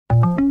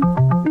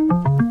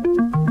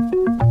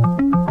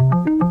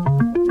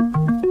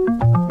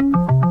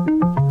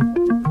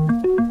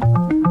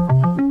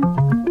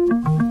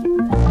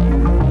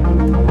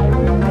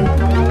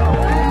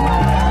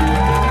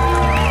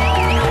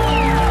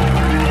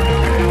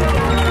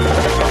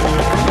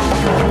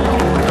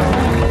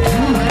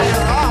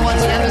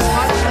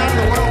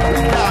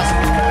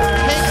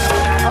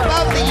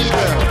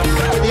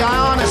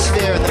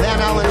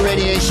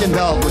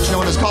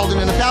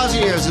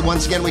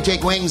once again we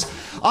take wings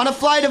on a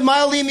flight of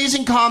mildly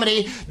amusing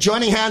comedy,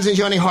 joining hands and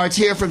joining hearts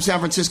here from San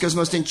Francisco's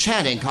most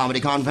enchanting comedy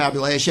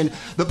confabulation,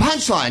 the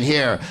Punchline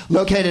here,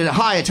 located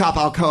high atop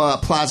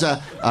Alcoa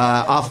Plaza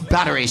off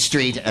Battery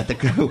Street at the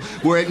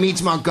where it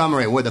meets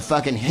Montgomery, where the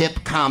fucking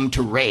hip come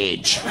to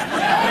rage.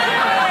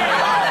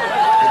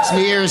 It's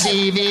New Year's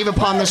Eve.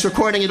 Upon this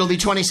recording, it'll be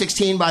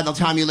 2016 by the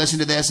time you listen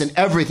to this, and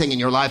everything in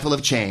your life will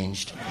have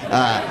changed.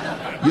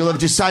 You'll have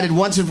decided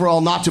once and for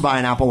all not to buy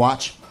an Apple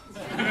Watch.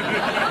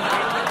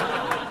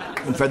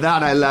 And for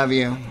that, I love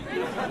you.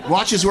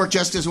 Watches work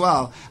just as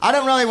well. I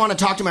don't really want to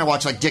talk to my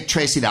watch like Dick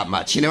Tracy that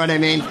much, you know what I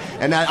mean?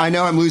 And I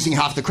know I'm losing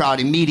half the crowd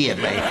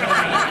immediately,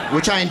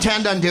 which I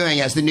intend on doing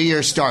as the new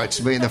year starts.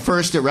 The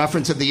first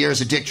reference of the year is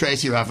a Dick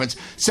Tracy reference.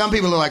 Some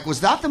people are like,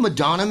 was that the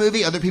Madonna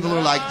movie? Other people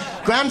are like,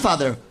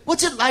 grandfather,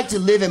 what's it like to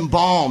live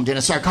embalmed in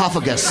a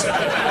sarcophagus?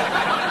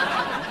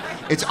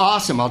 It's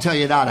awesome, I'll tell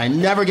you that. I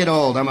never get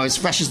old. I'm as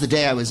fresh as the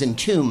day I was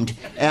entombed.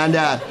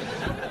 And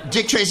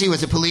Dick Tracy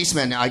was a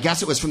policeman. I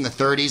guess it was from the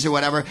 30s or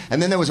whatever.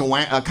 And then there was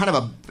a kind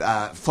of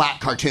a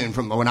flat cartoon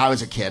from when I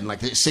was a kid, like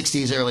the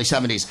 60s, early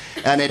 70s.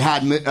 And it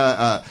had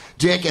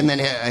Dick and then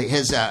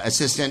his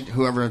assistant,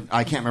 whoever,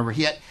 I can't remember.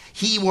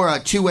 He wore a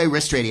two-way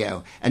wrist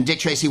radio, and Dick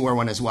Tracy wore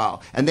one as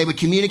well. And they would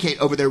communicate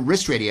over their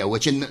wrist radio,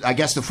 which in, I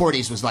guess, the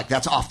 40s was like,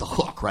 that's off the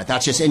hook, right?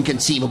 That's just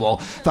inconceivable.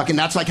 Fucking,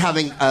 that's like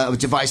having a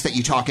device that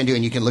you talk into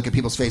and you can look at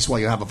people's face while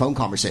you have a phone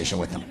conversation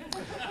with them.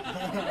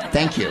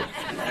 Thank you.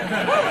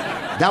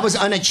 That was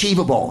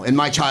unachievable in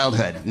my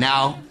childhood.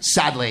 Now,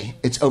 sadly,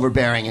 it's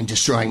overbearing and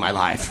destroying my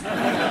life.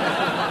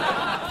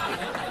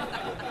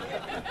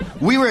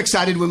 We were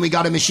excited when we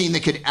got a machine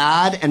that could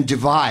add and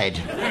divide.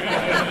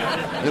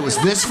 It was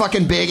this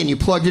fucking big and you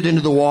plugged it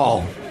into the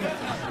wall.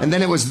 And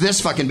then it was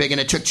this fucking big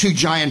and it took 2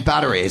 giant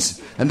batteries.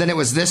 And then it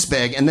was this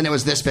big and then it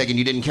was this big and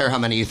you didn't care how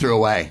many you threw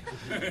away.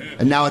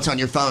 And now it's on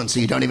your phone, so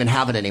you don't even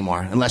have it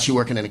anymore. Unless you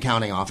work in an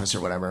accounting office or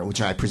whatever,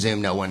 which I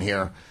presume no one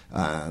here.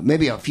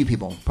 Maybe a few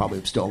people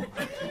probably still.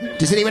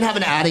 Does it even have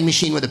an adding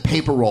machine with a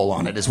paper roll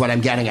on it is what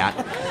I'm getting at.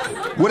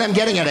 What I'm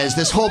getting at is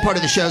this whole part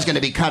of the show is going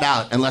to be cut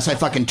out unless I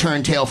fucking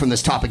turn tail from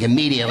this topic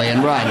immediately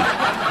and run.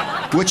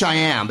 Which I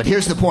am, but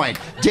here's the point.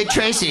 Dick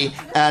Tracy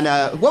and,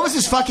 what was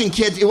this fucking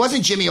kid? It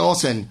wasn't Jimmy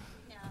Olsen.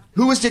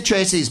 Who was Dick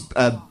Tracy's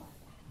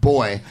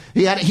boy?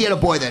 He had a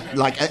boy that,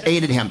 like,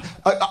 aided him.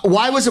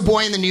 Why was a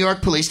boy in the New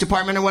York Police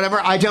Department or whatever?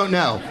 I don't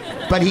know.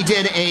 But he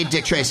did aid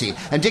Dick Tracy.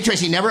 And Dick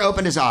Tracy never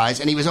opened his eyes,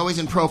 and he was always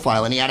in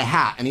profile, and he had a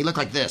hat, and he looked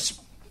like this.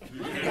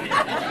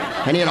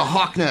 And he had a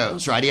hawk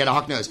nose, right? He had a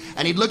hawk nose.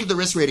 And he'd look at the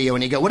wrist radio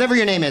and he'd go, whatever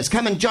your name is,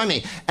 come and join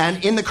me.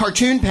 And in the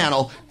cartoon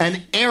panel,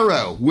 an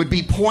arrow would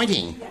be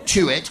pointing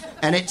to it,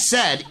 and it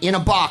said in a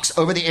box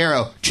over the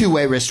arrow,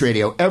 two-way wrist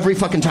radio, every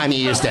fucking time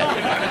he used it.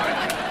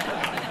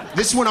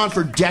 This went on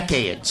for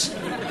decades.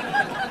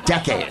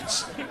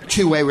 Decades.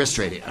 Two-way wrist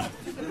radio.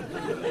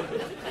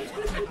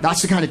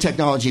 That's the kind of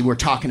technology we're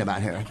talking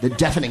about here. The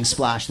deafening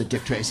splash that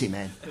Dick Tracy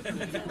made.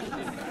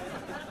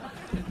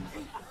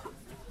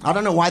 I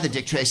don't know why the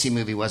Dick Tracy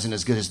movie wasn't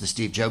as good as the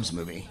Steve Jobs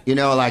movie. You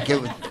know, like,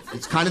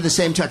 it's kind of the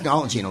same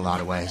technology in a lot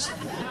of ways.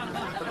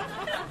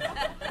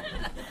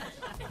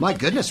 My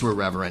goodness, we're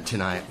irreverent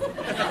tonight.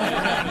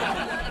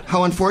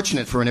 How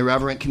unfortunate for an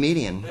irreverent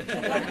comedian.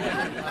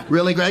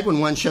 Really, Greg, when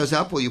one shows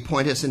up, will you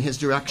point us in his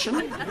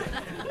direction?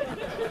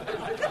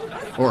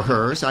 Or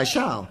hers, I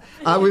shall.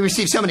 We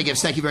received so many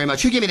gifts, thank you very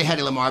much. Who gave me the Hedy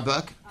Lamarr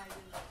book?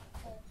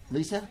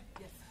 Lisa?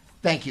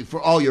 Thank you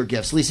for all your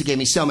gifts. Lisa gave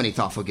me so many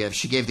thoughtful gifts.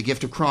 She gave the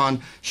gift of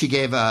Kron. She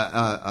gave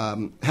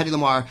Hedy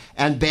Lamarr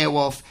and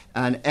Beowulf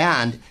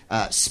and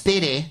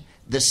Speedy,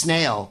 the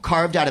snail,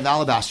 carved out of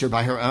alabaster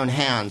by her own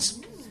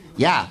hands.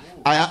 Yeah,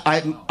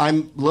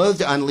 I'm loath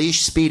to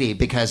unleash Speedy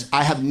because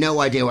I have no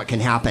idea what can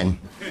happen.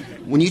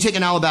 When you take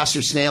an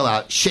alabaster snail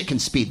out, shit can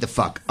speed the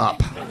fuck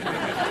up.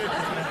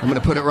 I'm going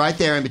to put it right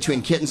there in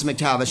between Kittens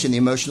McTavish and the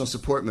emotional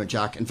support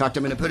Moonjack. In fact,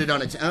 I'm going to put it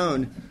on its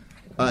own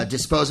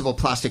disposable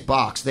plastic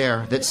box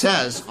there that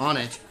says on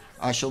it,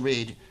 I shall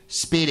read,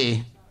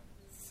 Speedy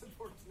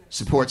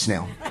Support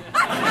Snail.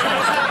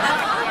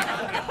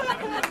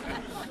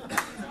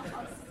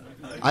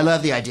 I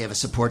love the idea of a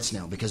support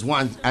snail because,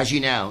 one, as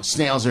you know,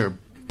 snails are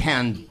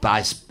panned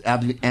by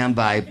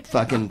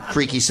fucking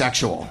freaky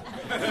sexual.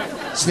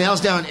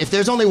 Snails don't, if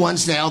there's only one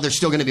snail, there's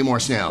still going to be more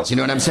snails. You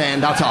know what I'm saying?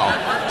 That's all.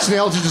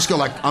 Snails just go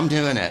like, I'm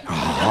doing it.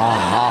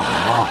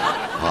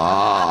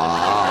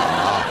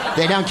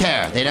 They don't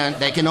care.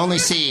 They can only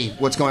see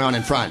what's going on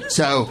in front.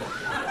 So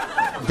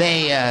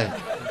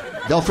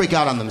they'll freak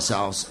out on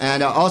themselves.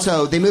 And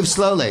also, they move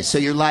slowly, so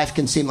your life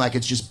can seem like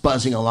it's just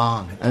buzzing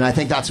along. And I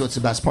think that's what's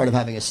the best part of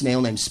having a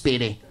snail named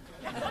Speedy.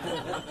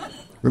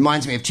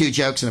 Reminds me of 2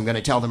 jokes, and I'm going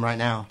to tell them right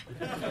now.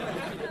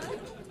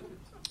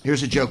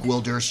 Here's a joke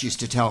Will Durst used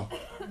to tell.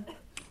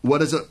 What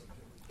does a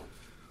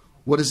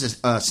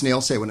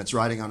snail say when it's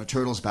riding on a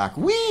turtle's back?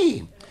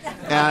 Whee!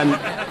 And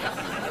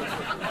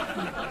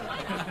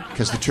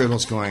because the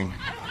turtle's going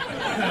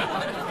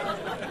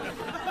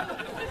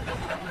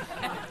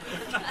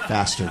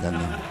faster than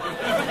them.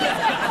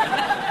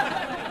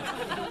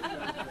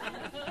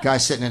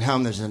 Guy's sitting at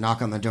home, there's a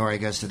knock on the door, he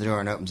goes to the door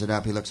and opens it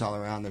up, he looks all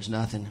around, there's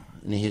nothing.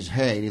 And he hears,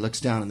 hey, and he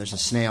looks down and there's a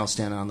snail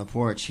standing on the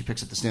porch. He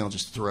picks up the snail and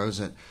just throws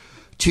it.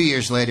 2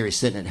 years later, he's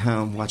sitting at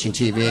home watching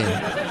TV.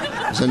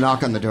 There's a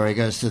knock on the door, he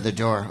goes to the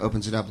door,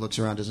 opens it up, looks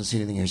around, doesn't see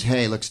anything. He hears,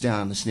 hey, looks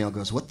down, the snail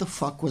goes, what the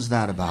fuck was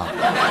that about?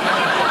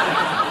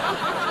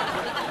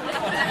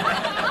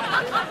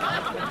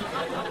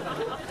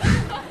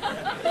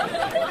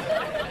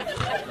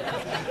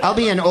 I'll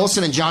be in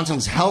Olsen and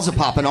Johnson's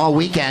Hellzapoppin' all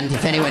weekend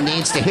if anyone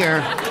needs to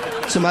hear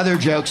some other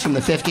jokes from the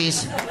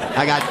 50s.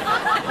 I got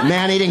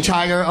man-eating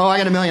tiger. Oh, I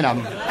got a million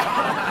of them.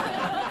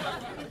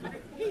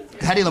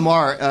 Hedy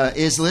Lamarr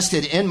is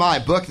listed in my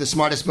book, The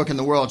Smartest Book in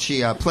the World.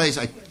 She plays,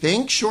 I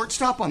think,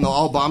 shortstop on the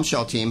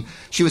all-bombshell team.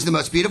 She was the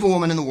most beautiful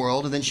woman in the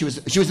world, and then she was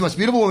the most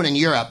beautiful woman in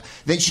Europe.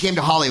 Then she came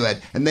to Hollywood,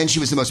 and then she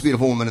was the most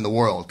beautiful woman in the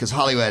world, because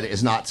Hollywood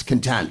is not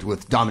content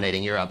with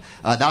dominating Europe.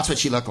 That's what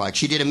she looked like.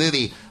 She did a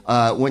movie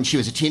when she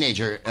was a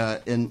teenager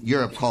in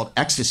Europe called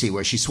Ecstasy,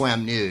 where she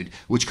swam nude,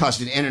 which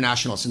caused an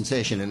international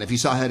sensation. And if you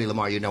saw Hedy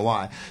Lamarr, you'd know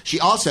why. She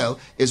also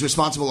is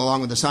responsible, along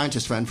with a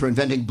scientist friend, for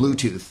inventing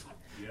Bluetooth.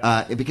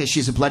 Because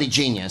she's a bloody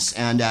genius.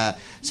 And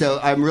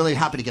so I'm really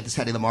happy to get this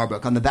Hedy Lamarr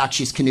book. On the back,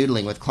 she's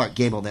canoodling with Clark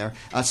Gable there.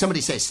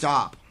 Somebody say,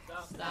 stop.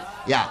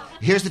 Stop. Yeah.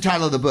 Here's the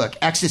title of the book,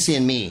 Ecstasy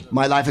and Me,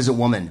 My Life as a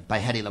Woman, by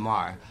Hedy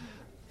Lamarr.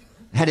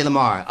 Hedy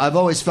Lamarr, I've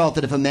always felt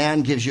that if a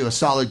man gives you a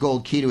solid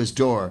gold key to his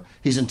door,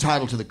 he's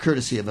entitled to the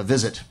courtesy of a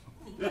visit.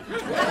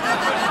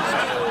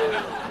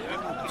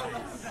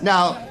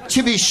 Now,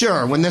 to be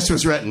sure, when this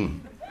was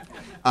written,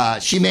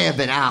 she may have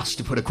been asked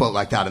to put a quote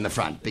like that in the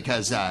front,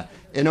 because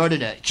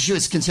she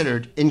was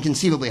considered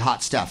inconceivably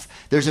hot stuff.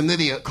 There's a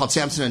movie called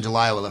Samson and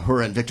Delilah with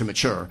her and Victor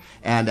Mature,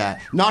 and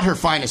not her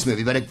finest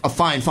movie, but a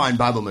fine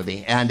Bible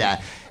movie. And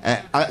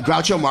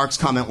Groucho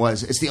Marx's comment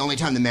was, it's the only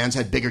time the man's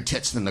had bigger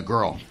tits than the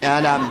girl.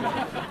 And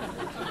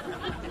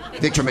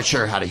Victor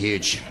Mature had a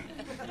huge,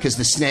 because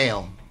the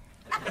snail.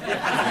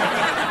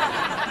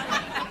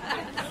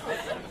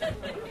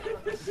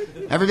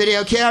 Everybody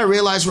okay? I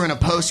realize we're in a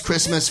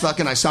post-Christmas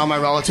I saw my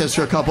relatives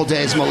for a couple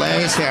days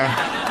malaise here.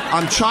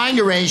 I'm trying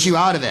to raise you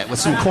out of it with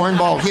some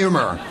cornball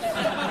humor.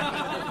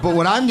 But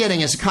what I'm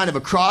getting is kind of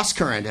a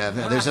cross-current of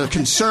there's a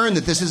concern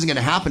that this isn't going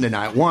to happen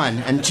tonight, one.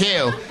 And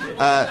two,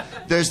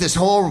 there's this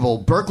horrible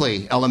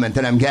Berkeley element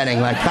that I'm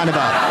getting, like kind of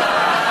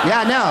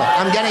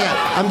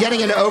I'm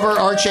getting an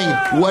overarching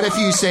what if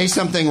you say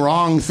something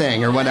wrong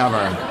thing or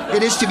whatever.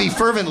 It is to be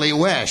fervently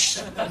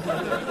wished.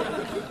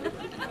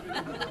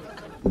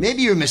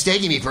 Maybe you're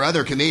mistaking me for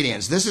other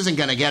comedians. This isn't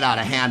going to get out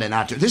of hand and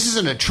after. This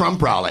isn't a Trump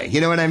rally.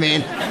 You know what I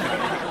mean?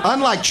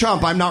 Unlike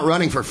Trump, I'm not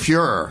running for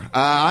Fuhrer.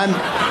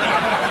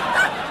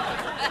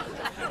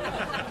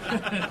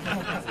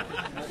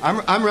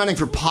 I'm running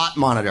for pot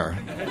monitor.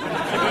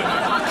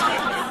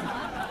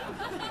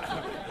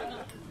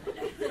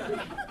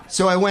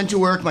 So I went to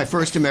work my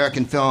first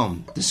American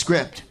film. The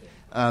script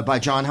by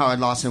John Howard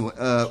Lawson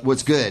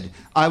was good.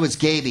 I was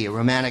Gaby, a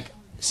romantic,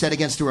 set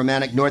against a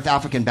romantic North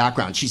African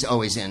background. She's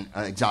always in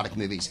exotic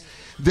movies.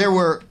 There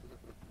were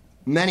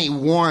many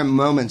warm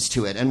moments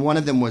to it, and one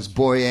of them was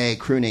Boyer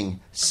crooning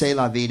C'est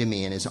la vie to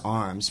me in his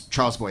arms,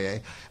 Charles Boyer.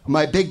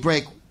 My big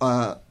break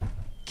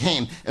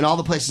came in all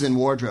the places in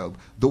wardrobe.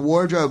 The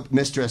wardrobe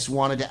mistress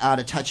wanted to add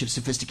a touch of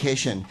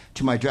sophistication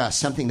to my dress,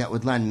 something that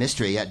would lend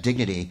mystery yet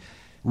dignity.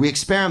 We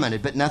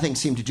experimented, but nothing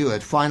seemed to do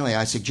it. Finally,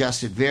 I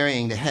suggested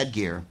varying the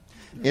headgear.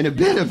 In a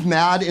bit of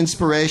mad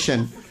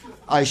inspiration,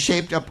 I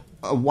shaped up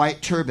a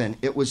white turban.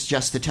 It was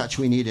just the touch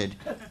we needed.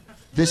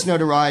 This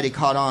notoriety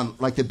caught on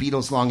like the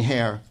Beatles' long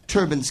hair.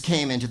 Turbans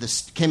came into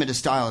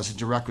style as a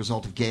direct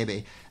result of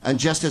Gaby. And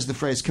just as the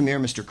phrase, "Come here,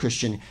 Mr.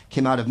 Christian,"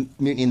 came out of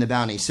Mutiny in the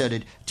Bounty, so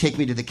did "Take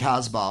me to the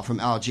Casbah" from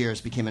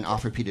Algiers became an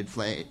oft-repeated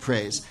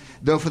phrase.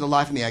 Though for the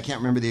life of me, I can't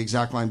remember the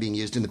exact line being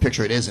used in the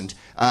picture. It isn't.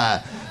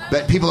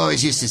 But people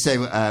always used to say,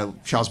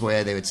 Charles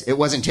Boyer, it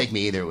wasn't "Take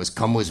me" either. It was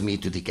 "Come with me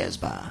to the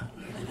Casbah."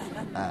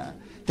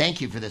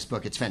 Thank you for this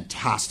book. It's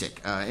fantastic.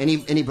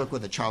 Any book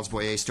with a Charles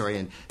Boyer story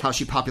and how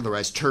she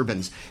popularized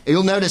turbans.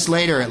 You'll notice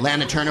later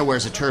Lana Turner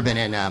wears a turban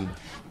in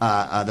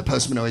The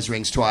Postman Always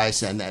Rings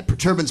Twice, and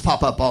turbans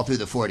pop up all through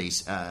the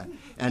 40s.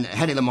 And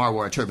Hedy Lamarr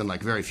wore a turban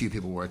like very few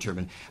people wore a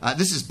turban.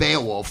 This is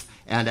Beowulf,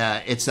 and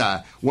it's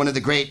one of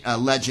the great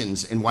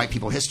legends in white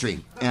people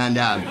history. And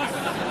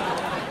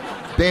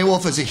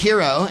Beowulf is a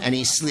hero, and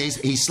he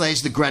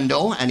slays the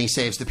Grendel, and he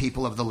saves the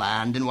people of the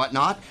land and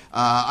whatnot.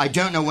 I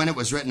don't know when it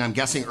was written. I'm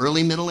guessing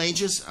early Middle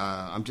Ages.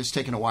 I'm just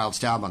taking a wild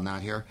stab on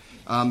that here.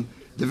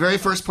 The very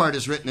first part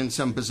is written in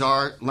some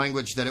bizarre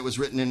language that it was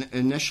written in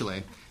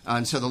initially.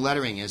 And so the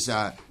lettering is...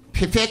 it's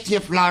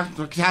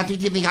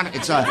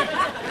a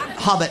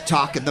Hobbit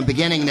talk at the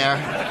beginning there.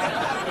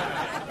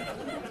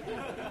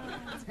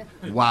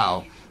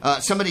 Wow.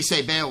 Somebody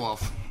say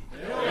Beowulf.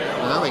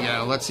 There we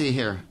go. Let's see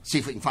here. See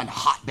if we can find a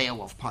hot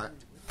Beowulf part.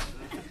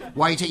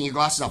 Why are you taking your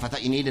glasses off? I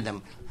thought you needed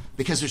them.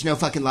 Because there's no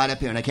fucking light up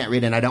here and I can't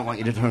read it and I don't want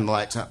you to turn the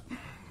lights up.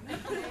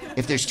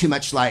 If there's too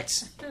much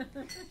lights,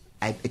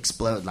 I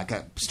explode like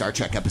a Star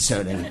Trek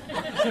episode and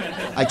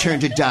I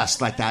turn to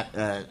dust like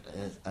that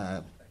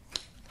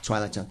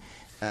Twilight Zone.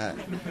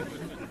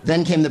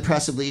 Then came the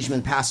press of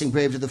liegemen, passing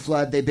brave to the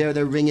flood. They bear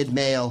their ringed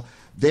mail,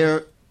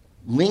 their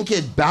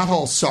linked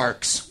battle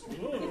sarks.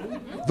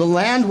 The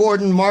land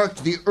warden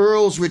marked the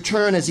earl's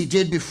return as he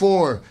did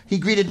before. He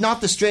greeted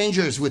not the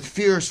strangers with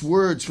fierce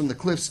words from the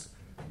cliff's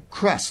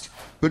crest,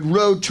 but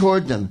rode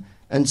toward them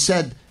and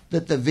said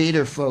that the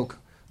Vader folk,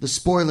 the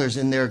spoilers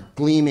in their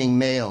gleaming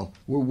mail,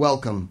 were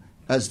welcome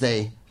as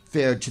they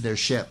fared to their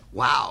ship.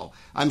 Wow.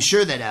 I'm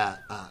sure that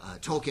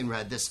Tolkien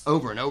read this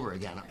over and over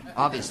again,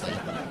 obviously.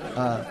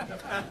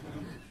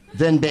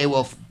 Then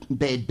Beowulf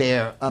bade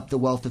bear up the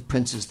wealth of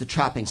princes, the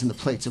trappings and the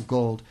plates of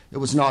gold. It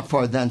was not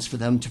far thence for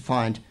them to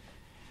find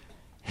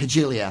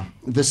Hegilia,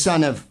 the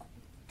son of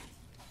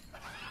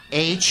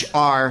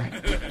H-R-E-T-H-E-L.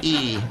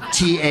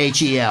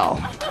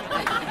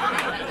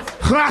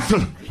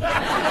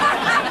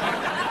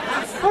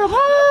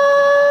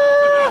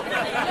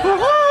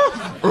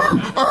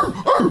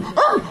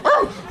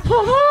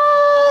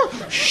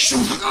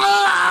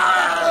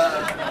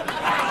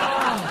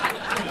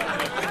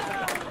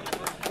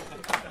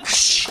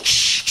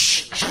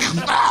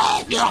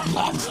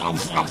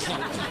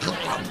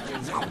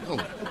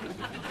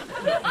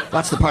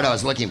 That's the part I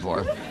was looking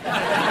for.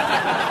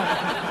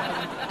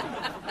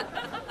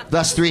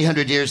 Thus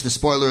 300 years the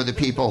spoiler of the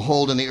people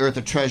hold in the earth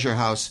a treasure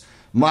house,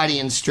 mighty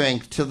in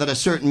strength, till that a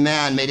certain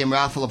man made him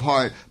wrathful of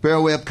heart, bare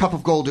away a cup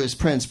of gold to his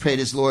prince, prayed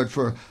his lord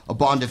for a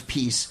bond of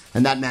peace,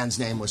 and that man's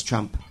name was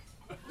Trump.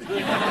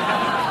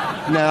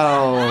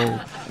 No.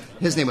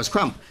 His name was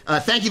Crump.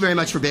 Thank you very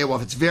much for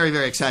Beowulf. It's very,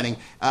 very exciting.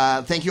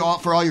 Thank you all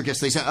for all your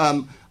gifts,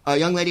 Lisa. A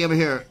young lady over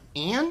here,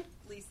 Anne?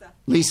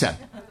 Lisa.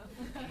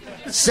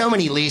 So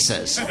many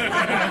Lisas.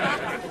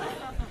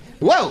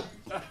 Whoa!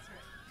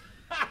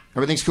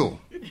 Everything's cool.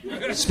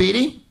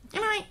 Speedy?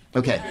 Am I?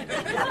 Okay.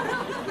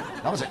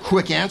 That was a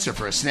quick answer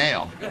for a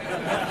snail.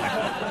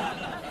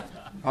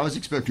 I was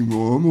expecting,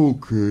 oh, I'm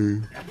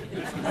okay.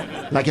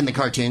 Like in the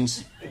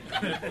cartoons.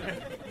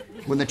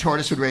 When the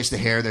tortoise would race the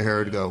hare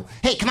would go,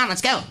 hey, come on,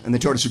 let's go. And the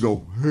tortoise would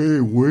go,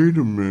 hey, wait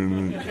a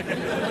minute.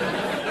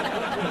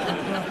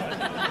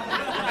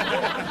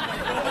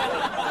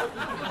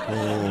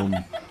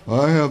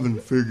 I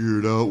haven't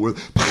figured out what...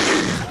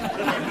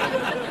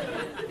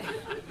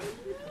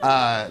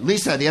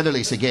 Lisa, the other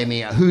Lisa, gave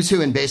me Who's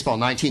Who in Baseball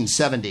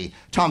 1970.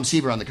 Tom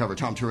Seaver on the cover.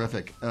 Tom,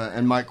 terrific.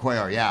 And Mike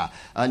Cuellar, yeah.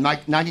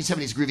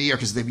 1970 is a groovy year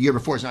because the year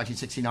before is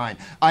 1969.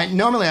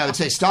 Normally I would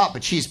say stop,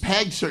 but she's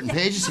pegged certain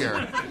pages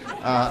here.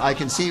 I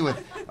can see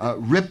with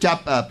ripped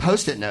up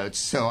Post-it notes,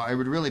 so it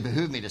would really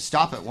behoove me to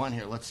stop at one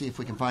here. Let's see if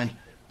we can find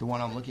the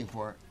one I'm looking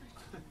for.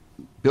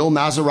 Bill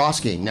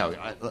Mazeroski. No,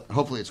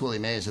 hopefully it's Willie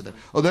Mays.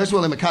 Oh, there's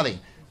Willie McCovey.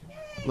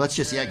 Let's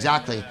just, yeah,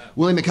 exactly.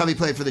 Willie McCovey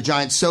played for the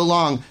Giants so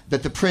long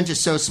that the print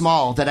is so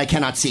small that I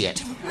cannot see it.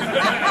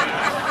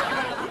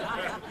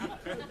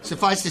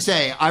 Suffice to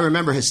say, I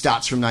remember his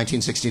stats from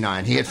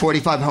 1969. He had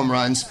 45 home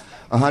runs,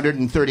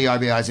 130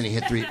 RBIs, and he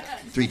hit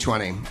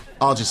 320.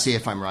 I'll just see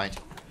if I'm right.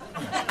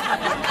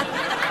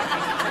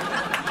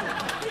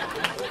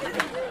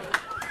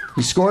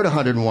 He scored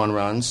 101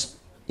 runs.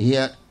 He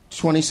had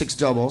 26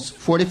 doubles,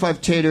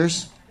 45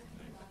 taters.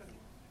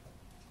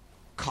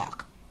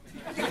 Cock.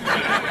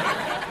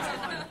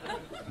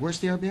 Where's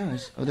the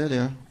RBIs? Oh, there they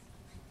are.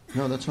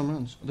 No, that's home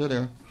runs. Oh, there they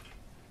are.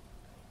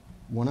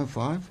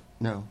 105?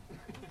 No.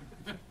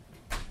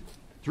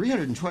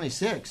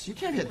 326? You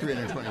can't hit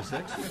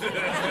 326.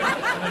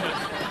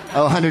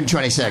 Oh,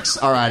 126.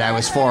 All right, I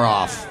was four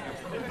off.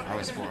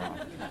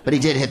 But he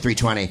did hit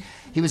 320.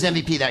 He was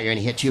MVP that year, and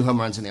he hit 2 home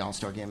runs in the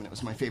All-Star game, and it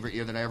was my favorite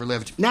year that I ever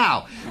lived.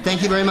 Now,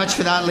 thank you very much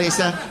for that,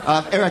 Lisa.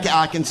 Erica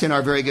Atkinson,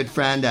 our very good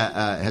friend,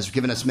 has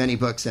given us many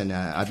books, and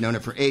I've known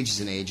her for ages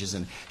and ages.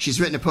 And she's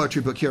written a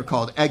poetry book here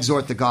called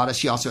Exhort the Goddess.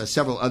 She also has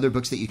several other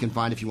books that you can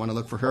find if you want to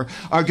look for her.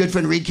 Our good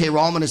friend Reed K.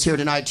 Rallman is here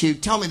tonight, too.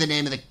 Tell me the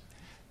name of the...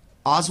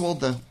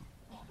 Oswald the...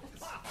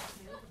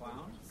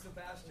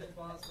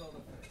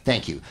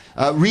 Thank you.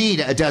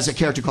 Reed does a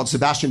character called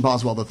Sebastian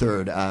Boswell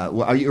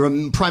III.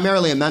 You're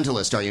primarily a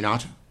mentalist, are you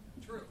not?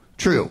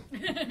 True.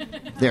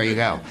 There you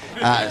go.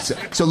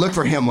 So look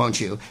for him,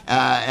 won't you?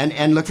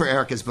 And look for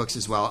Erica's books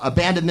as well. A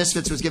Band of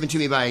Misfits was given to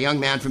me by a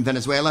young man from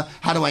Venezuela.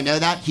 How do I know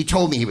that? He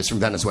told me he was from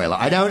Venezuela.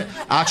 I don't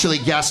actually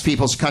guess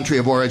people's country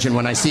of origin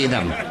when I see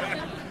them.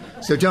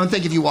 So don't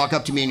think if you walk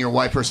up to me and you're a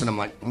white person, I'm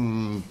like,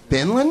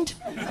 Finland?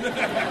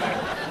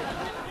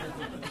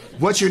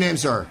 What's your name,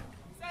 sir?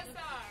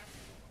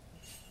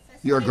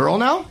 You're a girl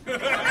now?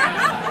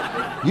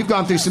 You've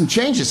gone through some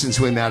changes since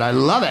we met. I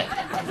love it.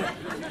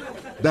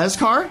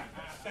 Bezcar?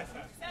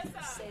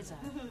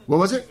 What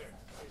was it?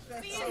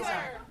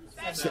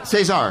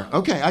 Cesar.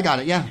 Okay, I got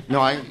it, yeah. No,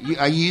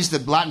 I used the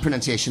Latin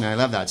pronunciation, and I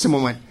love that.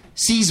 Someone went,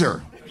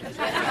 Caesar.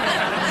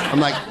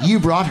 I'm like, you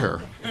brought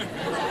her.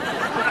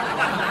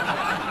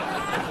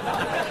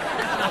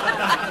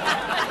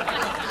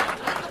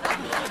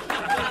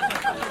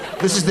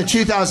 This is the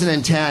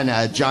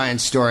 2010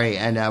 Giants story,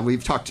 and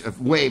we've talked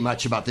way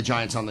much about the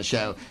Giants on the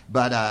show,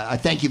 but I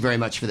thank you very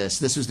much for this.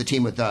 This was the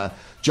team with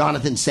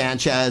Jonathan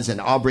Sanchez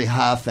and Aubrey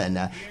Huff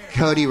and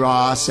Cody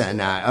Ross and,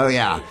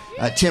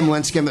 Tim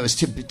Winscombe. It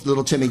was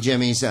little Timmy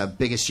Jimmy's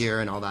biggest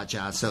year and all that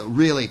jazz, so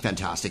really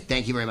fantastic.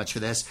 Thank you very much for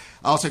this.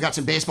 I also got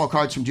some baseball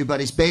cards from two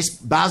buddies,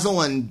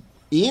 Basil and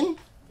Ian?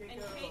 And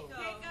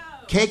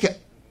Keiko.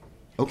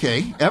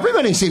 Okay,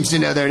 everybody seems to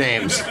know their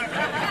names.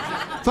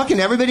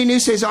 Fucking everybody knew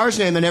Cesar's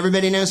name and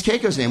everybody knows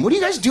Keiko's name. What are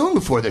you guys doing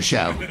before the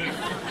show?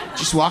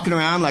 Just walking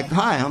around like,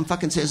 hi, I'm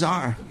fucking Cesar.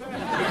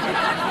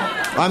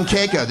 I'm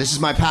Keiko. This is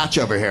my patch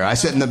over here. I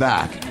sit in the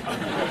back.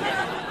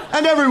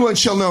 And everyone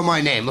shall know my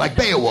name, like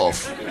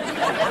Beowulf.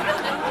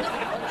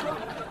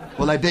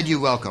 Well, I bid you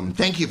welcome.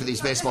 Thank you for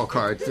these baseball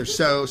cards. They're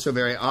so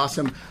very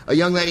awesome. A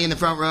young lady in the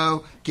front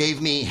row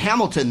gave me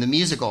Hamilton, the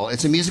musical.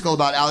 It's a musical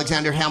about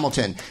Alexander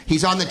Hamilton.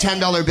 He's on the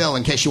 $10 bill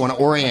in case you want to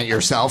orient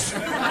yourself.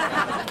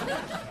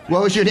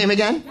 What was your name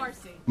again?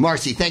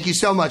 Marcy, thank you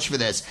so much for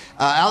this.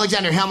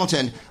 Alexander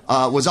Hamilton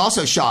was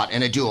also shot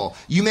in a duel.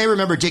 You may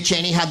remember Dick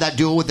Cheney had that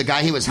duel with the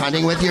guy he was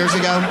hunting with years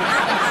ago.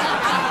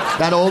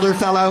 That older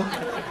fellow.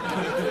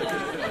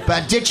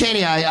 But Dick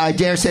Cheney, I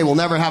dare say, will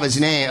never have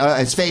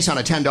his face on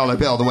a $10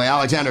 bill the way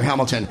Alexander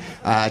Hamilton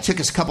took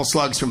us a couple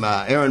slugs from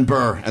Aaron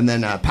Burr and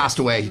then passed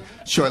away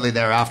shortly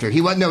thereafter.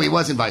 He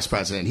wasn't vice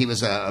president. He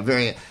was a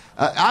very...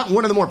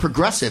 one of the more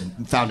progressive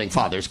founding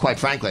fathers, quite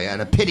frankly,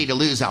 and a pity to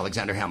lose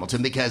Alexander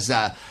Hamilton because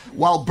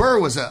while Burr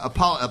was a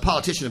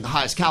politician of the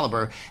highest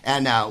caliber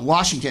and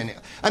Washington,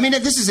 I mean,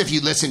 this is if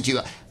you listen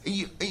to,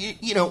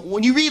 you know,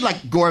 when you read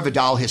like Gore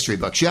Vidal history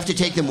books, you have to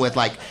take them with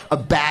like a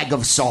bag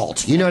of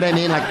salt. You know what I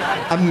mean?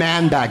 Like a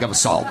man bag of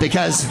salt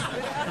because...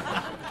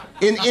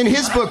 In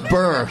his book,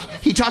 Burr,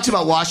 he talks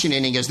about Washington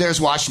and he goes, there's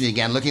Washington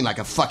again looking like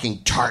a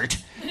fucking tart.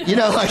 You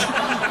know,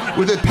 like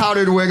with a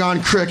powdered wig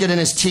on, crooked and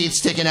his teeth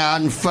sticking out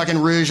and fucking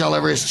rouge all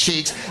over his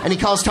cheeks. And he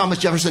calls Thomas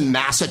Jefferson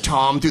Massa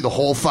Tom through the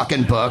whole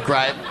fucking book,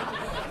 right?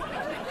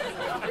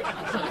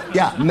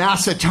 Yeah,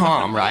 Massa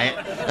Tom, right?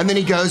 And then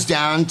he goes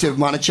down to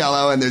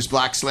Monticello and there's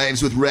black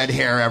slaves with red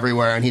hair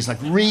everywhere. And he's like,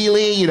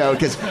 really? You know,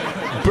 because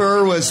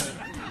Burr was...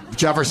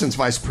 Jefferson's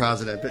vice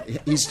president, but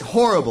he's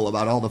horrible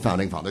about all the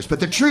founding fathers. But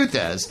the truth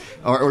is,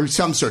 or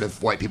some sort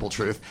of white people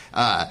truth,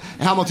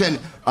 Hamilton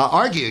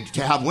argued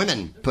to have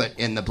women put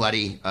in the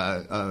bloody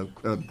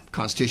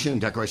Constitution and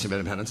Declaration of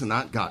Independence, and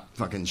that got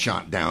fucking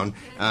shot down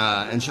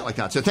and shit like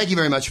that. So thank you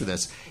very much for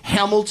this.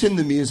 Hamilton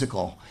the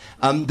musical.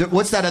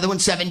 What's that other one?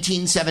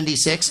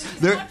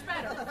 1776. Much better.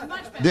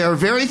 There are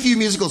very few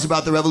musicals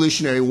about the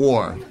Revolutionary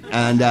War,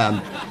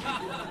 and.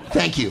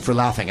 Thank you for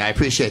laughing. I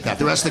appreciate that.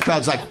 The rest of the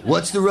crowd's like,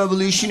 what's the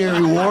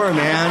Revolutionary War,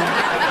 man?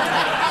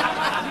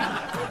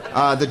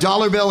 The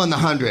dollar bill and the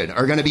 100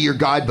 are going to be your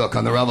guidebook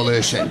on the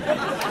Revolution.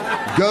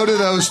 Go to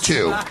those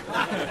two.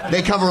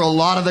 They cover a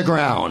lot of the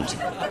ground.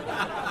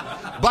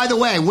 By the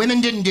way, women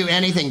didn't do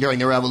anything during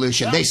the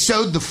Revolution. They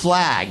sewed the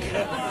flag.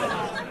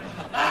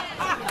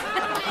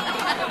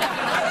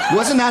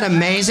 Wasn't that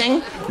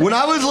amazing? When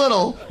I was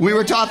little, we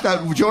were taught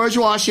that George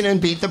Washington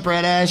beat the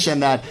British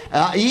and that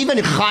even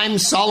Chaim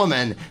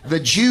Solomon, the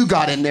Jew,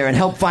 got in there and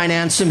helped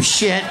finance some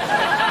shit.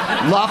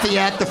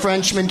 Lafayette, the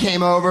Frenchman,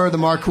 came over, the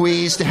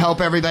Marquis, to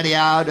help everybody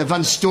out.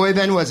 Von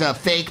Steuben was a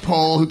fake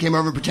Pole who came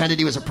over and pretended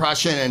he was a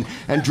Prussian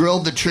and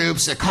drilled the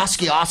troops.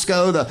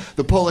 Kosciuszko,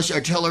 the Polish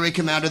artillery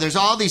commander. There's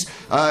all these,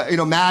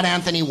 Mad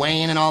Anthony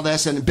Wayne and all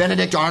this. And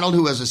Benedict Arnold,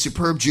 who was a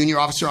superb junior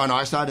officer on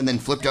our side and then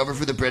flipped over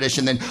for the British.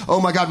 And then, oh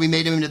my God, we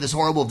made him into this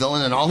horrible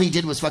villain. And all he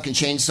did was fucking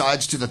change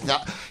sides to the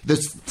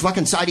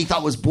fucking side he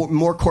thought was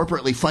more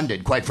corporately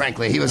funded, quite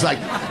frankly. He was like,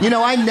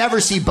 I never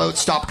see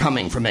boats stop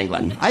coming from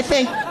England. I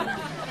think...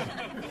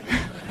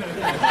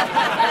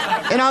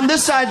 And on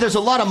this side, there's a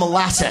lot of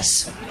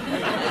molasses.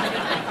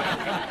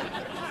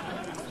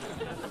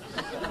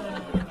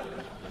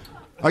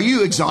 Are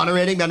you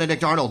exonerating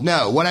Benedict Arnold?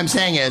 No. What I'm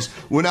saying is,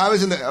 when I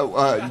was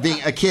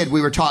being a kid,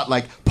 we were taught,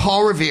 like,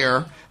 Paul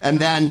Revere, and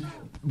then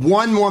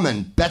one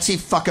woman, Betsy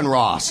fucking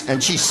Ross,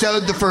 and she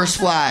sewed the first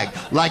flag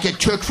like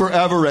it took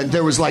forever, and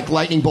there was like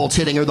lightning bolts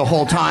hitting her the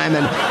whole time,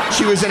 and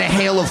she was in a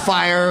hail of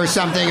fire or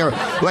something, or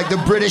like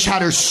the British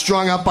had her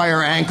strung up by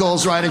her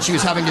ankles, right, and she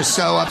was having to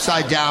sew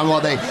upside down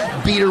while they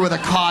beat her with a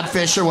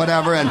codfish or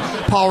whatever. And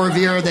Paul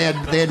Revere, they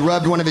had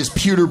rubbed one of his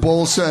pewter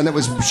bowls and it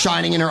was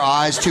shining in her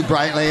eyes too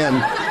brightly, and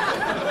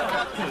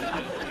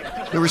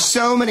there were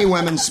so many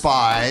women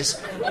spies.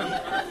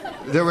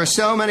 There were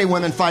so many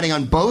women fighting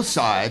on both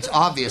sides,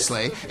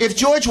 obviously. If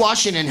George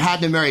Washington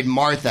hadn't married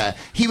Martha,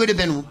 he would have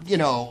been,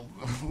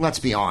 let's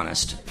be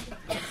honest.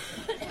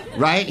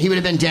 Right? He would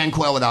have been Dan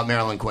Quayle without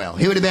Marilyn Quayle.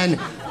 He would have been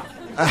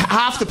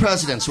half the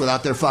presidents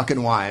without their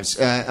fucking wives.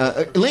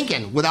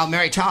 Lincoln without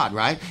Mary Todd,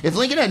 right? If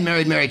Lincoln had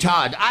married Mary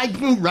Todd, I'd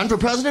run for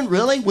president?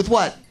 Really? With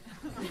what?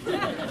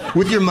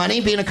 With your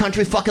money, being a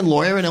country fucking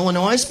lawyer in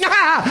Illinois?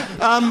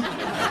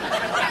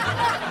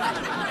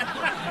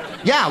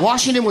 Yeah,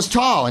 Washington was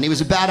tall, and he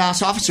was a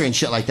badass officer and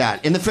shit like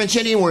that. In the French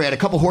Indian War, he had a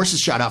couple horses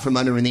shot out from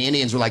under him, and the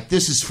Indians were like,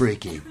 this is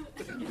freaky.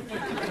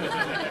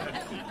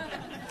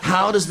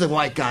 how does the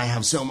white guy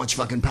have so much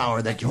fucking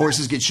power that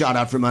horses get shot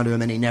out from under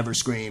him and he never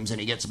screams and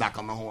he gets back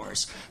on the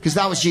horse? Because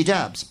that was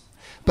G-dubs.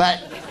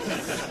 But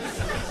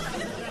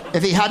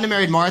if he hadn't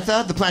married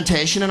Martha, the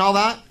plantation and all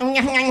that,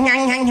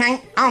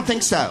 I don't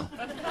think so.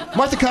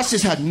 Martha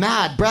Custis had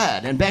mad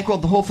bread and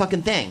bankrolled the whole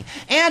fucking thing.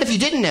 And if you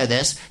didn't know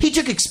this, he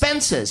took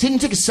expenses. He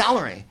didn't take a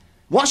salary.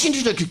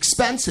 Washington took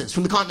expenses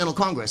from the Continental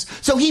Congress.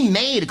 So he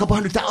made a couple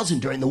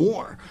 $100,000 during the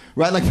war.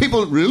 Right? Like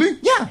people, really?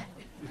 Yeah.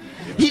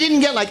 He didn't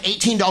get like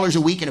 $18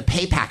 a week in a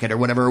pay packet or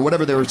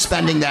whatever they were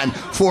spending then,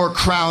 4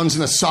 crowns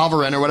and a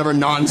sovereign or whatever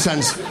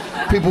nonsense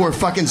people were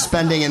fucking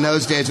spending in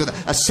those days with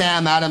a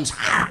Sam Adams,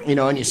 you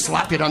know, and you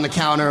slap it on the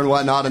counter and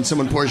whatnot, and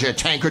someone pours you a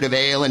tankard of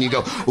ale and you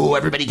go, oh,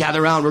 everybody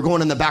gather around, we're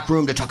going in the back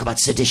room to talk about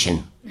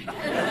sedition.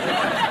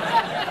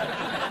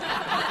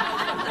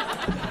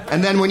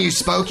 And then when you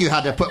spoke, you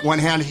had to put one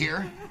hand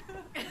here.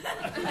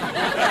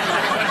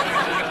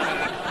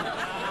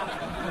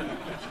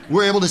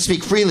 We're able to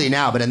speak freely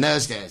now, but in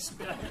those days.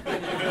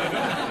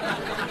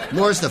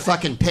 More's the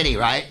fucking pity,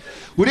 right?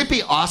 Would it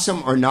be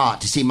awesome or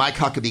not to see Mike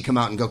Huckabee come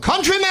out and go,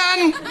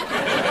 countrymen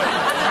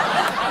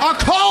are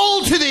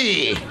called to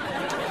thee.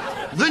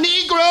 The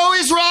Negro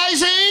is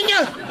rising.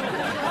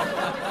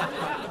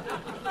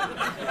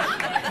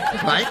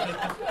 Right?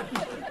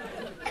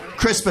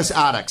 Crispus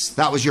Attucks,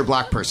 that was your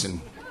black person.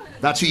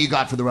 That's who you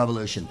got for the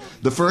revolution.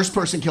 The first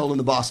person killed in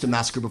the Boston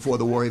Massacre before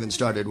the war even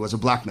started was a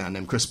black man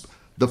named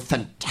the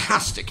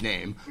fantastic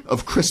name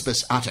of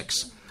Crispus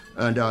Attucks.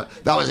 And that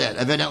was it.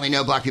 Evidently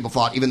no black people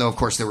fought, even though, of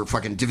course, there were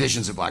fucking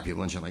divisions of black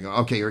people and shit. Like,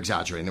 okay, you're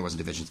exaggerating. There wasn't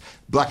divisions.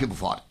 Black people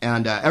fought.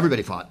 And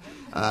everybody fought.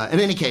 In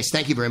any case,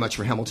 thank you very much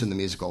for Hamilton the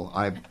Musical.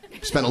 I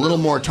spent a little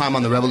more time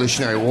on the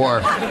Revolutionary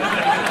War.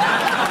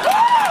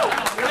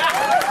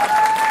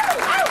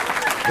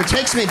 It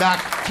takes me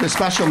back to a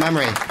special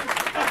memory.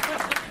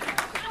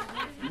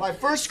 My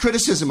first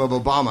criticism of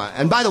Obama,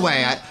 and by the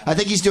way, I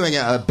think he's doing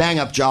a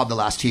bang-up job the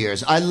last 2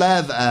 years. I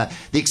love the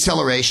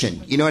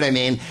acceleration. You know what I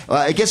mean?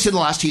 It gets to the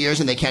last 2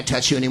 years and they can't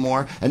touch you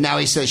anymore. And now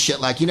he says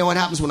shit like, you know what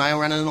happens when I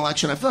run an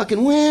election? I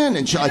fucking win,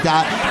 and shit like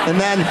that. And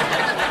then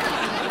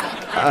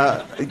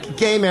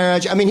gay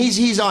marriage. I mean,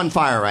 he's on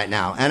fire right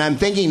now. And I'm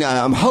thinking,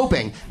 I'm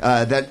hoping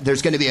that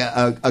there's going to be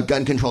a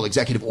gun control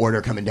executive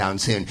order coming down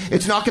soon.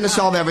 It's not going to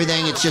solve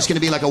everything. It's just going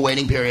to be like a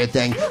waiting period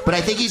thing. But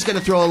I think he's going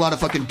to throw a lot of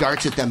fucking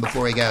darts at them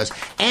before he goes.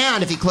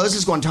 And if he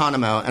closes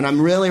Guantanamo, and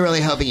I'm really,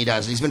 really hoping he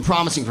does. He's been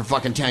promising for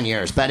fucking 10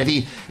 years. But if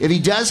he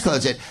does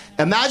close it,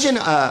 imagine,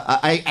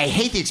 I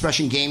hate the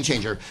expression game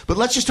changer, but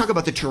let's just talk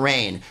about the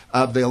terrain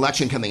of the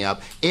election coming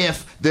up.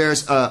 If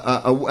there's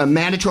a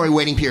mandatory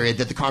waiting period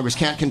that the Congress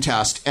can't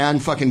contest,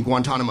 and fucking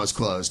Guantanamo's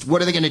closed.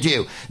 What are they going to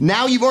do?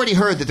 Now you've already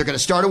heard that they're going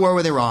to start a war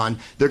with Iran.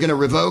 They're going to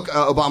revoke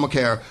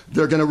Obamacare.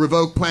 They're going to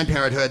revoke Planned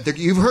Parenthood.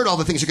 You've heard all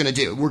the things they're going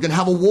to do. We're going to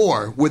have a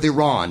war with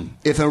Iran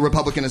if a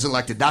Republican is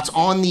elected. That's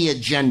on the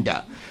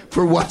agenda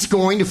for what's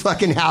going to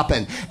fucking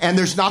happen. And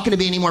there's not going to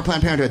be any more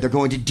Planned Parenthood. They're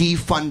going to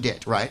defund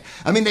it, right?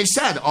 I mean, they've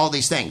said all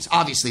these things.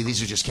 Obviously,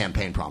 these are just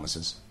campaign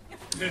promises.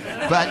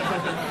 But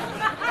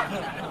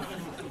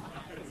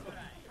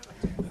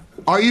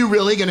are you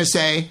really going to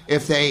say,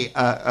 if they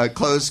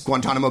close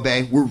Guantanamo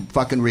Bay, we're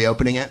fucking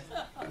reopening it?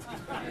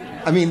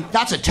 I mean,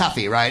 that's a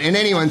toughie, right? In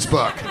anyone's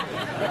book.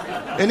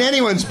 In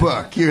anyone's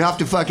book. You have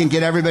to fucking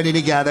get everybody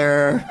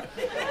together.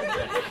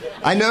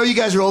 I know you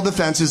guys rolled the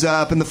fences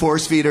up and the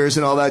force feeders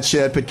and all that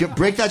shit, but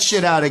break that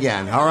shit out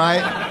again, all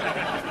right?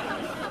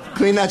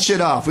 Clean that shit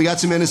off. We got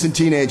some innocent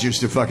teenagers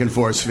to fucking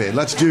force feed.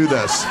 Let's do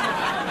this.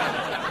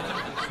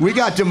 We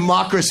got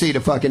democracy to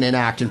fucking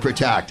enact and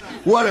protect.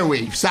 What are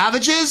we,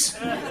 savages?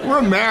 We're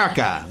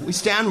America.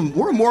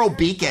 We're a moral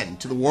beacon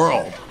to the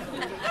world.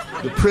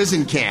 The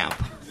prison camp.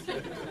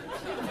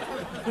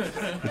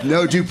 With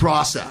no due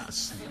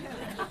process.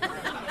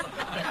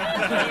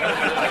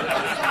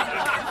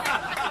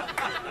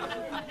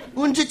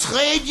 Und the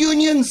trade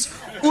unions,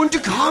 und the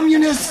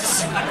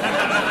communists,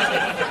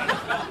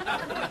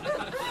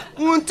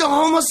 und the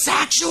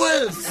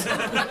homosexuals.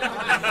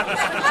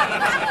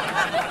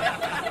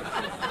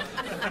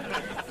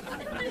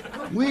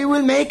 We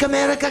will make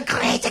America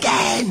great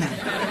again.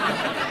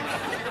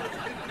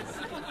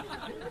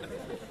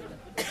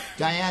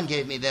 Diane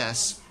gave me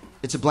this.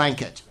 It's a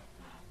blanket.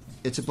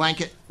 It's a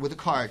blanket with a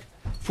card.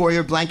 For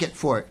your blanket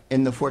fort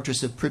in the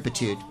fortress of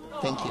Pripyat.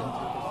 Thank you.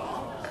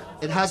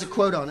 It has a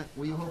quote on it.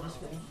 Will you hold this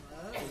for me?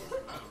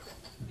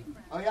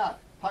 Oh yeah,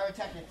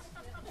 pyrotechnics.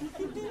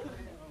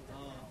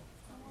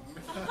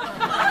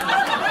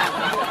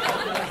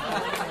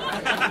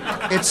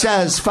 It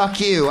says, fuck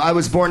you, I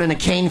was born in a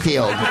cane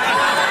field.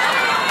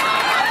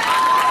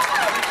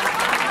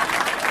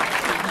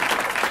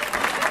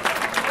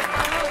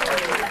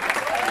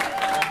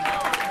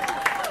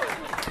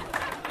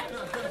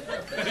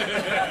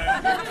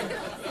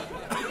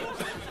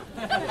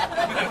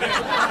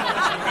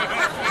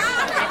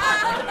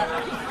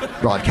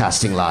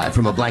 Broadcasting live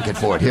from a blanket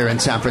fort here in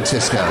San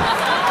Francisco,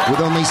 with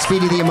only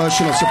Speedy the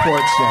emotional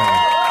support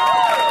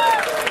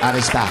staff at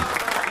his back.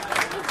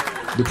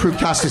 The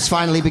Proopcast has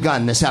finally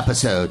begun this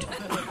episode.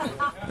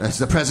 As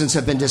the presents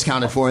have been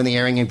discounted for and the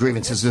airing of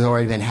grievances has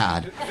already been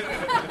had.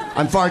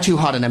 I'm far too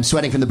hot and I'm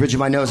sweating from the bridge of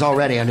my nose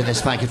already under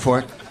this blanket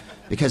fort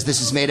because this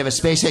is made of a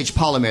space-age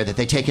polymer that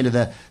they take into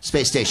the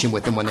space station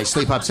with them when they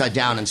sleep upside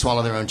down and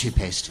swallow their own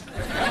toothpaste.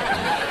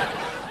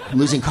 I'm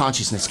losing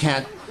consciousness.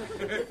 Can't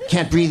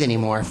breathe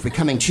anymore.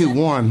 Becoming too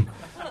warm.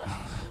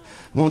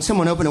 Won't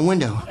someone open a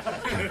window?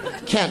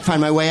 Can't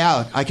find my way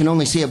out. I can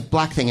only see a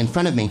black thing in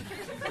front of me.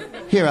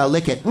 Here, I'll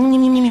lick it.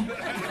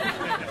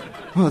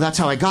 Oh, that's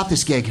how I got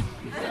this gig.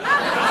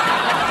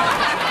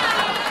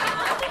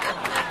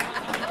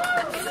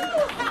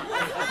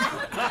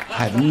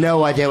 I have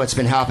no idea what's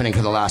been happening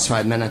for the last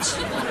 5 minutes.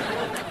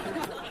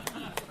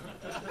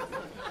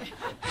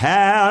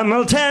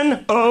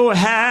 Hamilton, oh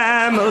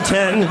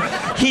Hamilton,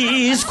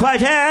 he's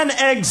quite an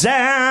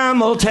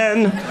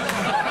examilton.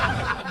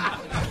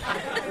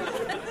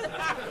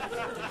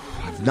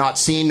 I've not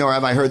seen nor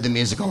have I heard the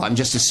musical. I'm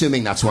just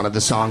assuming that's one of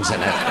the songs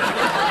in it.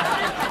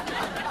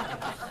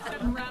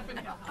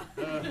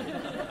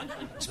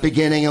 It's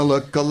beginning to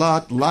look a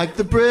lot like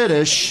the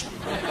British.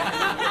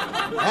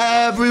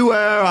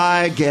 Everywhere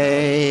I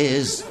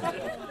gaze.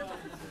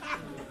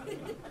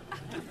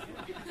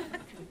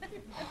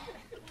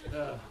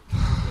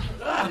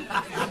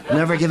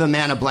 Never give a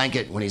man a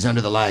blanket when he's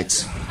under the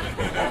lights.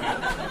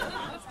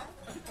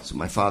 That's what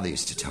my father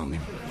used to tell me.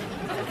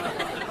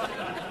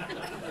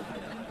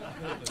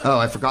 Oh,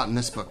 I've forgotten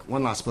this book.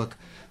 One last book.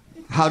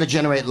 How to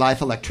Generate Life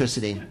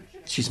Electricity.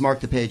 She's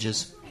marked the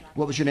pages.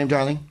 What was your name,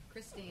 darling?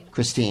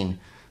 Christine.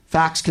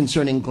 Facts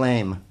concerning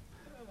glame.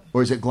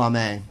 Or is it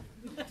glame?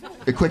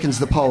 It quickens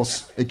the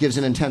pulse. It gives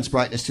an intense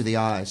brightness to the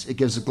eyes. It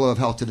gives a glow of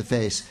health to the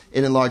face.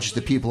 It enlarges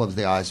the pupil of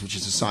the eyes, which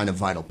is a sign of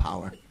vital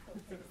power.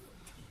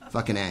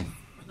 Fucking A.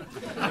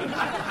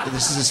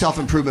 This is a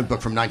self-improvement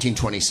book from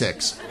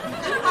 1926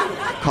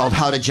 called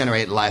How to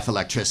Generate Life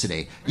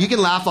Electricity. You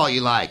can laugh all you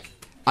like.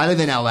 I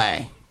live in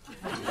L.A.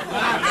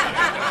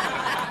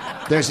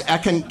 There's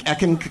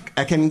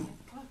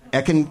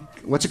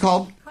what's it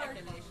called?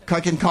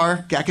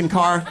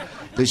 Ekankar.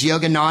 There's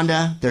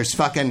Yogananda. There's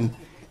fucking...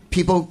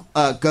 People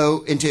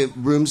go into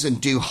rooms and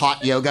do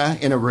hot yoga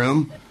in a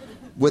room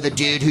with a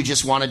dude who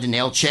just wanted to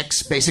nail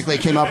chicks. Basically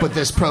came up with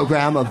this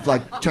program of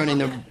like turning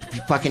the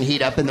fucking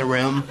heat up in the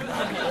room.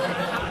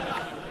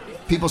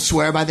 People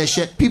swear by this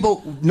shit.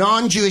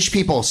 Non-Jewish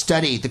people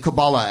study the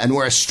Kabbalah and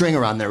wear a string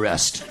around their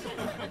wrist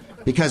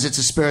because it's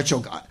a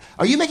spiritual...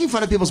 Are you making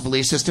fun of people's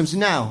belief systems?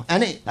 No.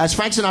 As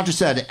Frank Sinatra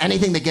said,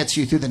 anything that gets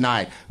you through the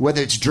night,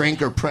 whether it's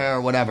drink or prayer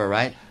or whatever,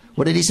 right?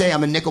 What did he say?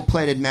 I'm a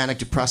nickel-plated manic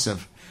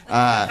depressive.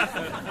 But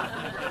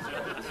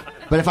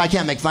if I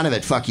can't make fun of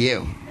it, fuck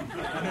you.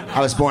 I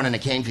was born in a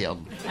cane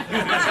field.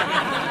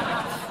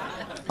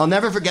 I'll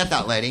never forget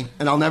that lady,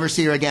 and I'll never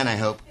see her again, I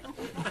hope.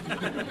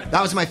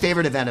 That was my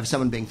favorite event of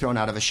someone being thrown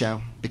out of a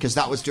show, because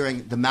that was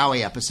during the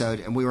Maui episode,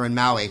 and we were in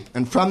Maui.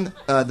 And from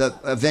the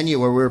venue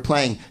where we were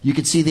playing, you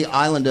could see the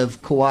island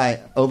of Kauai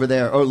over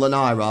there, or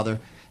Lanai, rather.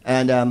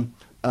 And, no,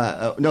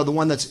 the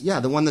one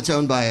that's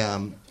owned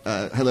by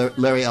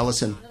Larry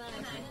Ellison.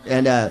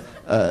 And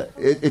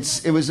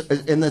it was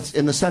in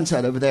the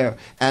sunset over there,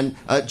 and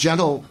a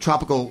gentle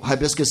tropical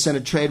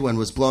hibiscus-scented trade wind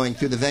was blowing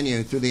through the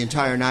venue through the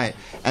entire night.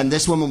 And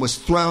this woman was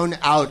thrown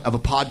out of a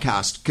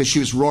podcast because she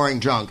was roaring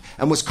drunk,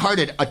 and was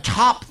carted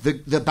atop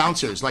the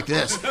bouncers like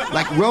this,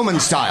 like Roman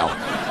style,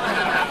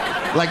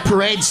 like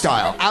parade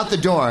style, out the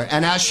door.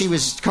 And as she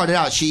was carted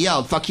out, she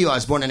yelled, "Fuck you! I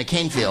was born in a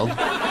cane field."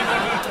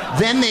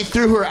 Then they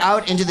threw her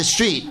out into the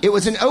street. It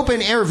was an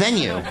open-air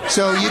venue,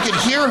 so you could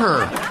hear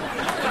her.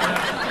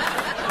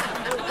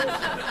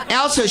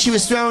 Also, she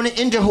was thrown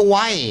into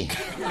Hawaii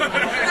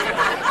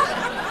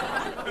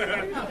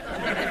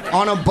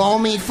on a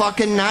balmy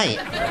fucking night.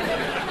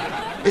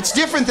 It's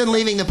different than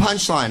leaving the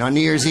Punchline on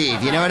New Year's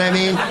Eve, you know what I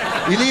mean?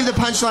 You leave the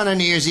Punchline on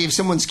New Year's Eve,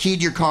 someone's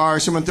keyed your car,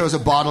 someone throws a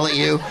bottle at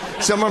you,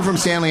 someone from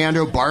San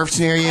Leandro barfs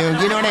near you,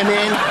 you know what I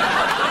mean?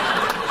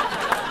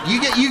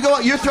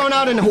 You're thrown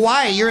out in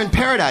Hawaii, you're in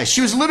paradise. She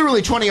was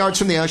literally 20 yards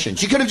from the ocean.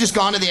 She could have just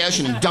gone to the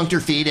ocean and dunked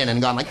her feet in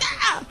and gone like,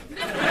 ah!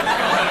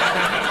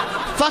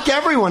 Fuck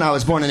everyone, I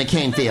was born in a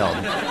cane field.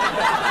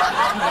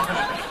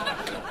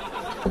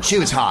 She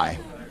was high.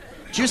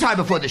 She was high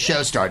before the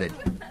show started.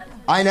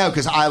 I know,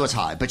 because I was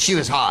high, but she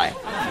was high.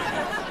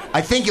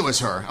 I think it was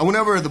her. I went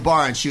over to the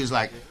bar and she was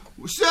like,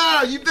 "What's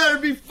up? You better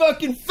be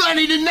fucking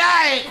funny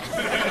tonight."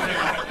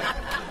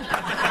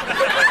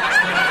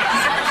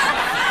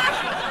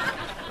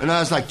 And I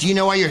was like, "Do you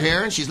know why you're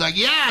here?" And she's like,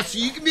 "Yeah, so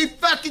you can be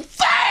fucking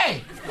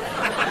funny."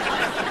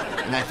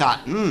 And I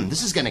thought,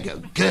 this is gonna go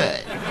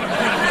good.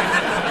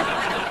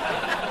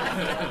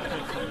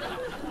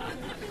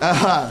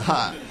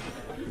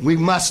 We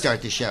must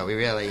start the show. We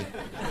really.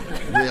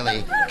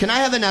 Can I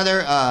have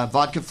another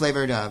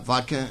vodka-flavored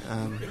vodka?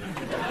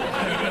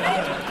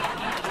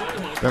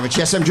 Beverage?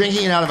 Yes, I'm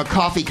drinking it out of a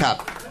coffee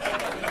cup.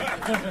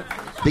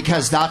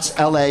 Because that's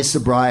LA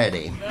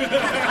sobriety.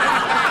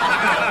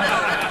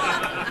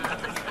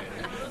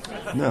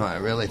 No, I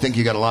really think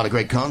you got a lot of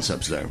great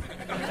concepts there.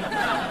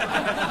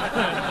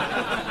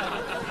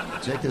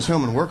 Take this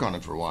home and work on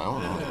it for a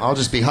while. I'll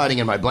just be hiding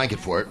in my blanket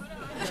for it.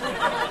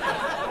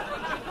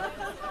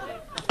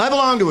 I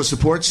belong to a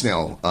support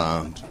snail.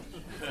 Well,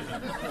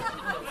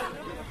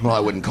 I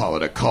wouldn't call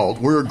it a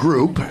cult. We're a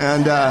group,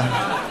 and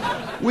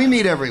we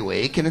meet every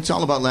week, and it's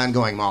all about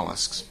land-going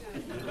mollusks.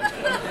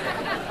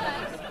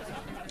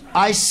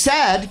 I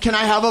said, can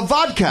I have a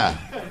vodka?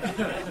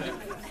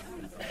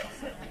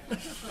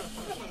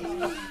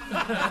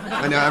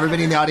 I know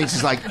everybody in the audience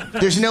is like,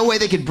 there's no way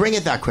they could bring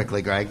it that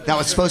quickly, Greg. That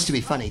was supposed to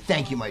be funny.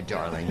 Thank you, my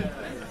darling.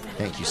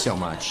 Thank you so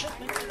much.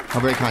 How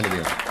very kind of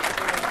you.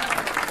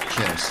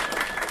 Cheers.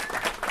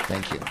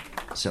 Thank you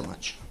so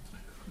much.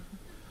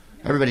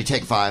 Everybody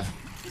take 5.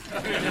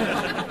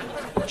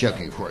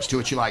 Joking, of course. Do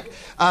what you like.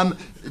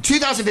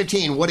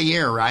 2015, what a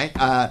year, right?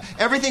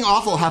 Everything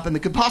awful happened that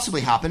could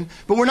possibly happen,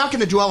 but we're not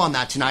going to dwell on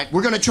that tonight.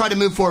 We're going to try to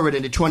move forward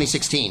into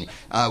 2016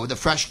 with a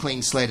fresh,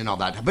 clean slate and all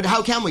that. But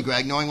how can we,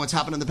 Greg, knowing what's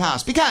happened in the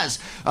past? Because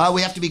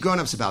we have to be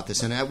grown-ups about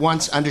this and at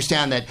once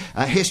understand that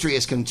history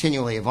is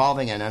continually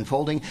evolving and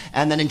unfolding,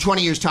 and then in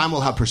 20 years' time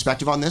we'll have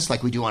perspective on this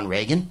like we do on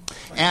Reagan.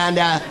 And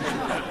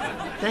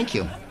thank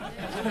you.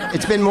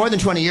 It's been more than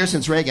 20 years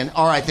since Reagan.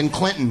 All right, then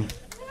Clinton.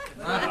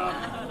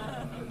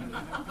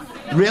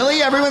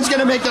 Really? Everyone's going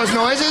to make those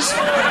noises?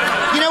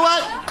 You know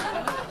what?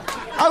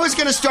 I was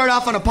going to start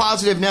off on a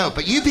positive note,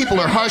 but you people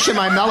are harshing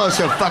my mellow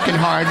so fucking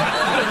hard.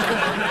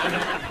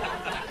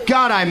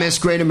 God, I miss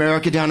Great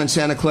America down in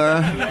Santa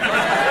Clara.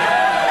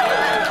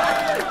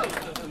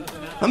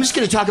 I'm just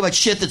going to talk about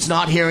shit that's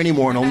not here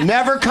anymore and it'll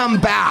never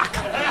come back.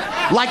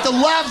 Like the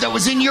love that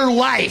was in your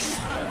life.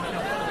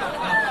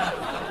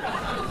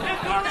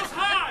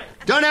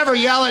 Don't ever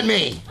yell at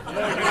me.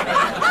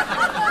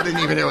 I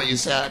didn't even hear what you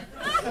said.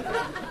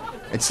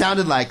 It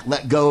sounded like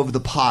let go of the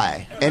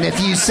pie. And if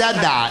you said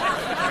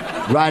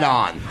that, right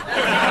on.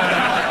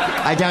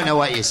 I don't know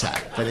what you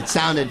said, but it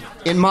sounded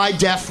in my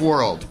deaf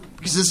world.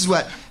 Because this is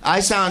what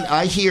I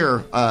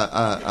hear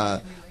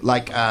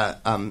like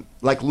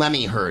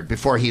Lemmy heard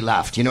before he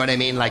left. You know what I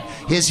mean? Like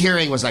his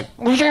hearing was like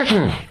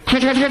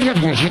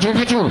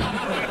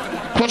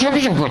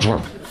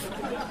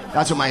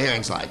that's what my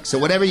hearing's like. So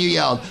whatever you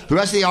yelled, the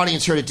rest of the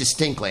audience heard it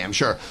distinctly, I'm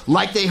sure.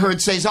 Like they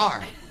heard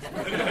Cesar.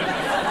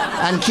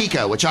 And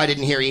Kiko, which I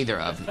didn't hear either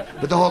of.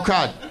 But the whole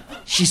crowd,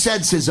 she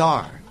said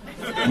Cesar.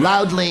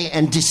 Loudly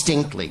and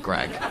distinctly,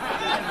 Greg.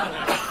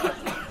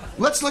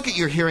 Let's look at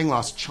your hearing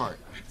loss chart.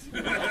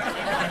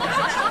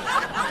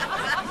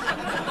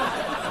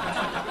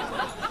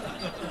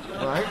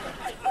 Right?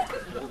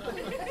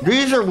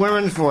 These are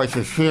women's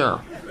voices here.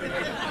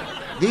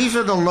 These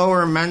are the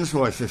lower men's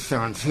voices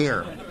sounds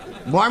here.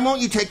 Why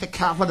won't you take the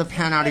cap of the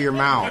pen out of your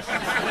mouth?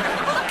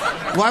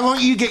 Why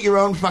won't you get your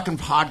own fucking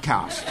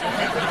podcast?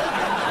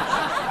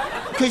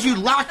 Because you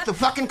lack the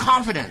fucking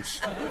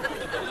confidence.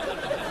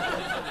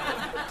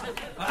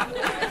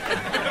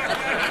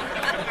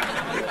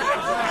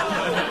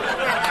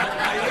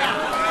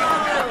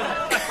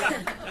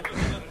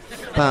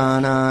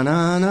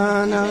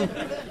 Ba-na-na-na-na.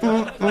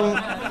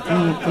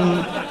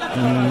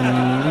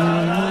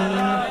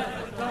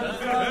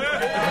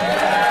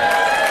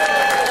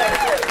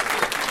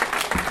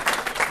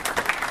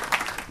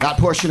 That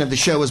portion of the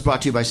show was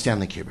brought to you by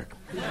Stanley Kubrick.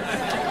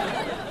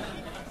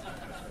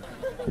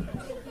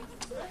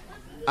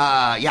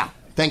 Yeah,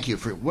 thank you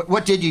for...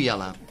 What did you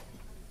yell out?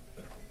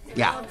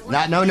 Yeah,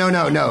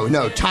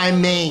 no.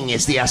 Timing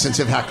is the essence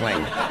of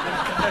heckling.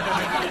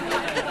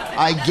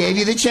 I gave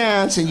you the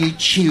chance and you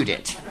chewed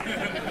it.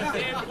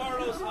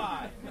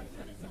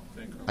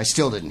 I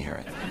still didn't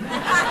hear it.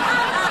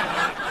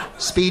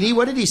 Speedy,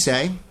 what did he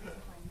say?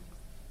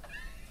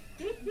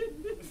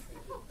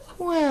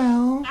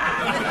 Well,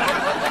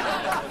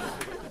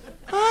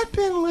 I've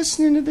been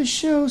listening to the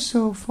show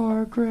so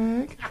far,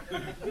 Greg.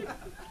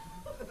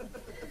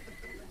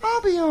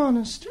 I'll be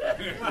honest.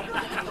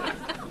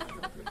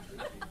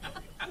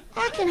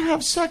 I can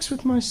have sex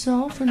with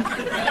myself and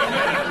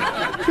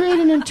create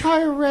an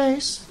entire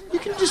race. You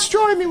can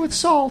destroy me with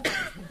salt.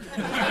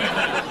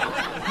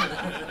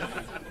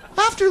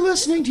 After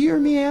listening to your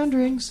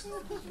meanderings,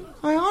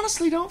 I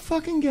honestly don't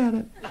fucking get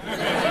it.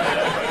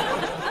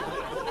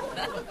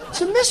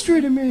 It's a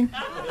mystery to me.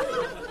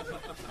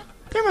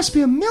 There must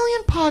be 1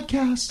 million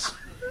podcasts.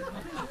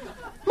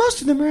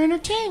 Most of them are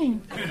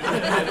entertaining.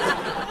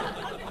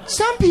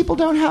 Some people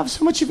don't have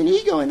so much of an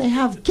ego and they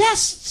have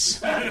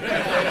guests.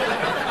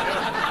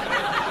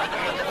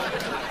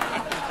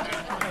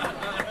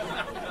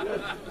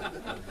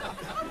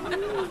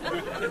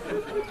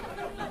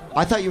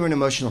 I thought you were an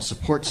emotional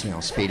support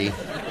snail, Speedy.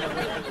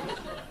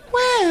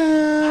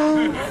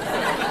 Well,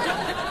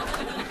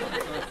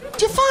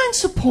 define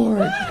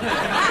support.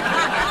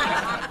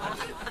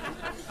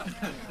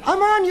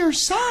 I'm on your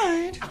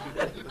side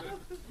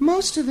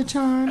most of the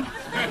time.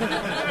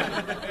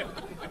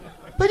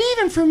 But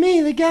even for me,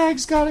 the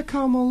gag's got to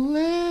come a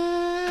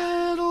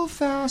little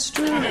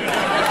faster.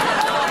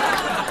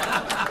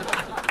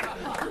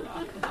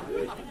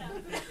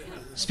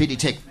 Speedy,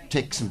 take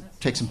some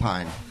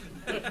pine.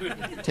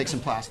 Take some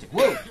plastic.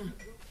 Whoa.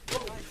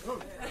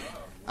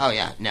 Oh,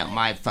 yeah. No,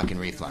 my fucking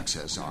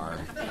reflexes are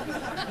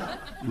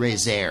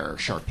Razor,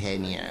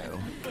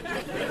 Sharpeno.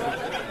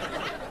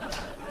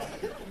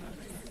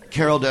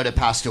 Carol Doda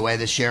passed away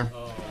this year.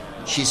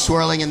 She's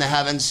swirling in the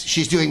heavens.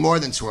 She's doing more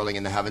than swirling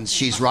in the heavens.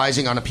 She's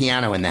rising on a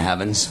piano in the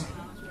heavens.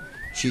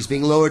 She's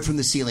being lowered from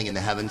the ceiling in the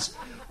heavens.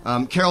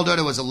 Carol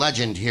Doda was a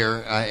legend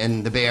here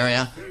in the Bay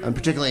Area,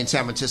 particularly in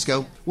San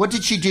Francisco. What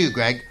did she do,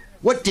 Greg?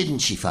 What didn't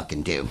she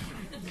fucking do?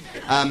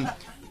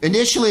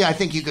 Initially, I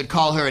think you could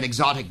call her an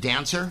exotic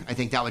dancer. I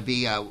think that would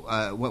be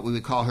what we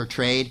would call her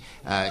trade.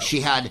 She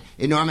had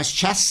enormous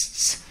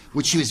chests,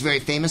 which she was very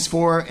famous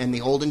for in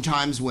the olden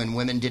times when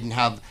women didn't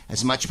have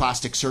as much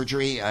plastic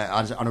surgery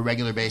on a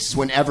regular basis,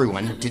 when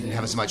everyone didn't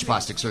have as much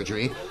plastic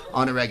surgery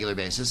on a regular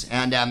basis.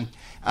 And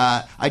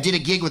I did a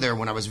gig with her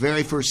when I was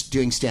very first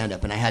doing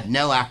stand-up, and I had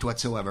no act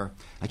whatsoever.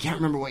 I can't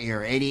remember what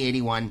year, 80,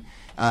 81.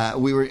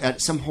 We were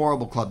at some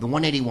horrible club, the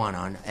 181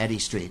 on Eddy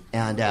Street.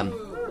 And,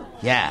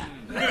 yeah.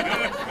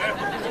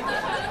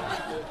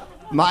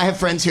 I have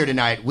friends here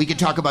tonight. We could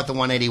talk about the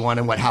 181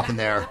 and what happened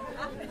there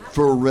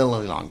for a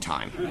really long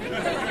time.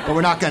 But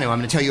we're not going to. I'm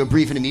going to tell you a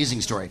brief and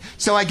amusing story.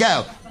 So I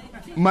go.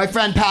 My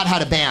friend Pat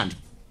had a band.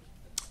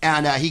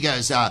 And he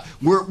goes,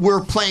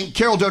 we're playing,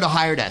 Carol Doda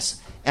hired us.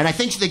 And I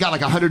think they got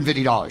like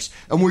 $150.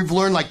 And we've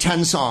learned like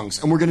 10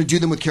 songs. And we're going to do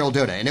them with Carol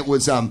Doda. And it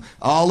was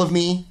All of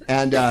Me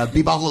and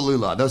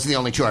Be-Ba-La-Lula. Those are the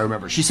only two I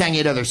remember. She sang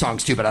 8 other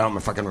songs too, but I don't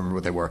fucking remember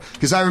what they were.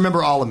 Because I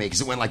remember All of Me,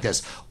 because it went like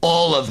this.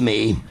 All of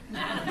me.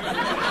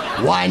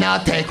 Why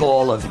not take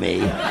all of me?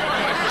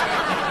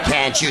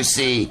 Can't you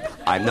see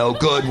I'm no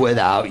good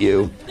without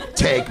you?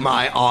 Take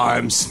my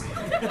arms.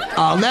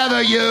 I'll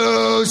never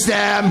use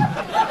them.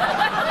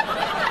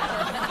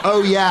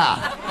 Oh,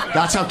 yeah.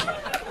 That's how...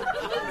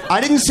 I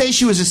didn't say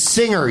she was a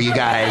singer, you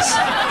guys.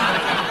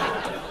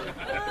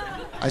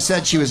 I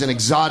said she was an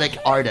exotic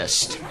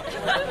artist.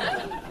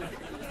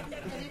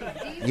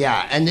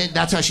 Yeah, and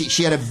that's how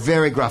she had a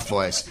very gruff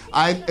voice.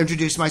 I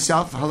introduced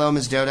myself. Hello,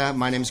 Ms. Doda.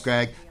 My name's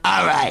Greg.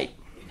 All right.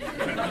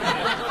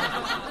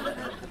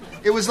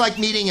 It was like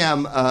meeting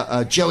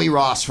Joey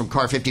Ross from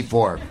Car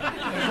 54.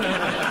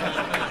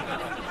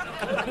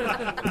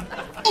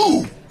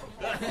 Ooh!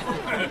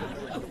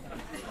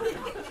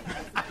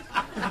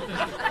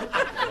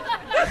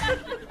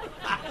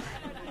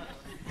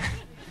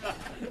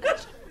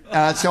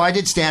 So I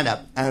did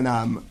stand-up, and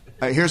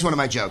here's one of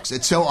my jokes.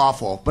 It's so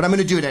awful, but I'm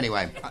going to do it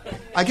anyway.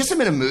 I guess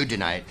I'm in a mood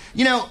tonight.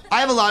 You know, I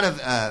have a lot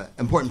of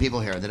important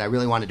people here that I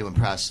really wanted to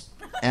impress,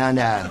 and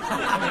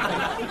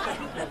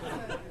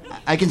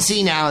I can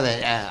see now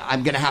that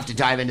I'm going to have to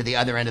dive into the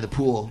other end of the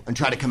pool and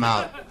try to come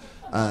out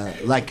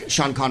like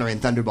Sean Connery in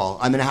Thunderball.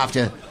 I'm going to have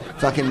to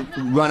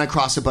fucking run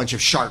across a bunch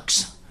of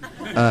sharks.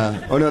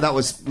 Oh no, that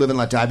was Live and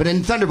Let Die. But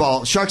in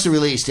Thunderball, sharks are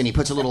released, and he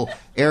puts a little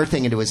air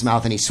thing into his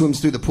mouth, and he swims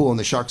through the pool, and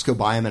the sharks go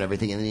by him and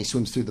everything, and then he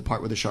swims through the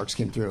part where the sharks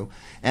came through.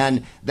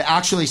 And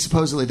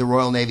supposedly, the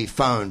Royal Navy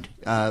phoned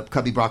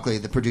Cubby Broccoli,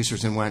 the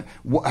producers, and went,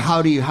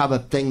 "How do you have a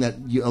thing that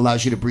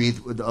allows you to breathe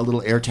with a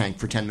little air tank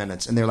for 10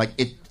 minutes?" And they're like,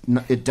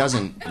 "It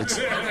doesn't.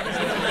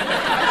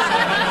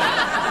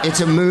 It's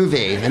a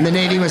movie." And the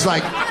Navy was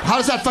like, "How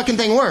does that fucking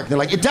thing work?" They're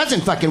like, "It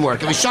doesn't fucking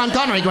work. It was Sean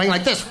Connery going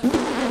like this.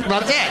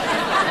 That's it.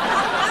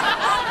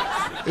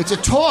 It's a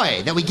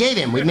toy that we gave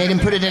him. We made him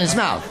put it in his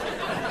mouth."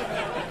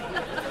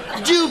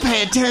 Do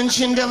pay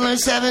attention,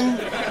 007.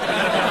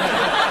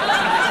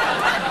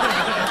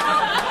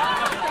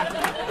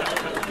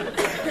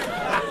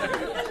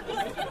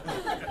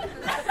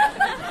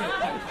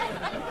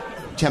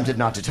 Tempted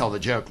not to tell the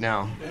joke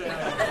now.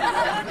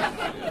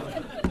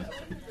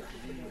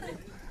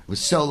 It was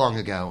so long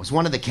ago. It was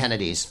one of the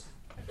Kennedys.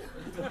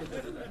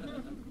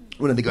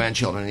 One of the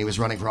grandchildren, and he was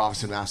running for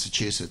office in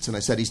Massachusetts. And I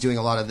said, he's doing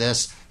a lot of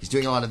this. He's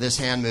doing a lot of this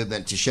hand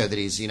movement to show that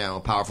he's, a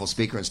powerful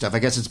speaker and stuff. I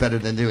guess it's better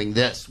than doing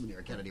this when you're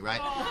a Kennedy, right?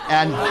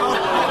 And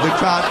the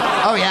crowd,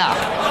 oh, yeah.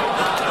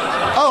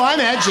 Oh, I'm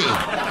edgy.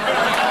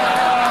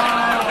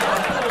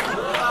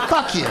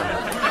 Fuck you.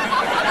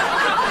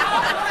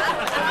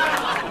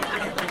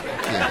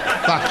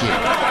 Fuck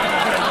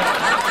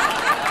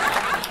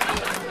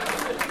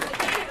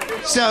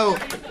you. So...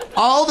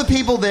 all the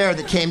people there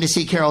that came to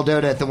see Carol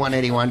Doda at the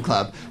 181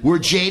 Club were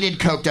jaded,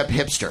 coked-up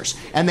hipsters.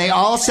 And they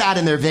all sat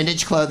in their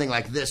vintage clothing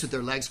like this with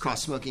their legs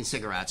crossed smoking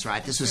cigarettes,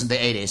 right? This was in the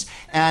 80s.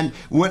 And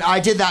when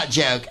I did that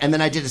joke, and then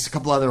I did a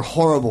couple other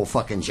horrible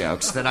fucking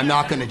jokes that I'm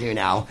not going to do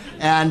now,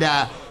 and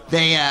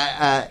they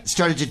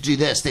started to do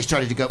this. They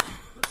started to go,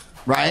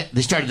 right?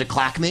 They started to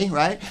clack me,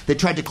 right? They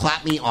tried to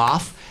clap me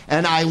off.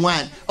 And I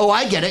went, oh,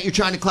 I get it. You're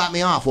trying to clap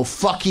me off. Well,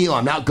 fuck you.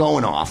 I'm not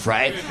going off,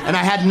 right? And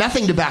I had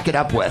nothing to back it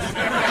up with.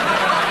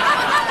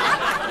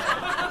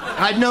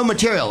 I had no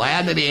material. I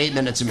had maybe 8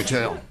 minutes of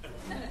material.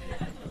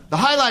 The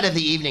highlight of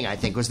the evening, I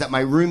think, was that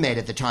my roommate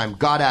at the time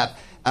got up,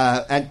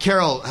 and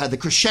Carol had the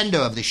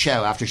crescendo of the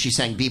show after she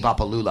sang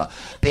Be-Ba-Pa-Lula.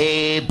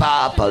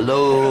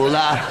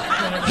 Be-Ba-Pa-Lula,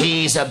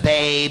 he's a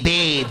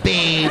baby.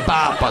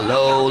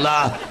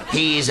 Be-Ba-Pa-Lula,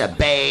 he's a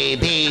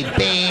baby.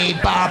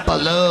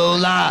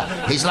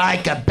 Be-Ba-Pa-Lula, he's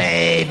like a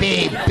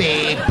baby.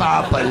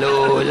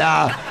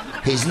 Be-Ba-Pa-Lula.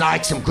 He's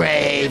like some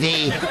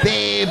gravy,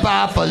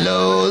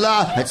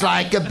 bee-bop-a-lula. It's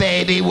like a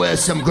baby with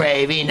some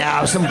gravy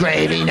now, some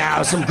gravy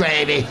now, some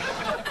gravy.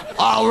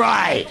 All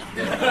right.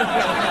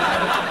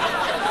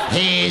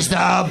 He's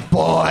the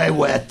boy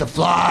with the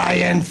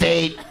flying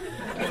feet.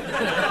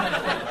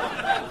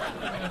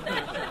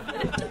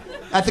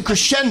 At the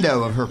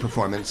crescendo of her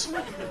performance,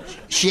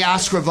 she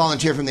asked for a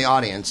volunteer from the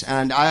audience,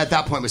 and I, at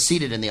that point, was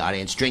seated in the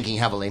audience, drinking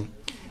heavily,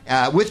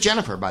 with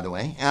Jennifer, by the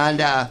way. And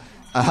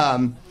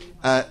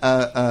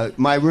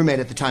my roommate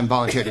at the time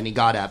volunteered, and he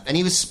got up, and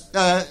he was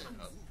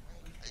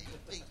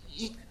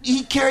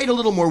he carried a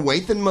little more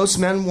weight than most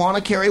men want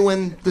to carry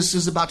when this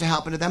is about to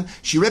happen to them.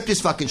 She ripped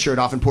his fucking shirt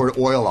off and poured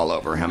oil all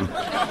over him,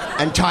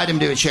 and tied him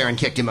to a chair and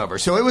kicked him over.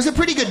 So it was a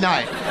pretty good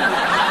night.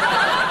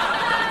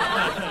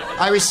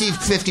 I received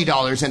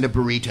 $50 and a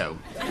burrito.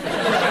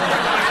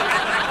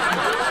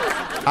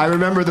 I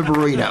remember the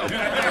burrito.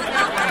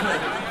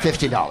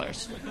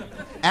 $50.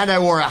 And I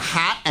wore a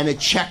hat and a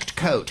checked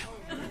coat.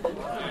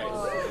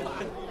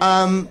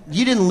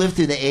 You didn't live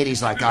through the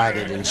 80s like I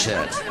did and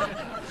shit.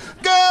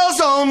 Girls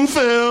on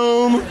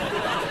film.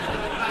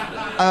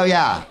 Oh,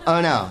 yeah. Oh,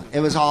 no. It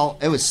was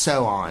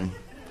so on.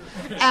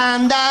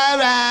 And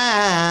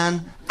I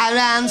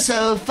ran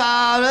so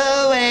far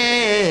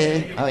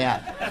away. Oh,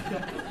 yeah.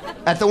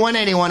 At the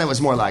 181, it was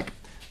more like...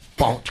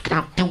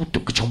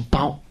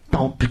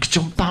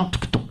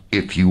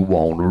 If you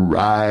want to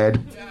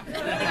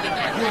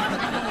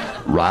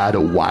ride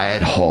a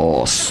white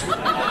horse.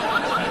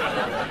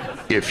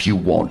 If you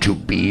want to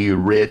be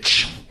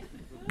rich,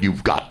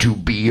 you've got to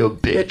be a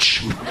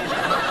bitch.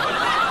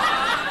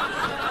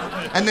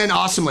 And then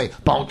awesomely,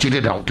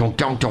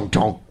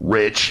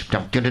 rich,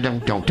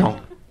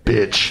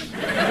 bitch.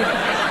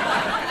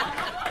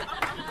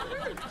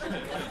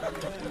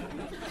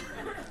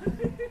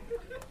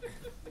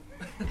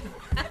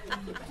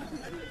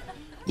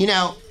 You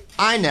know,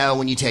 I know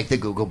when you take the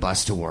Google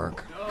bus to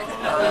work.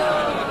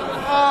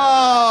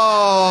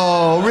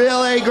 Oh,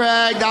 really,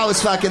 Greg? That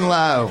was fucking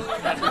low.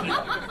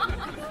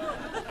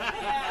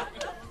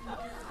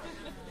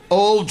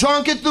 Old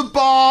drunk at the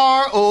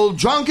bar, old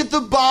drunk at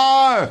the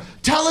bar.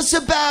 Tell us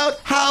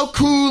about how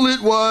cool it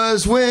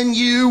was when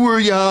you were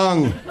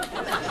young.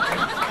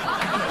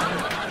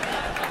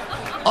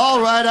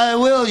 All right, I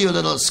will, you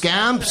little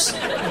scamps.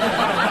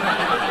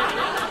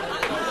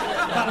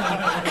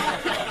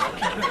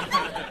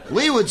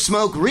 We would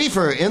smoke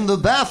reefer in the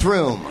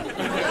bathroom.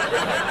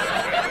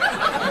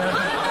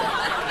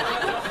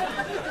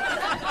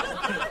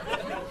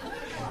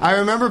 I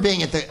remember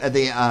being at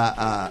the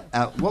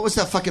what was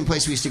that fucking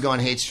place we used to go on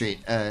Haight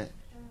Street? The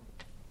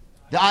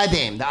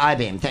I-Beam,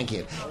 thank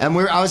you. And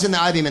I was in the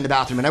I-Beam in the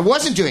bathroom, and I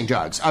wasn't doing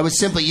drugs. I was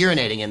simply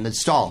urinating in the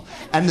stall.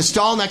 And the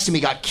stall next to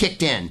me got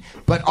kicked in.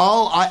 But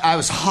I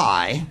was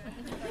high.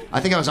 I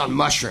think I was on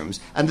mushrooms.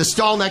 And the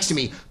stall next to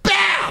me,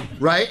 BAM!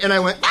 Right? And I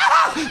went, ah!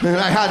 And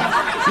I had,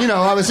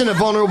 I was in a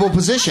vulnerable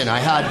position. I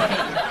had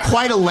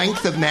quite a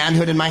length of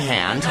manhood in my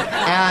hand.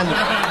 And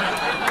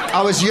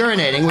I was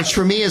urinating, which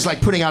for me is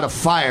like putting out a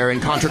fire in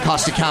Contra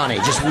Costa County.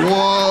 Just,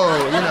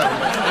 whoa,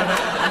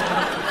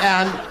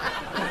 And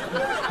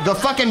the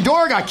fucking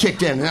door got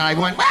kicked in, and I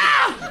went, ah!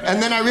 And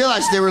then I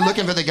realized they were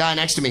looking for the guy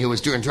next to me who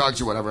was doing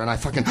drugs or whatever, and I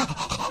fucking...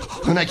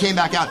 And I came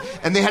back out,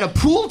 and they had a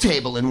pool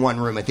table in one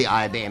room at the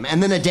I-Beam,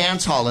 and then a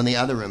dance hall in the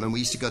other room, and we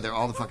used to go there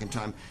all the fucking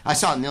time. I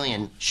saw a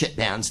million shit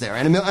bands there,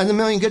 and a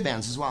million good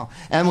bands as well.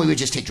 And we would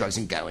just take drugs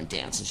and go and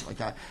dance and shit like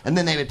that. And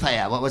then they would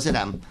play, what was it,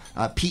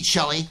 Pete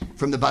Shelley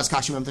from the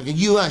Buzzcocks. I'm thinking,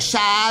 you a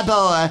shy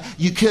boy,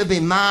 you could be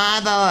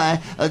my boy.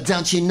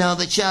 Don't you know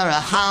that you're a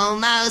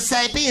homo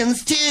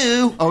sapiens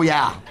too? Oh,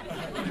 yeah.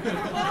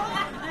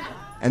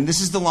 And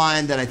this is the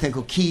line that I think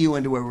will key you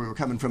into where we were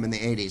coming from in the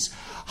 80s.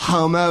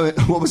 Homo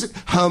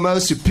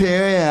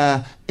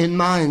superior in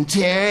my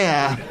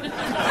interior.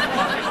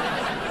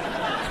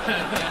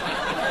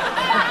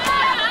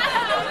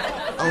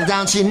 Oh,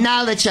 don't you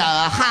know that you're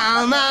a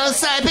homo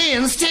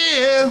sapiens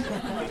too?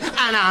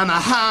 And I'm a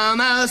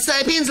homo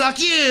sapiens like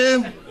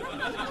you.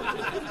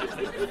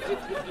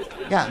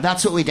 Yeah,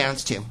 that's what we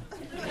danced to.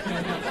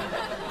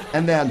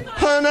 And then,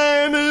 her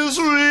name is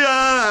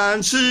Ria,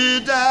 and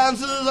she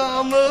dances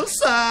on the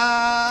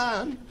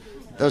sand.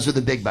 Those were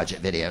the big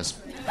budget videos.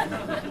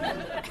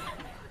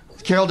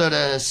 Carol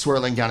Doda is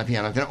swirling down a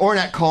piano.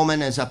 Ornette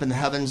Coleman is up in the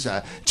heavens,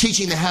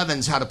 teaching the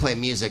heavens how to play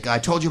music. I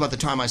told you about the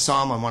time I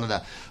saw him on one of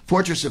the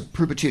Fortress of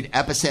Purpitude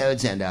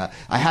episodes, and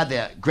I had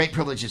the great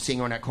privilege of seeing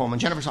Ornette Coleman.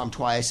 Jennifer saw him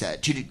twice,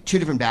 two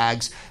different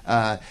bags.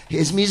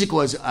 His music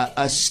was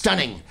a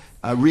stunning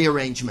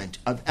rearrangement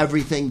of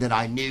everything that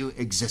I knew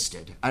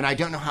existed, and I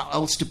don't know how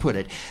else to put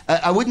it.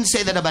 I wouldn't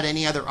say that about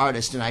any other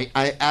artist, and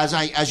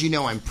as you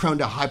know, I'm prone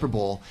to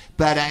hyperbole.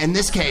 But in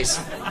this case,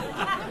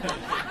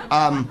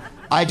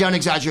 I don't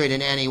exaggerate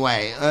in any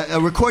way. A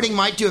recording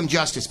might do him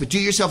justice, but do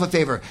yourself a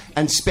favor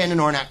and spin an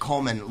Ornette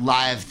Coleman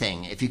live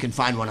thing if you can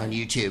find one on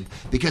YouTube.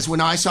 Because when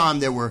I saw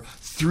him, there were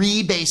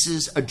 3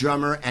 basses, a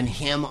drummer, and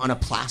him on a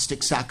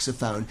plastic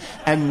saxophone,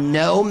 and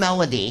no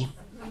melody.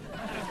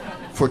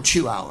 for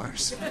 2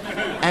 hours.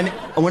 And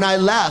when I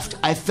left,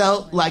 I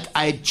felt like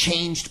I'd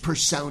changed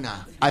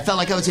persona. I felt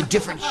like I was a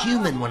different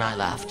human when I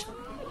left.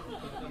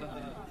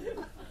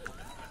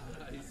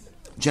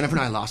 Jennifer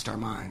and I lost our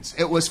minds.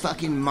 It was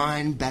fucking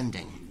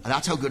mind-bending.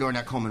 That's how good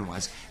Ornette Coleman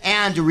was.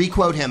 And to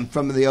re-quote him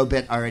from the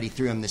obit I already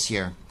threw him this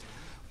year,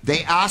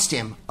 they asked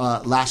him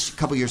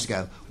couple years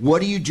ago,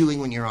 what are you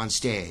doing when you're on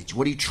stage?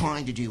 What are you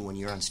trying to do when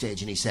you're on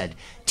stage? And he said,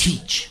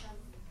 teach.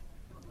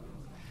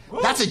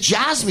 That's a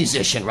jazz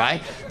musician,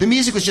 right? The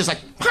music was just like,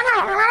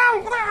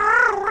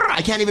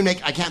 I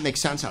can't make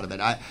sense out of it.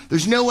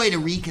 There's no way to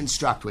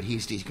reconstruct what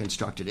he's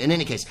deconstructed. In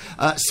any case,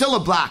 Cilla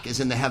Black is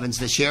in the heavens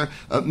this year,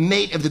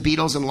 mate of the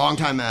Beatles and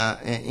longtime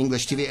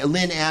English TV.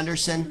 Lynn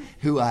Anderson,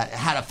 who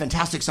had a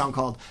fantastic song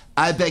called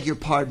I Beg Your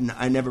Pardon,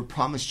 I Never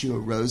Promised You a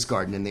Rose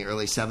Garden in the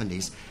early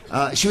 70s.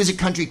 She was a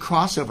country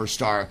crossover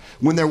star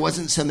when there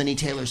wasn't so many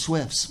Taylor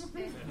Swifts.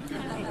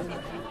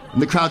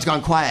 And the crowd's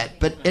gone quiet.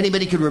 But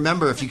anybody could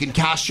remember, if you can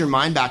cast your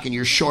mind back in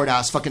your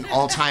short-ass fucking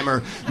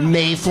Alzheimer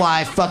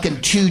Mayfly fucking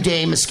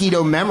 2-day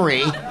mosquito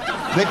memory,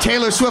 that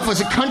Taylor Swift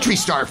was a country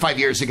star 5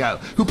 years ago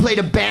who played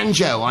a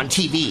banjo on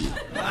TV.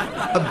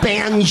 A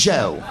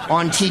banjo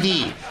on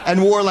TV.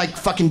 And wore like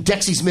fucking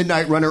Dexy's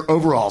Midnight Runner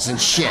overalls and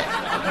shit.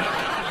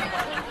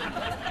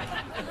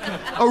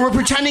 Oh, we're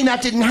pretending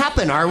that didn't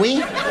happen, are we?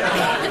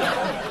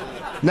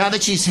 Now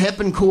that she's hip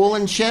and cool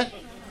and shit?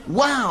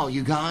 Wow,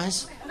 you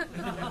guys.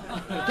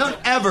 Don't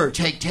ever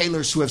take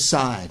Taylor Swift's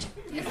side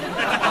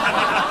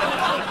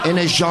in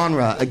a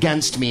genre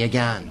against me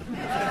again.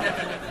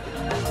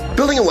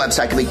 Building a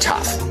website can be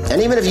tough,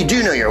 and even if you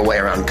do know your way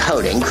around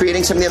coding,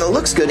 creating something that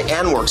looks good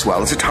and works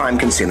well is a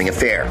time-consuming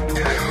affair.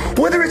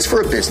 Whether it's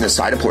for a business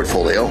site, a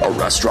portfolio, a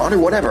restaurant, or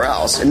whatever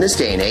else, in this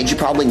day and age, you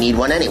probably need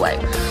one anyway.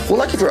 Well,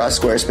 lucky for us,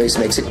 Squarespace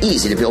makes it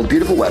easy to build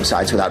beautiful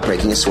websites without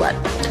breaking a sweat.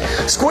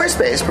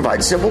 Squarespace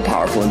provides a simple,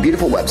 powerful, and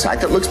beautiful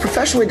website that looks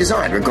professionally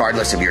designed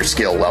regardless of your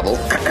skill level.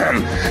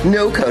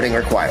 No coding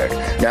required.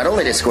 Not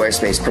only does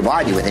Squarespace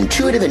provide you with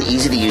intuitive and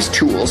easy-to-use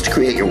tools to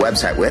create your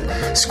website with,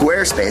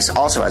 Squarespace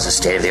also has a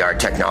state-of-the-art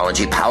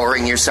technology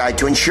powering your site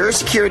to ensure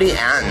security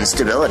and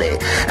stability.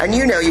 And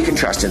you know you can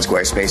trust in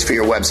Squarespace for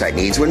your website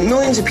needs when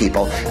millions of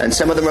people and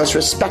some of the most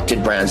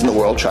respected brands in the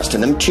world trust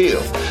in them too.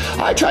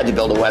 I tried to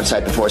build a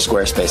website before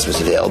Squarespace was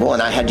available,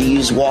 and I had to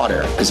use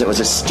water because it was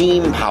a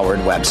steam-powered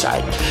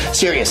website.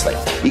 Seriously,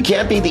 you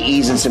can't beat the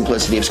ease and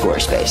simplicity of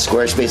Squarespace.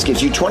 Squarespace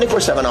gives you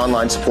 24/7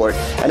 online support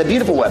and a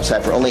beautiful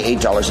website for only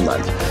 $8 a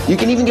month. You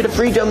can even get a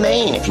free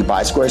domain if you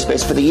buy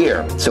Squarespace for the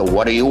year. So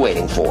what are you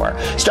waiting for?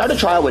 Start a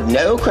trial with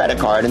no credit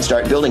card and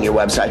start building your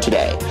website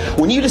today.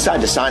 When you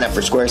decide to sign up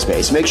for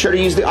Squarespace, make sure to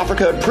use the offer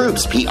code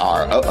PROOPS,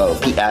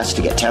 PROOPS,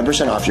 to get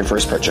 10% off your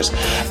first purchase.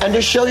 And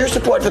to show your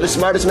support for the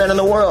smartest men in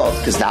the world,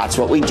 because that's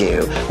what we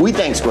do. We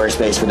thank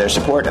Squarespace for their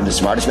support of the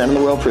smartest men in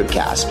the world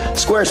Proopcast.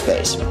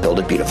 Squarespace, build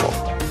it beautiful.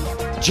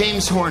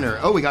 James Horner.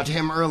 Oh, we got to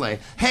him early.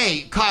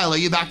 Hey, Kyle, are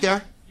you back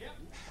there?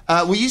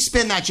 Will you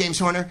spin that, James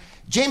Horner?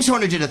 James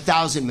Horner did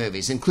 1,000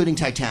 movies, including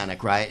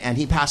Titanic, right? And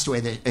he passed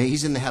away.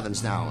 He's in the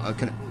heavens now.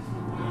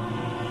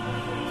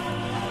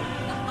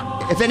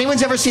 If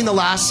anyone's ever seen the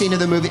last scene of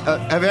the movie,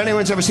 if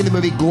anyone's ever seen the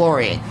movie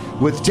Glory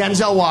with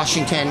Denzel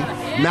Washington,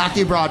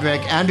 Matthew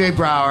Broderick, Andre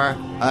Braugher,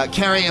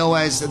 Carrie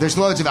Elwes, there's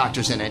loads of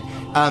actors in it.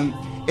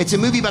 It's a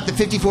movie about the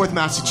 54th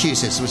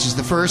Massachusetts, which is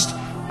the first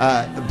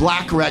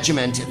black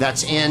regiment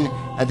that's in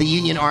the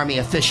Union Army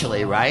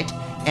officially, right?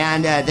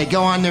 And they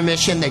go on their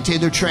mission, they do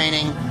their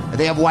training,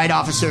 they have white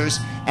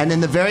officers, and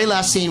in the very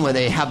last scene where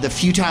they have the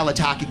futile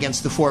attack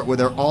against the fort where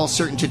they're all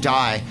certain to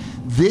die,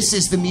 this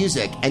is the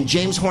music, and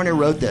James Horner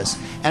wrote this.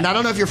 And I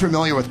don't know if you're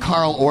familiar with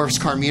Carl Orff's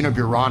Carmina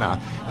Burana,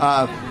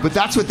 but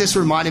that's what this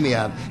reminded me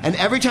of. And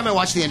every time I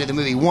watch the end of the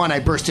movie, one, I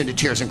burst into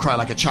tears and cry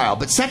like a child.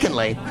 But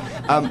secondly,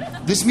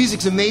 this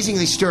music's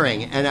amazingly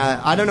stirring, and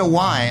I don't know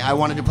why I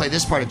wanted to play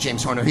this part of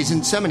James Horner. He's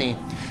in so many...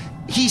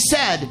 He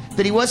said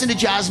that he wasn't a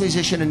jazz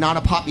musician and not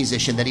a pop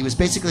musician, that he was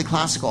basically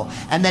classical,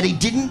 and that he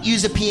didn't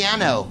use a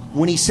piano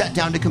when he sat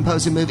down to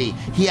compose a movie.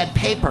 He had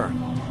paper,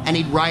 and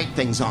he'd write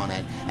things on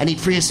it, and he'd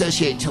free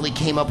associate until he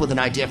came up with an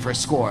idea for a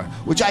score,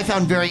 which I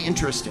found very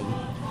interesting.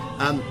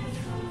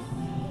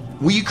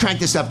 Will you crank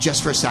this up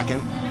just for a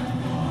second?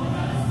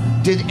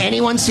 Did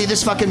anyone see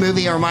this fucking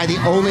movie, or am I the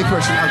only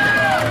person? Okay.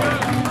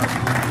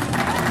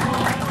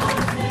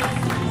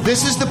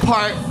 This is the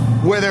part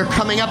where they're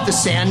coming up the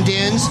sand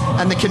dunes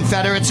and the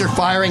Confederates are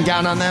firing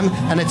down on them,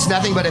 and it's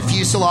nothing but a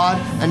fusillade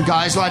and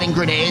guys lighting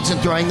grenades and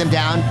throwing them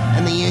down,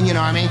 and the Union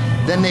Army.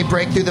 Then they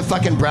break through the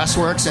fucking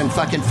breastworks and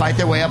fucking fight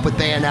their way up with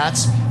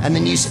bayonets, and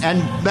then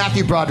and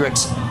Matthew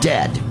Broderick's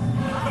dead.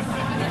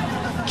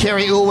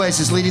 Carrie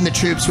Elwes is leading the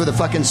troops with a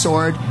fucking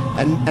sword,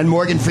 and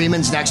Morgan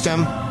Freeman's next to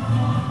him.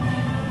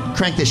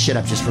 Crank this shit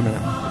up just for a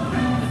minute.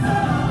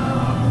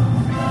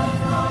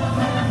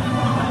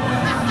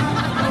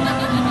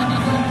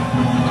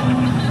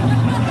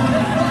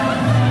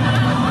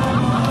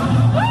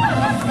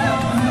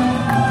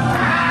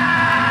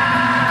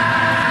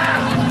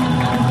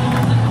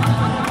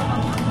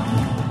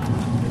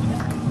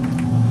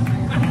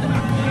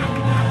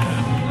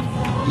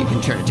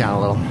 Turn it down a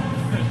little.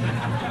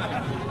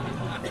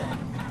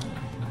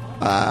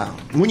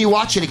 When you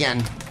watch it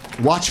again,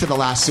 watch for the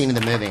last scene of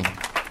the movie.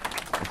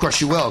 Of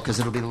course you will, because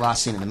it'll be the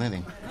last scene of the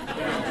movie.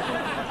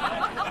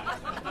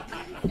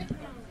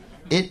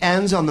 It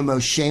ends on the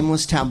most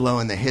shameless tableau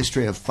in the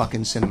history of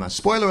fucking cinema.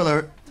 Spoiler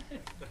alert.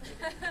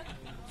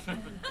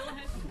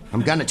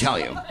 I'm gonna tell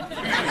you.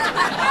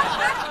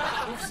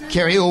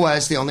 Cary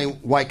Elwes is the only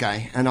white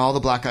guy, and all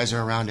the black guys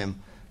are around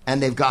him.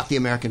 And they've got the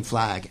American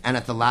flag. And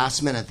at the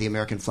last minute, the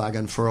American flag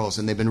unfurls,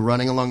 and they've been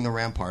running along the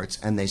ramparts,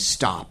 and they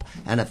stop.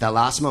 And at that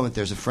last moment,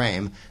 there's a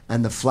frame,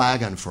 and the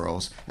flag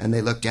unfurls, and they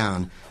look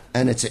down,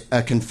 and it's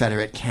a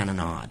Confederate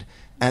cannonade.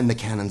 And the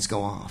cannons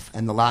go off.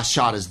 And the last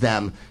shot is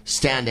them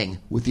standing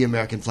with the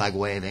American flag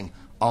waving.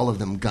 All of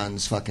them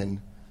guns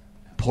fucking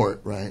port,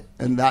 right?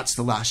 And that's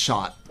the last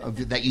shot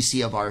that you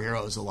see of our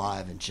heroes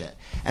alive and shit.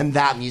 And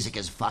that music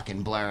is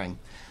fucking blaring.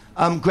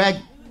 Greg,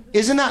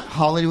 isn't that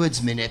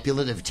Hollywood's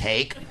manipulative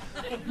take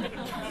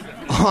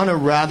on a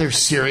rather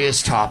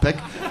serious topic?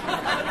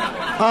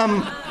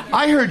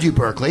 I heard you,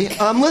 Berkeley.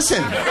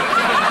 Listen.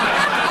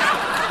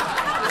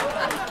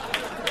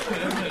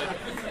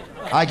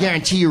 I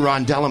guarantee you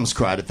Ron Dellums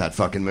cried at that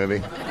fucking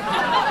movie.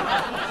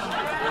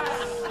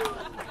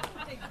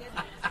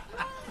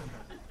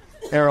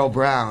 Errol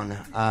Brown,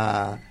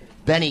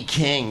 Benny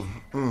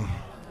King,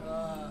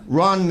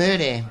 Ron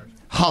Moody,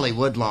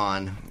 Hollywood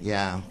Lawn.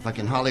 Yeah,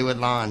 fucking Hollywood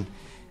Lawn.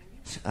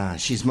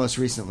 She's most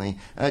recently.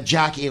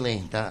 Jack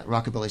Ely, the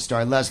rockabilly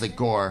star. Leslie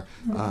Gore,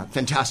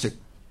 fantastic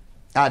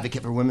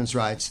advocate for women's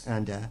rights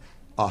and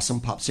awesome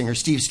pop singer.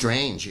 Steve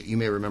Strange, you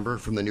may remember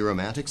from the New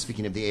Romantics,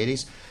 speaking of the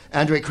 80s.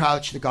 Andre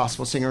Crouch, the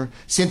gospel singer.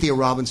 Cynthia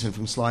Robinson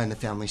from Sly and the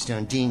Family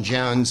Stone. Dean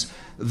Jones,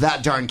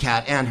 That Darn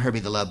Cat, and Herbie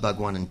the Love Bug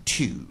 1 and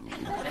 2.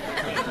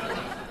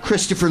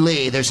 Christopher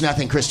Lee, there's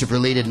nothing Christopher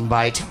Lee didn't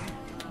bite.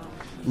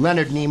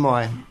 Leonard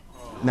Nimoy.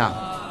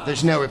 No,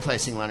 there's no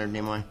replacing Leonard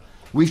Nimoy.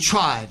 We've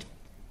tried.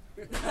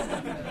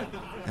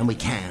 And we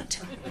can't.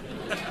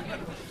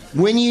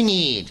 When you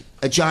need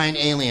a giant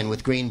alien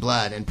with green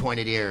blood and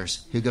pointed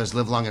ears who goes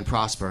live long and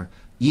prosper,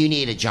 you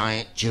need a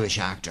giant Jewish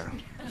actor.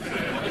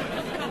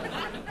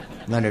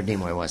 Leonard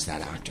Nimoy was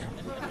that actor.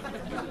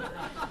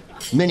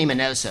 Minnie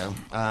Minoso,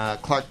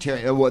 Clark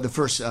Terry, the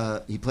first,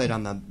 he played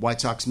on the White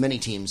Sox mini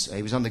teams.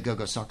 He was on the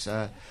Go-Go Sox.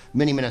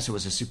 Minnie Minoso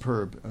was a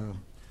superb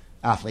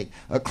athlete.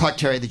 Clark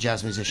Terry, the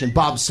jazz musician.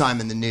 Bob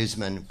Simon, the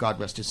newsman, God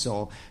rest his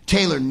soul.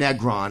 Taylor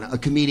Negron, a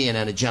comedian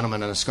and a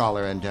gentleman and a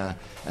scholar, and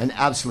an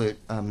absolute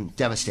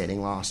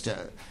devastating loss.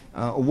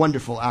 A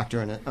wonderful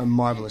actor and a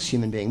marvelous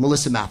human being.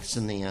 Melissa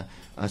Matheson, the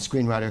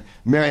screenwriter.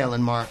 Mary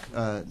Ellen Mark,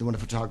 the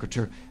wonderful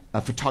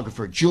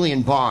photographer.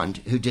 Julian Bond,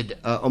 who did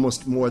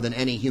almost more than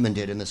any human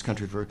did in this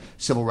country for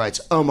civil rights.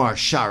 Omar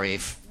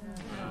Sharif.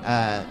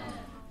 Yeah,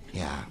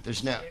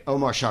 there's no...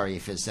 Omar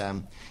Sharif is...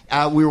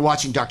 we were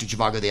watching Dr.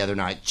 Zhivago the other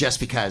night just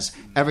because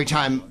every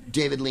time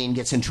David Lean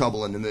gets in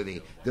trouble in the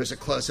movie, there's a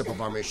close-up of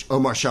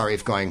Omar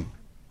Sharif going...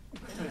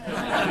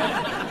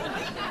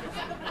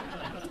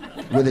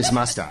 with his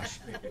mustache.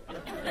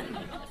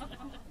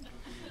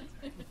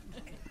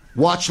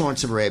 Watch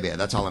Lawrence of Arabia,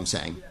 that's all I'm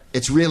saying.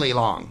 It's really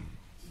long.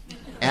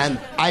 And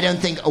I don't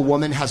think a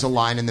woman has a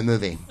line in the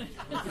movie.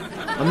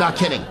 I'm not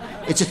kidding.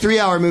 It's a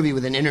 3-hour movie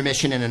with an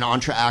intermission and an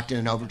entr'acte and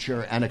an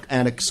overture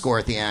and a score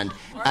at the end.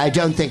 I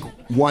don't think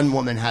one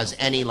woman has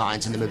any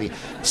lines in the movie.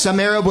 Some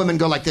Arab women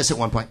go like this at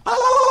one point.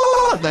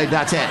 Like,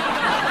 that's it.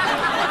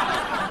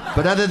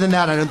 But other than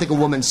that, I don't think a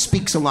woman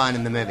speaks a line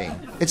in the movie.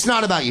 It's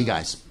not about you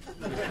guys.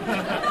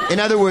 In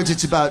other words,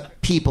 it's about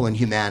people and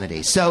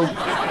humanity. So...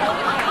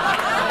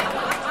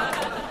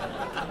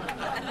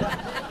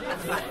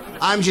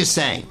 I'm just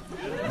saying.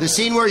 The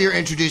scene where you're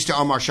introduced to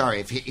Omar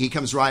Sharif, he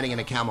comes riding in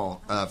a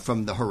camel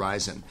from the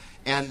horizon.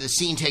 And the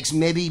scene takes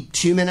maybe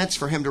 2 minutes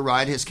for him to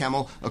ride his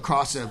camel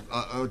across a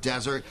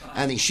desert.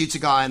 And he shoots a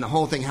guy, and the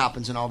whole thing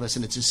happens and all this.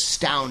 And it's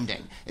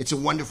astounding. It's a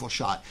wonderful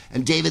shot.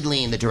 And David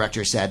Lean, the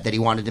director, said that he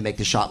wanted to make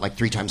the shot like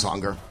 3 times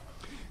longer.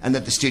 And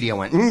that the studio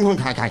went,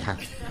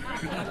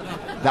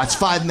 that's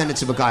 5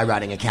 minutes of a guy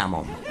riding a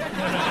camel.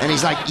 And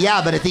he's like,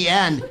 yeah, but at the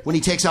end, when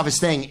he takes off his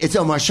thing, it's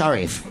Omar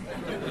Sharif.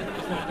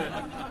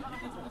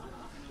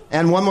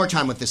 And one more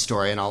time with this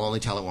story, and I'll only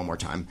tell it one more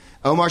time.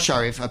 Omar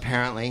Sharif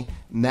apparently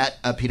met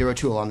Peter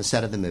O'Toole on the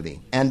set of the movie.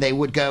 And they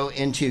would go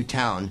into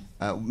town,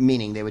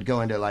 meaning they would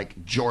go into,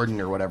 like, Jordan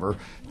or whatever,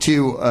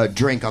 to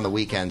drink on the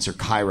weekends, or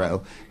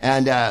Cairo.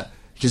 And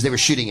because they were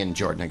shooting in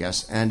Jordan, I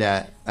guess, and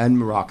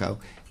Morocco.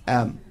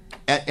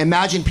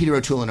 Imagine Peter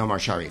O'Toole and Omar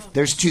Sharif.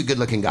 There's 2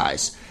 good-looking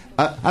guys.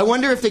 I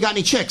wonder if they got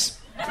any chicks.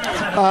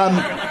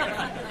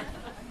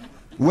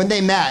 When they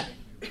met...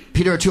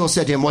 Peter O'Toole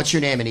said to him, what's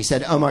your name? And he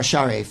said, Omar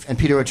Sharif. And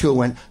Peter O'Toole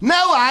went,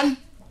 no one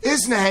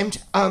is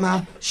named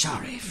Omar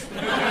Sharif.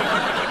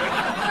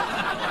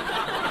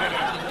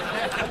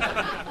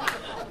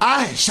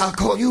 I shall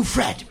call you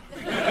Fred.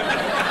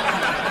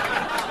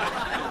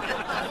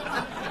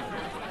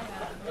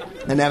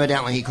 And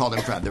evidently he called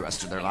him Fred the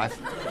rest of their life.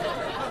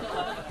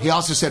 He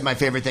also said my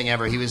favorite thing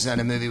ever. He was in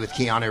a movie with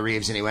Keanu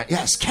Reeves and he went,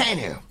 yes,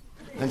 Keanu.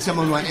 And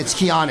someone went, it's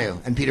Keanu.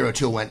 And Peter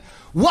O'Toole went,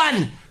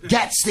 one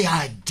gets the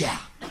idea.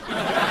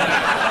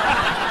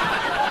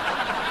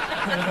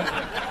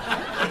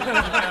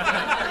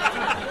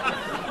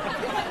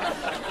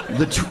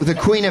 The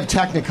queen of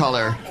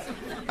Technicolor,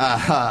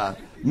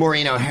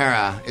 Maureen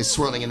O'Hara, is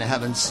swirling in the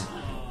heavens.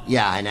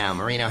 Yeah, I know,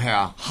 Maureen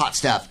O'Hara, hot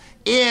stuff.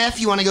 If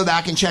you want to go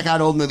back and check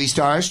out old movie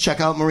stars, check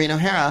out Maureen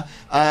O'Hara.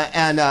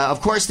 And of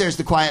course, there's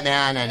The Quiet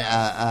Man and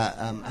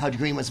How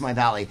Green Was My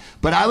Valley.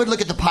 But I would look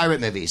at the pirate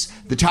movies.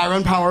 The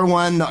Tyrone Power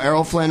one, the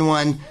Errol Flynn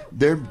one,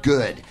 they're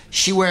good.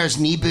 She wears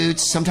knee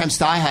boots, sometimes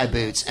thigh-high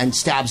boots, and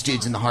stabs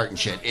dudes in the heart and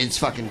shit. It's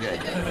fucking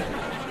good.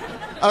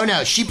 Oh,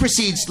 no, she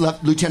precedes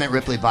Lieutenant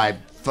Ripley by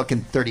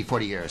fucking 30,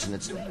 40 years. And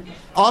it's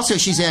also,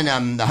 she's in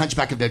The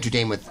Hunchback of Notre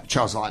Dame with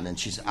Charles Laughton, and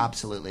she's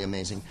absolutely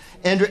amazing.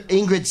 And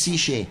Ingrid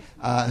Cichy,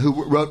 who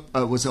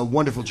was a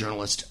wonderful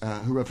journalist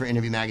who wrote for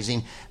Interview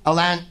Magazine.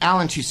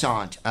 Alan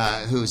Toussaint,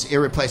 who's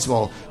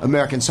irreplaceable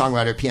American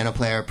songwriter, piano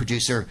player,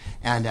 producer,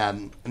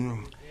 and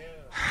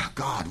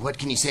God, what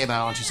can you say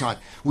about Alan Toussaint?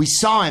 We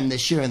saw him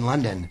this year in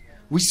London.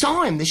 We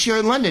saw him in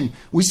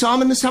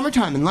the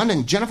summertime in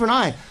London, Jennifer and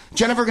I.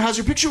 Jennifer has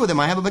her picture with him.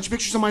 I have a bunch of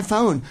pictures on my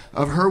phone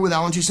of her with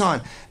Alan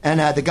Toussaint.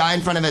 And the guy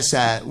in front of us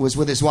was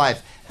with his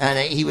wife. And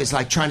he was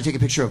like trying to take a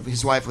picture of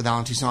his wife with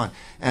Alan Toussaint.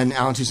 And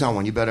Alan Toussaint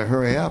went, "You better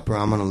hurry up or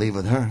I'm going to leave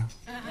with her."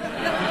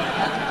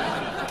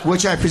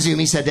 Which I presume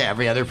he said to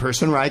every other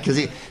person, right?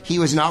 Because he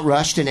was not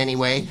rushed in any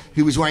way.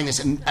 He was wearing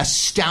this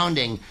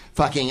astounding,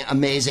 fucking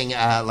amazing,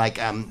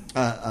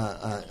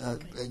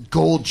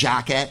 gold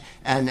jacket.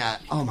 And,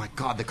 oh my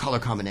God, the color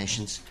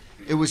combinations.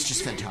 It was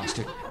just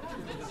fantastic.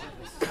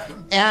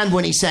 And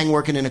when he sang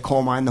Working in a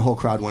Coal Mine, the whole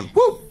crowd went,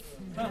 "Woo!"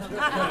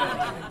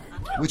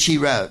 Which he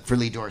wrote for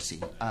Lee Dorsey.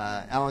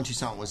 Alan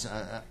Toussaint was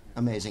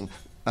amazing.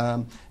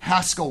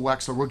 Haskell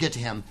Wexler, we'll get to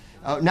him.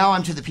 Now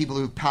on to the people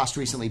who passed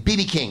recently.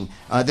 B.B. King.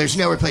 There's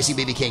no replacing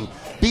B.B. King.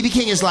 B.B.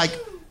 King is like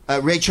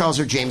Ray Charles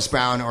or James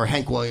Brown or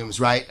Hank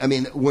Williams, right? I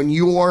mean, when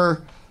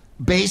you're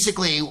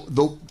basically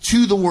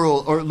to the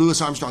world, or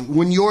Louis Armstrong,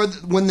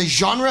 when the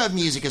genre of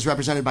music is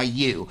represented by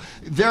you,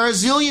 there are a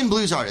zillion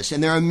blues artists,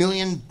 and there are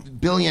a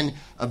billion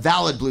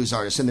valid blues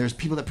artists, and there's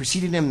people that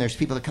preceded him, and there's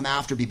people that come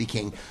after B.B.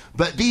 King.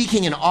 But B.B.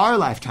 King in our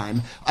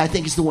lifetime, I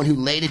think, is the one who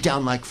laid it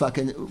down like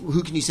fucking,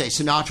 who can you say,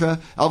 Sinatra,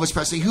 Elvis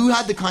Presley, who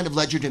had the kind of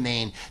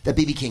legerdemain that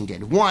B.B. King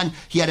did. One,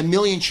 he had 1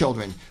 million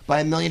children by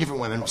 1 million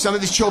different women. Some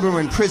of his children were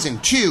in prison.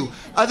 Two,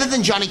 other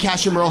than Johnny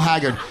Cash and Merle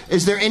Haggard,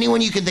 is there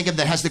anyone you can think of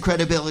that has the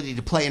credibility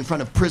to play in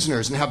front of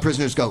prisoners and have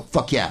prisoners go,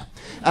 "Fuck yeah"?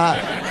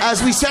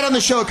 As we said on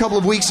the show a couple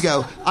of weeks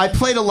ago, I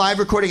played a live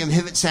recording of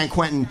him at San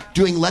Quentin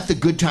doing Let the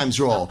Good Times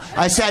Roll.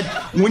 I said,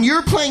 when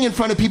you're playing in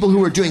front of people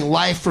who are doing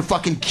life for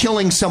fucking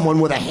killing someone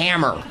with a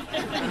hammer,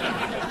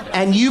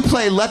 and you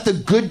play Let the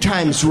Good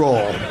Times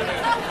Roll,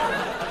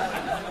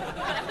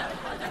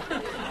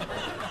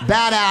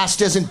 badass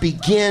doesn't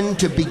begin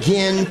to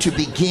begin to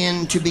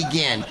begin to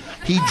begin.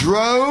 He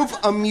drove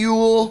a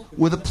mule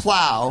with a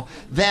plow,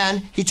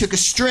 then he took a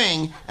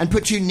string and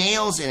put 2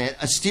 nails in it,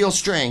 a steel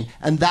string,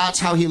 and that's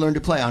how he learned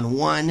to play on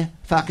one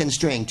fucking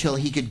string till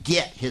he could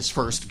get his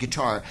first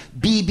guitar.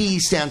 BB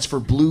stands for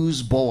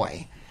Blues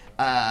Boy.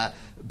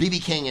 B.B.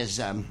 King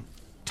is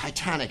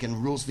titanic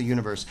and rules the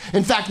universe.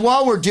 In fact,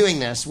 while we're doing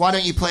this, why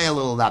don't you play a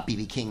little of that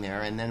B.B. King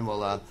there, and then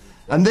we'll...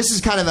 And this is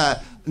kind of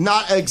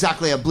not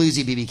exactly a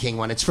bluesy B.B. King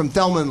one. It's from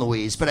Thelma and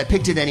Louise, but I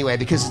picked it anyway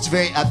because it's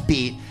very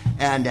upbeat,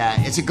 and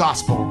it's a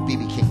gospel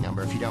B.B. King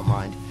number, if you don't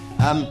mind.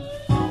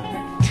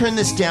 Turn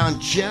this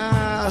down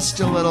just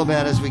a little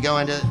bit as we go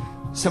into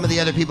some of the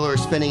other people who are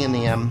spinning in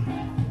the...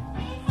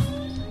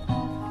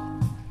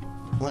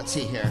 Let's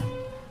see here.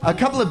 A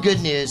couple of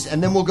good news,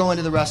 and then we'll go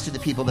into the rest of the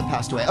people that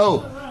passed away.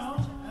 Oh!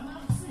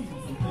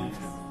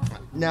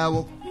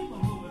 No.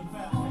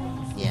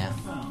 Yeah.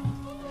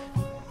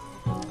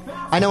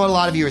 I know what a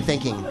lot of you are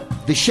thinking.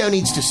 The show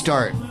needs to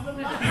start.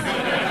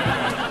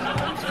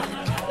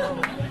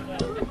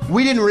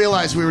 We didn't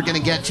realize we were going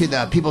to get to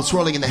the people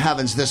swirling in the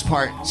heavens this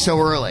part so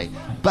early.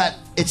 But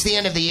it's the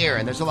end of the year,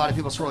 and there's a lot of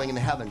people swirling in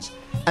the heavens.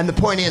 And the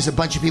point is, a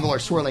bunch of people are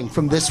swirling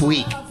from this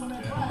week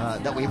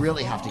that we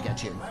really have to get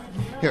to.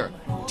 Here,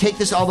 take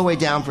this all the way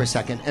down for a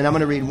second, and I'm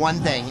going to read one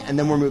thing, and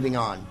then we're moving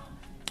on.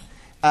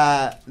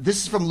 This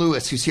is from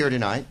Lewis, who's here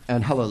tonight.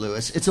 And hello,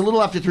 Lewis. It's a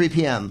little after 3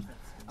 p.m.,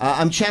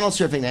 I'm channel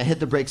surfing. I hit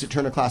the breaks at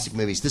Turner Classic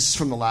Movies. This is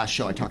from the last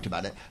show. I talked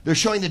about it. They're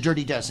showing The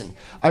Dirty Dozen.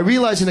 I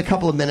realize in a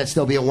couple of minutes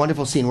there'll be a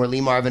wonderful scene where Lee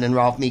Marvin and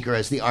Ralph Meeker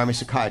as the army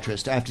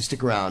psychiatrist. I have to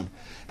stick around.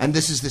 And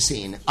this is the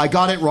scene. I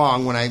got it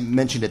wrong when I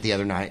mentioned it the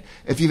other night.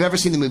 If you've ever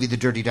seen the movie The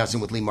Dirty Dozen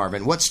with Lee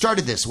Marvin, what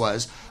started this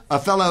was a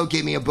fellow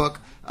gave me a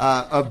book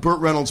of Burt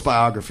Reynolds'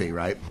 biography,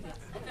 right?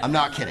 I'm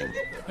not kidding.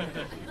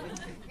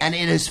 And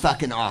it is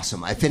fucking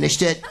awesome. I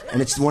finished it,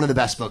 and it's one of the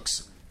best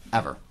books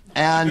ever.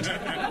 And,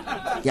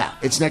 yeah,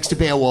 it's next to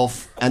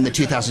Beowulf and the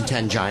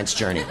 2010 Giant's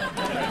Journey.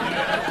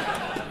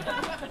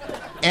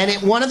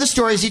 And one of the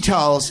stories he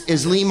tells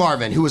is Lee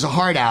Marvin, who was a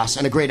hard ass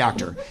and a great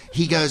actor.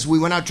 He goes, we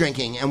went out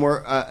drinking, and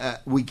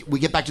we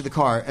get back to the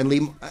car, and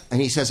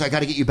he says, I got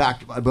to get you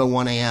back about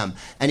 1 a.m.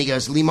 And he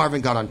goes, Lee Marvin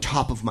got on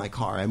top of my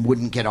car and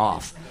wouldn't get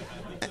off.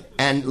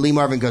 And Lee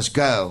Marvin goes,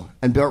 go.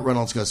 And Burt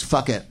Reynolds goes,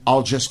 fuck it,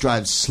 I'll just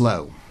drive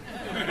slow.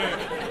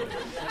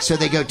 So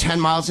they go 10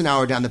 miles an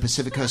hour down the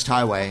Pacific Coast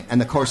Highway,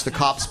 and of course the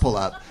cops pull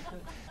up.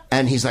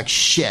 And he's like,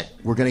 shit,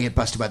 we're going to get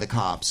busted by the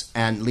cops.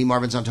 And Lee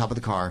Marvin's on top of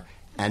the car,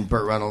 and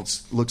Burt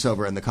Reynolds looks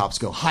over, and the cops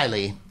go, hi,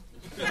 Lee.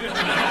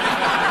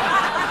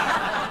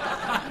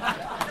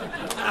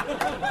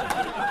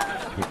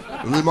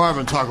 Lee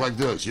Marvin talk like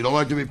this. You don't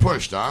like to be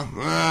pushed, huh?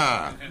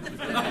 Ah.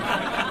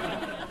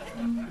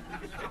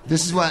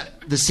 This is what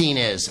the scene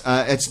is.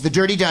 It's the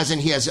Dirty Dozen.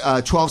 He has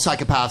 12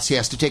 psychopaths. He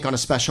has to take on a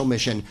special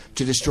mission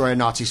to destroy a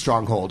Nazi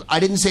stronghold. I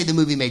didn't say the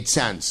movie made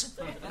sense.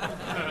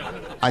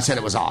 I said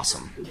it was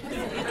awesome.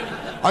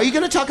 Are you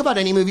going to talk about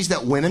any movies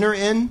that women are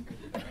in?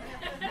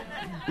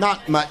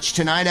 Not much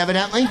tonight,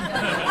 evidently.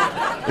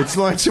 It's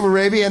Lawrence of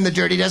Arabia and the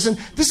Dirty Dozen.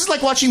 This is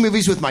like watching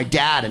movies with my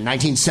dad in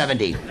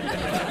 1970.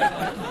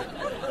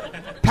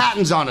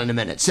 Patton's on in a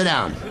minute. Sit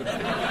down.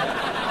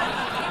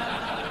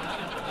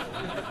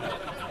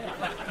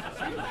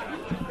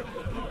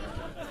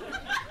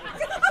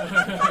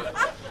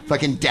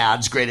 Fucking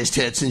Dad's greatest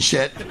hits and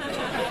shit.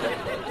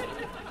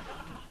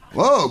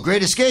 Whoa,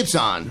 Great Escape's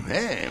on.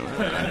 Hey.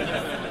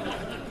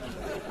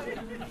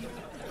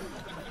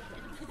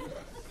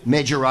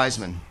 Major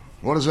Reisman.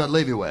 What does that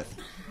leave you with?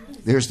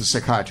 Here's the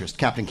psychiatrist,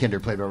 Captain Kinder,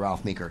 played by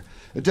Ralph Meeker.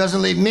 It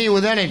doesn't leave me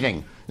with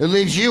anything. It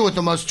leaves you with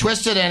the most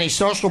twisted,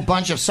 antisocial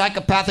bunch of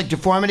psychopathic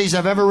deformities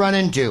I've ever run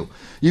into.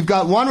 You've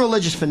got one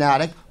religious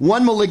fanatic,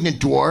 one malignant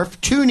dwarf,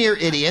 two near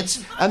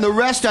idiots, and the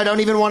rest I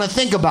don't even want to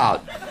think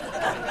about.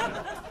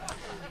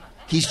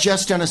 He's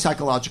just done a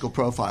psychological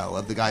profile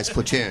of the guy's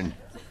platoon.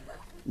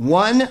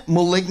 One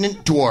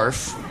malignant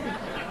dwarf,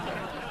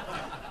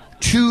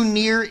 two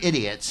near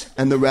idiots,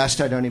 and the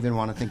rest I don't even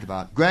want to think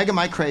about. Greg, am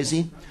I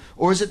crazy?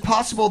 Or is it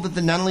possible that the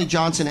Nunnally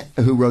Johnson,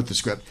 who wrote the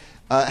script,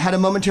 had a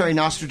momentary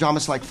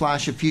Nostradamus-like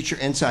flash of future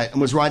insight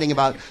and was writing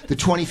about the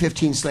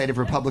 2015 slate of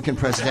Republican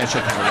presidential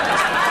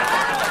candidates?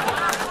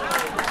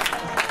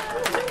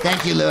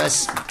 Thank you,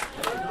 Lewis.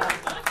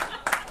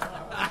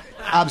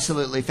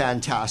 Absolutely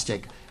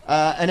fantastic.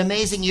 An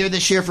amazing year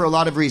this year for a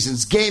lot of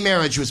reasons. Gay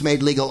marriage was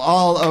made legal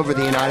all over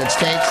the United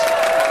States.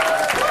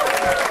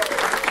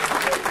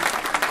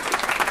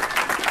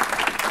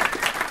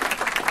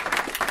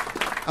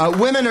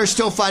 Women are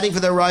still fighting for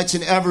their rights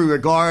in every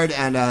regard,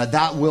 and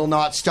that will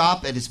not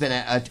stop. It has been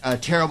a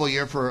terrible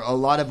year for a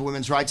lot of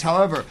women's rights.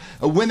 However,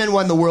 women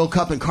won the World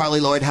Cup, and Carly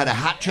Lloyd had a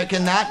hat trick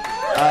in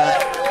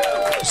that.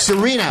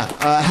 Serena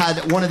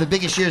had one of the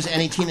biggest years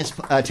any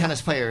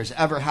tennis players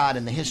ever had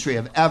in the history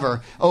of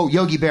ever. Oh,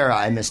 Yogi Berra.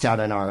 I missed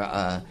out on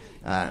our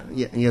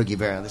Yogi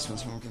Berra. This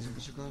one's from...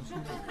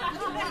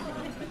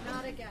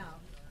 Not a gal.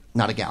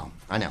 Not a gal.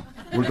 I know.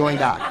 We're going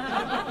back.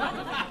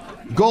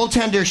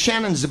 Goaltender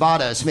Shannon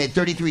Zabatos made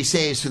 33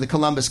 saves for the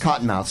Columbus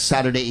Cottonmouths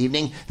Saturday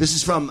evening. This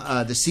is from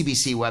the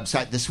CBC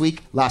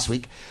website last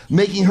week,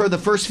 making her the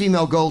first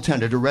female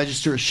goaltender to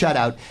register a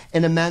shutout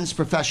in a men's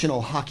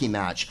professional hockey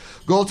match.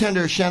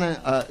 Goaltender Shannon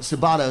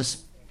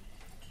Zabatos,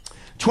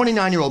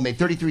 29-year-old, made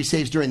 33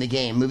 saves during the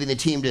game, moving the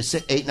team to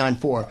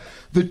 8-9-4.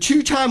 The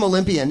two-time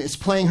Olympian is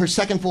playing her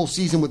second full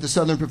season with the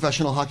Southern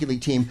Professional Hockey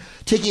League team,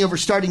 taking over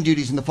starting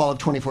duties in the fall of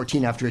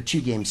 2014 after a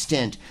two-game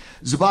stint.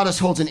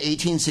 Zabatos holds an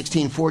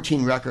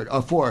 18-16-14 record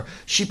of 4.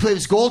 She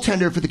plays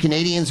goaltender for the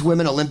Canadians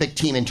women Olympic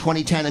team in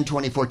 2010 and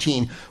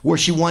 2014, where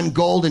she won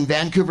gold in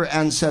Vancouver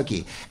and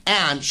Sochi.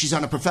 And she's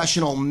on a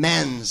professional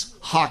men's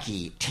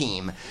hockey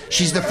team.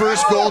 She's the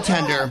first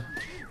goaltender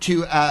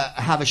to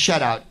have a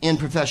shutout in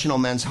professional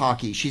men's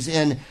hockey. She's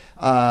in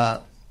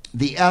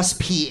the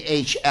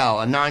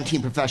SPHL, a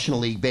 9-team professional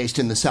league based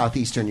in the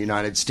southeastern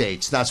United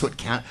States. That's what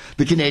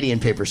the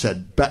Canadian paper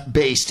said,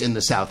 based in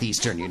the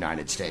southeastern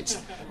United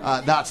States.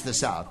 That's the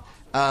South.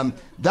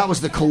 That was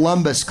the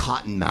Columbus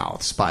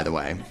Cottonmouths, by the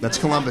way. That's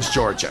Columbus,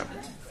 Georgia.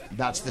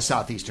 That's the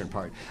southeastern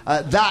part.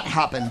 That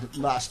happened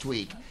last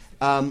week.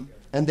 And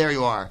there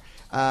you are.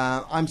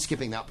 I'm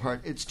skipping that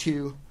part. It's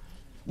too...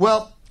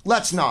 Well,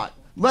 let's not.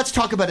 Let's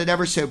talk about it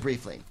ever so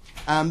briefly,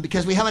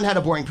 because we haven't had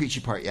a boring preachy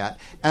part yet.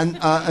 And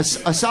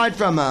aside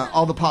from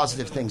all the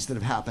positive things that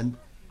have happened,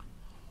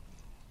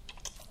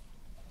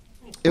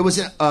 it was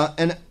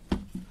an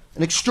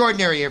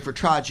extraordinary year for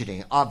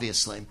tragedy,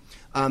 obviously.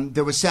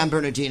 There was San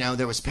Bernardino,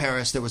 there was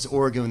Paris, there was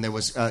Oregon, there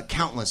was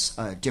countless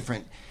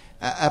different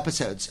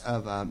episodes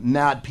of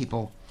mad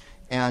people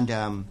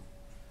and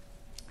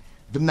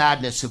the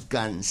madness of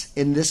guns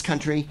in this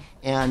country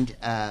and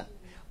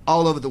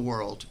all over the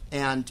world.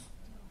 And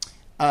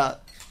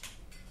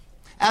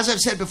as I've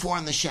said before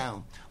on the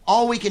show,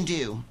 all we can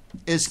do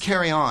is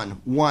carry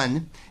on,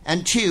 1,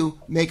 and 2,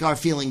 make our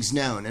feelings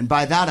known. And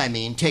by that I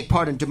mean take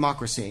part in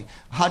democracy.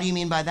 How do you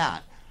mean by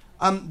that?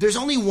 There's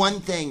only one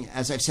thing,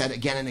 as I've said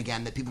again and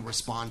again, that people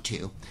respond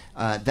to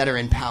that are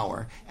in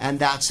power, and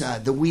that's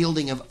the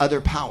wielding of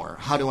other power.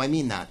 How do I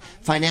mean that?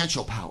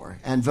 Financial power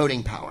and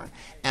voting power.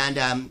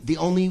 And the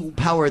only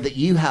power that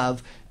you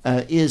have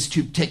is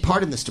to take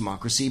part in this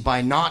democracy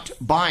by not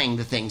buying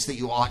the things that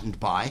you oughtn't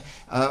buy,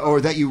 or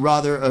that you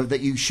rather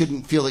that you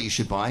shouldn't feel that you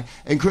should buy,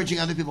 encouraging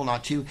other people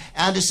not to,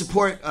 and to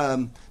support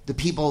the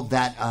people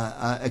that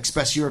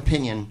express your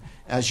opinion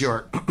as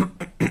your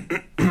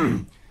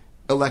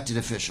elected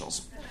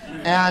officials.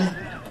 And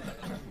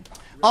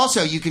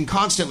also, you can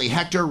constantly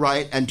hector,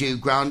 write, and do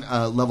ground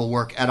level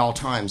work at all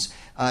times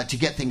to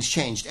get things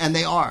changed. And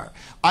they are.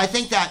 I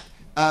think that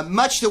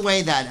much the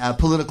way that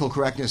political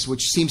correctness,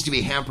 which seems to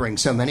be hampering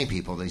so many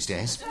people these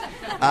days,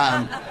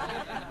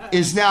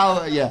 is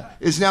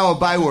now a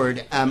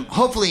byword.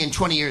 Hopefully in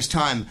 20 years'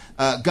 time,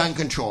 gun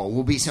control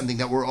will be something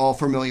that we're all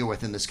familiar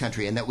with in this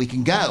country, and that we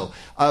can go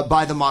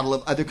by the model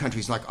of other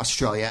countries like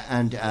Australia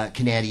and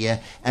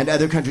Canada and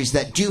other countries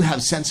that do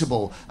have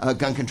sensible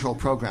gun control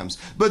programs.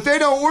 But they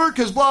don't work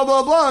because blah,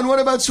 blah, blah. And what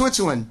about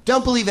Switzerland?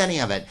 Don't believe any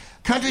of it.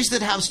 Countries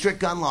that have strict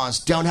gun laws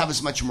don't have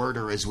as much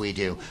murder as we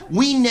do.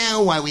 We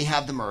know why we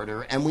have the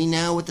murder, and we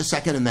know what the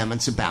Second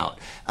Amendment's about.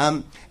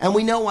 And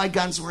we know why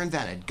guns were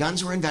invented.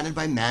 Guns were invented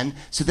by men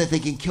so that they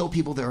can kill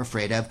people they're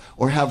afraid of,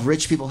 or have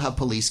rich people have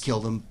police kill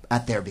them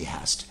at their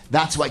behest.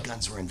 That's why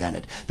guns were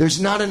invented. There's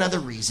not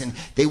another reason.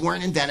 They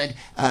weren't invented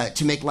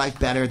to make life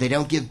better. They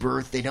don't give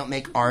birth. They don't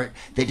make art.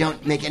 They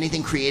don't make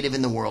anything creative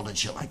in the world and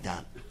shit like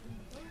that.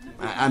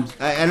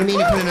 I don't mean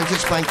to put it in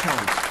just blank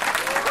terms.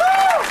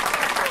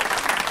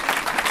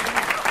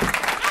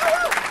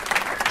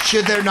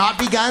 Should there not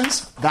be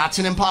guns? That's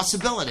an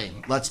impossibility.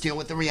 Let's deal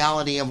with the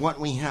reality of what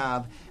we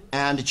have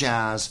and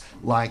jazz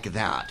like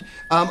that.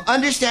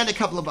 Understand a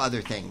couple of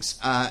other things.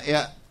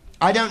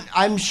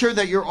 I'm sure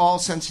that you're all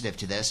sensitive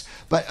to this,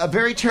 but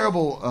very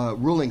terrible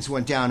rulings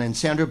went down in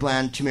Sandra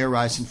Bland, Tamir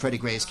Rice, and Freddie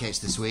Gray's case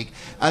this week,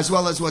 as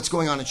well as what's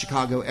going on in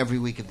Chicago every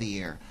week of the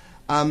year.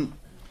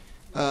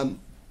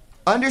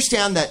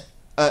 Understand that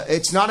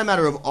it's not a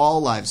matter of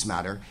all lives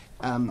matter.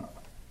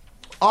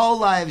 All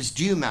lives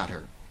do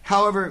matter.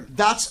 However,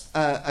 that's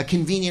a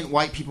convenient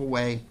white people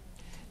way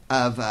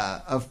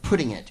of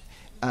putting it.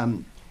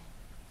 The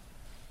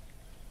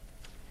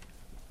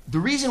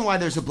reason why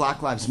there's a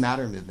Black Lives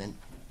Matter movement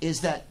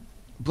is that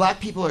black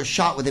people are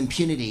shot with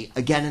impunity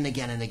again and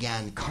again and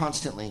again,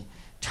 constantly,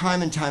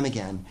 time and time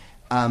again,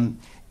 and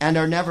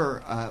are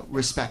never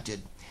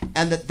respected.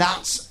 And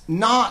that's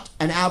not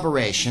an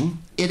aberration.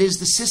 It is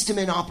the system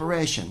in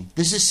operation.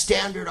 This is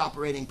standard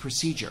operating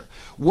procedure.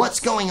 What's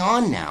going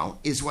on now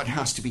is what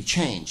has to be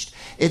changed.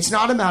 It's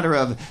not a matter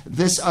of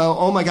this,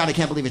 oh my God, I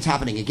can't believe it's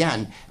happening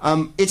again.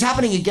 It's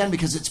happening again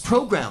because it's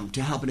programmed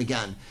to happen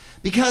again.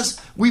 Because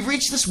we've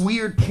reached this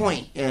weird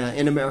point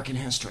in American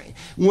history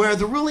where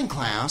the ruling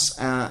class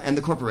and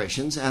the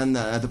corporations and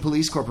the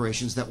police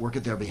corporations that work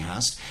at their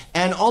behest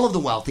and all of the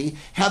wealthy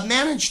have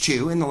managed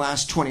to, in the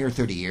last 20 or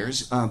 30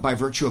 years, by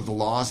virtue of the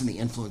laws and the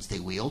influence they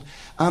wield,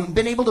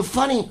 been able to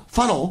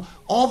funnel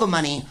all the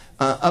money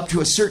up to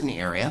a certain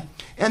area,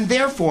 and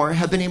therefore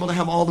have been able to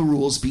have all the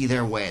rules be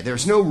their way.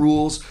 There's no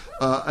rules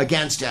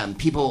against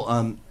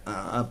people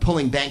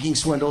pulling banking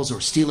swindles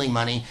or stealing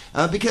money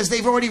because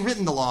they've already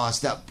written the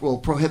laws that will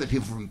prohibit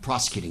people from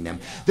prosecuting them.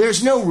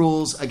 There's no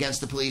rules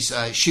against the police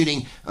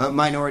shooting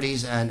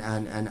minorities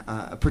and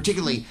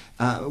particularly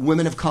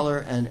women of color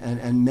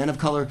and men of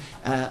color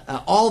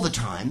all the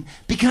time,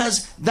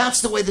 because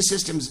that's the way the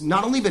system's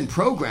not only been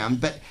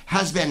programmed but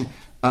has been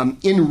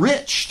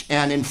enriched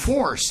and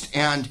enforced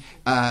and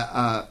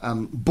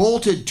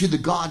bolted to the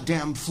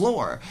goddamn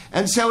floor.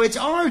 And so it's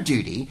our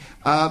duty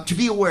to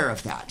be aware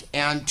of that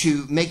and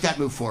to make that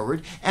move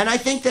forward. And I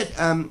think that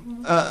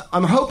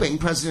I'm hoping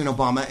President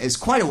Obama is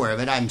quite aware of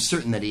it. I'm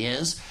certain that he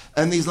is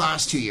in these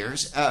last year,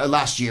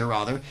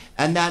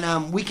 and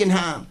that we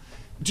can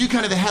do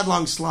kind of a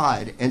headlong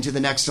slide into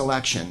the next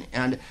election.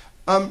 And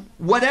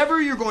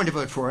whatever you're going to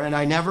vote for, and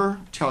I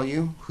never tell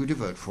you who to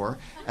vote for,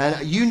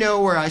 and you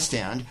know where I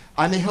stand.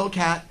 I'm a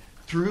Hillcat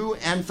through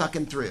and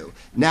fucking through.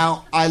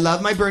 Now, I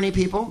love my Bernie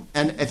people,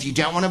 and if you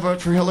don't want to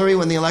vote for Hillary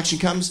when the election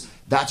comes,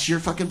 that's your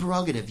fucking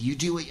prerogative. You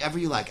do whatever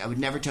you like. I would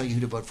never tell you who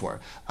to vote for.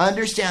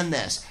 Understand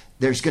this.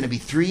 There's going to be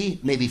 3,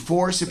 maybe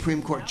 4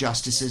 Supreme Court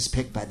justices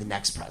picked by the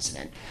next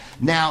president.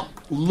 Now,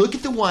 look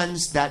at the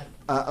ones that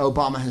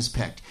Obama has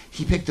picked.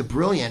 He picked the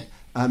brilliant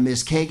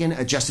Ms.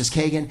 Kagan, Justice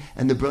Kagan,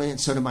 and the brilliant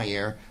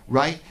Sotomayor,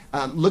 right?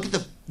 Look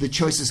at the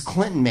choices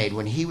Clinton made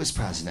when he was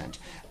president,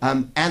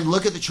 and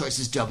look at the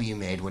choices W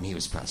made when he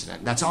was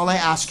president. That's all I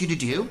ask you to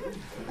do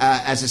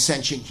as a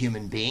sentient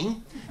human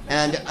being,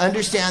 and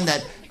understand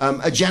that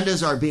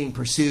agendas are being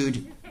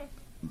pursued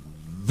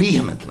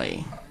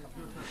vehemently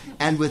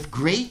and with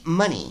great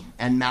money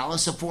and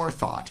malice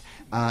aforethought.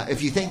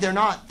 If you think they're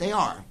not, they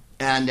are.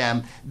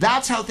 And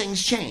that's how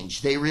things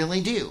change. They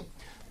really do.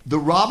 The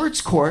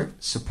Roberts Court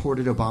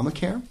supported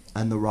Obamacare,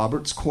 and the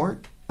Roberts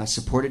Court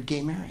supported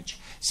gay marriage.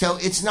 So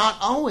it's not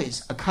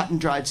always a cut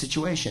and dried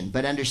situation,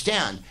 but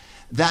understand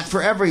that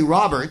for every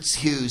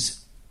Roberts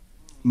who's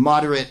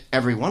moderate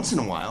every once in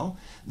a while,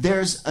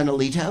 there's an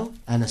Alito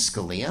and a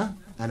Scalia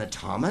and a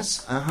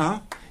Thomas.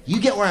 You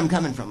get where I'm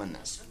coming from on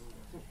this.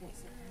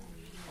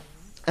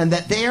 And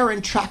that they are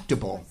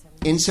intractable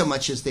in so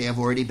much as they have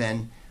already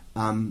been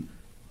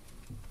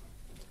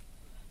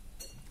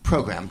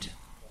programmed.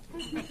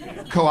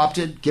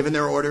 Co-opted, given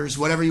their orders,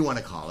 whatever you want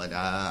to call it.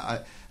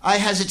 I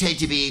hesitate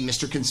to be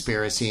Mr.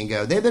 Conspiracy and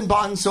go, they've been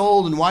bought and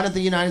sold, and why don't the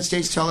United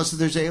States tell us that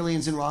there's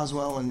aliens in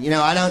Roswell? And,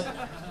 I don't...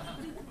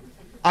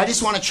 I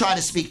just want to try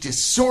to speak to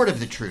sort of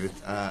the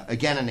truth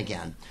again and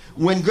again.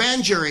 When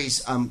grand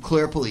juries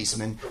clear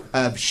policemen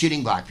of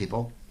shooting black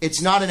people,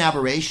 it's not an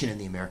aberration in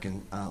the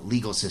American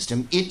legal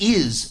system. It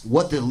is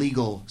what the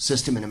legal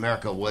system in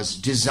America was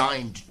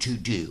designed to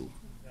do.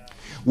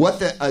 What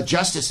the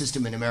justice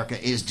system in America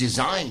is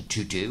designed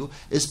to do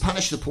is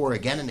punish the poor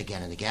again and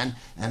again and again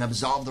and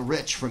absolve the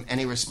rich from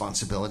any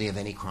responsibility of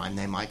any crime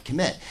they might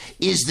commit.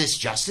 Is this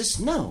justice?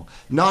 No,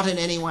 not in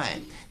any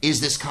way.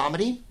 Is this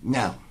comedy?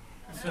 No.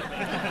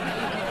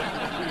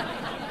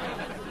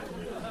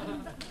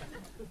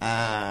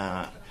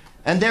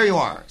 And there you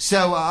are.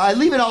 So I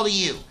leave it all to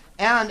you.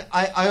 And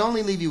I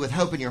only leave you with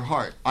hope in your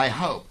heart, I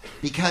hope.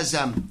 Because,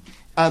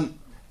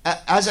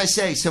 as I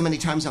say so many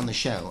times on the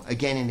show,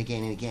 again and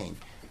again and again,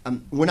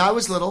 when I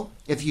was little,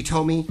 if you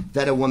told me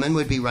that a woman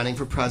would be running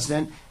for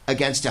president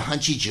against a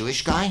hunchy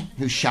Jewish guy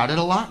who shouted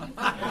a lot,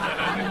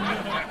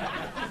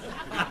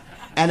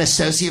 and a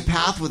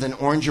sociopath with an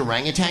orange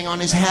orangutan on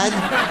his head,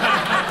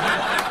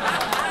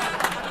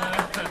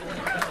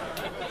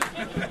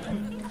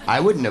 I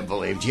wouldn't have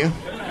believed you.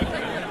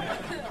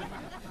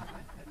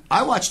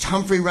 I watched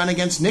Humphrey run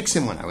against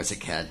Nixon when I was a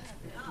kid.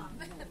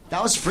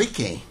 That was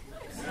freaky.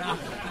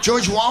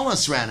 George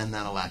Wallace ran in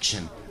that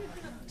election.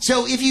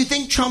 So if you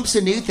think Trump's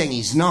a new thing,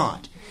 he's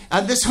not.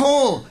 This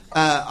whole,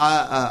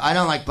 I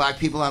don't like black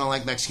people, I don't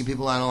like Mexican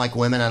people, I don't like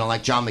women, I don't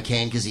like John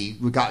McCain because he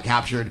got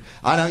captured.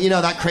 I don't,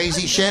 that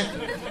crazy shit?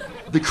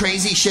 The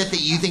crazy shit that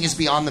you think is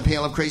beyond the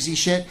pale of crazy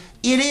shit?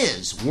 It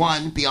is,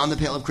 one, beyond the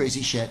pale of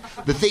crazy shit.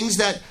 The things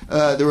that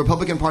the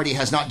Republican Party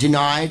has not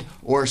denied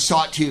or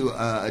sought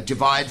to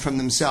divide from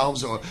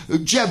themselves, or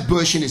Jeb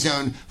Bush in his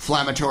own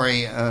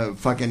inflammatory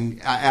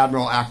fucking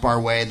Admiral Akbar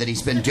way that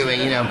he's been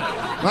doing,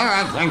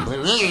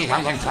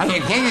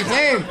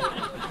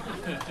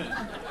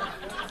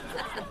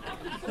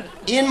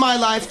 In my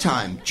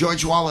lifetime,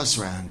 George Wallace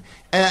ran.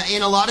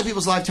 In a lot of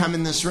people's lifetime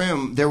in this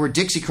room, there were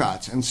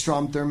Dixiecrats and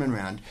Strom Thurmond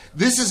ran.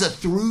 This is a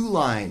through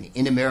line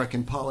in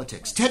American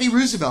politics. Teddy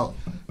Roosevelt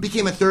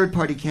became a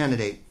third-party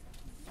candidate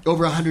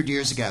over 100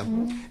 years ago.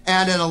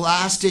 And in a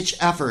last-ditch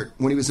effort,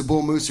 when he was a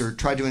bull mooser,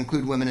 tried to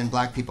include women and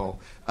black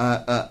people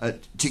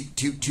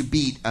to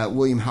beat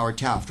William Howard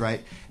Taft,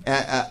 right?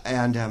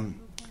 And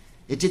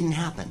it didn't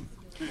happen.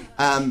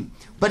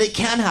 But it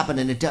can happen,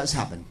 and it does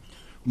happen.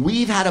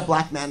 We've had a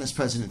black man as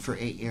president for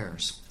 8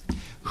 years.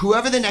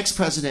 Whoever the next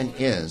president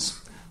is,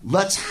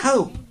 let's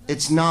hope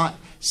it's not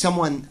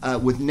someone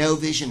with no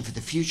vision for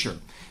the future.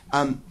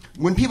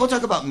 When people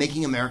talk about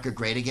making America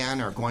great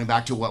again or going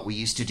back to what we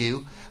used to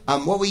do,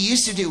 what we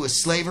used to do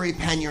was slavery,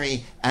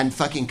 penury, and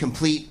fucking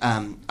complete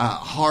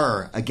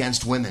horror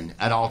against women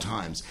at all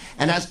times.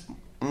 And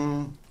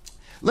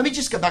let me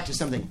just go back to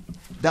something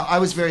that I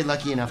was very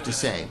lucky enough to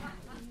say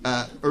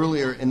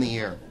earlier in the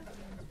year.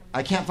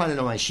 I can't find it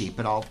on my sheet,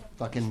 but I'll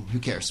fucking, who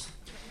cares?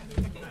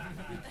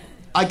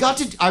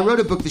 I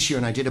wrote a book this year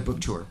and I did a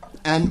book tour.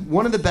 And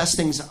one of the best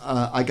things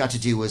I got to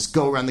do was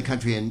go around the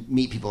country and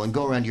meet people and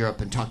go around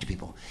Europe and talk to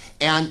people.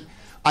 And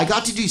I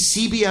got to do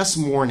CBS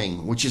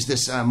Morning, which is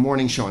this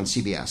morning show on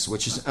CBS,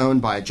 which is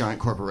owned by a giant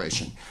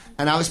corporation.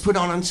 And I was put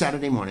on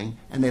Saturday morning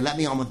and they let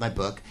me on with my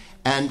book.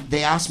 And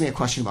they asked me a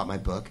question about my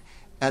book.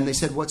 And they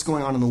said, what's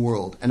going on in the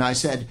world? And I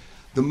said,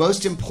 the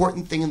most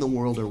important thing in the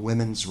world are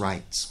women's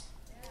rights.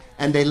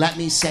 And they let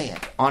me say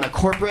it on a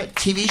corporate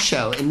TV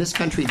show in this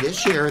country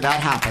this year. That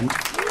happened.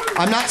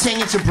 I'm not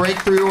saying it's a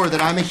breakthrough or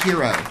that I'm a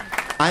hero.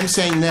 I'm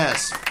saying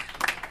this.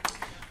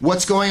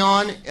 What's going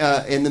on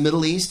in the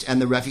Middle East and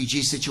the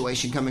refugee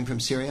situation coming from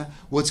Syria?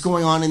 What's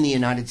going on in the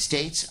United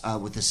States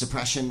with the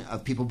suppression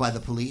of people by the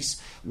police?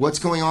 What's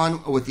going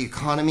on with the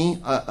economy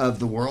of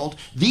the world?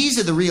 These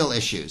are the real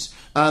issues.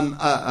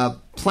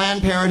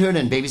 Planned Parenthood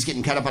and babies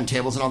getting cut up on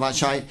tables and all that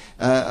shit.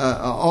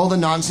 All the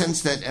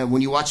nonsense that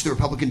when you watch the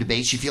Republican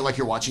debates, you feel like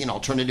you're watching an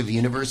alternative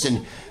universe.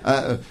 And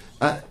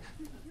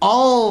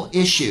all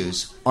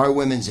issues are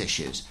women's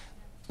issues.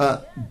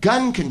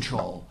 Gun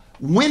control.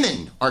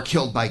 Women are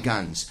killed by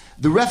guns.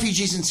 The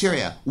refugees in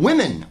Syria,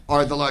 women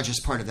are the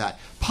largest part of that.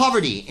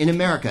 Poverty in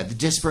America, the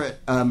disparate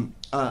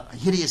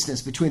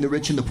hideousness between the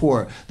rich and the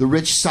poor, the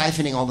rich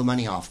siphoning all the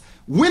money off.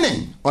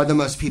 Women are the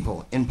most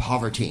people in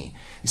poverty.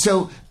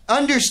 So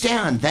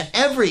understand that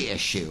every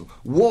issue,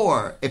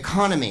 war,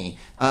 economy,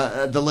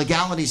 the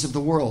legalities of the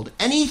world,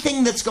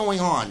 anything that's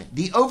going on,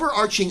 the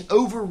overarching,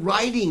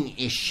 overriding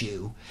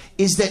issue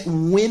is that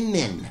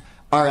women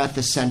are at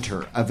the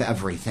center of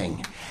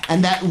everything.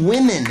 And that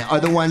women are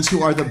the ones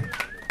who are the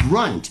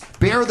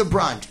bear the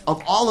brunt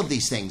of all of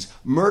these things.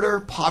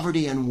 Murder,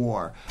 poverty, and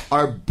war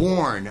are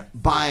born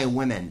by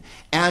women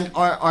and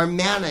are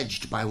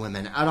managed by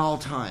women at all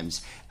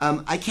times.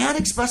 I can't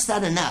express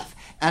that enough.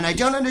 And I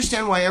don't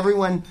understand why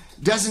everyone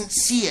doesn't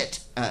see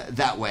it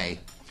that way.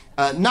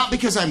 Not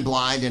because I'm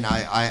blind and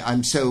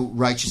I'm so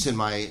righteous in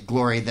my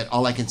glory that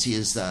all I can see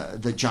is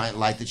the giant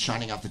light that's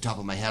shining off the top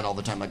of my head all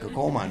the time like a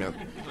coal miner.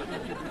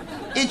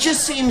 It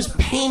just seems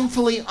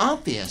painfully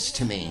obvious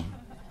to me.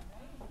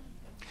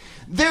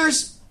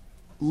 There's,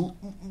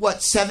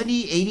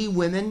 70, 80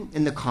 women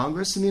in the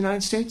Congress in the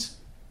United States?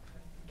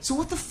 So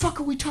what the fuck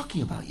are we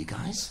talking about, you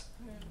guys?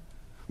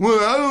 Well,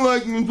 I don't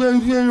like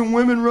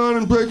women run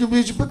and play the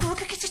beach.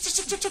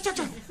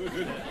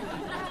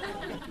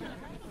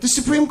 The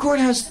Supreme Court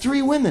has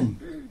 3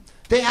 women.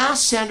 They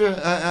asked Sandra,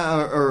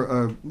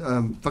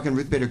 fucking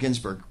Ruth Bader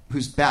Ginsburg,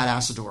 who's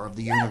badassador of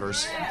the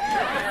universe,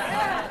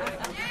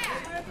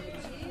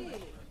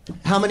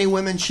 how many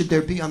women should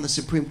there be on the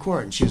Supreme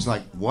Court? And she was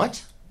like,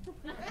 what?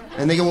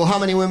 And they go, well, how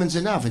many women's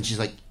enough? And she's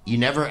like, you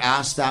never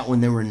asked that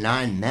when there were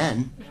 9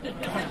 men.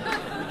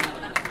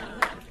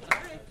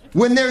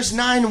 When there's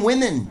 9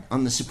 women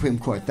on the Supreme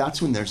Court,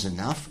 that's when there's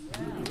enough.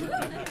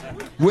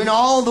 When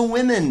all the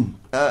women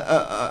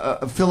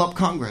fill up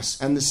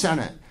Congress and the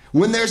Senate.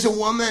 When there's a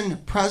woman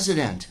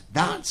president,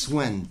 that's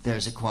when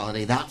there's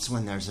equality. That's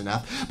when there's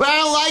enough. But I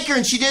don't like her,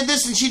 and she did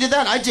this and she did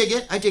that. I dig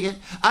it. I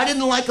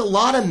didn't like a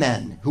lot of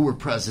men who were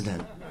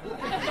president.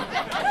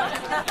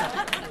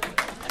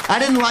 I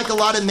didn't like a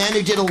lot of men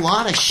who did a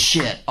lot of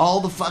shit all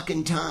the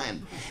fucking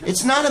time.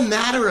 It's not a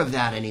matter of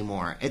that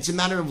anymore. It's a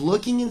matter of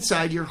looking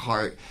inside your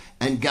heart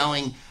and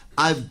going,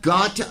 I've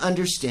got to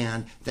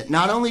understand that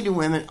not only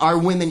are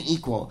women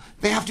equal,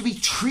 they have to be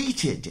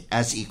treated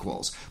as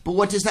equals. But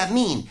what does that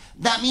mean?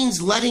 That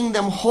means letting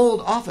them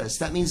hold office.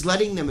 That means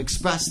letting them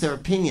express their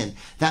opinion.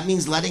 That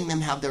means letting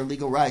them have their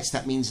legal rights.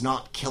 That means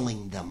not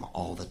killing them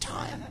all the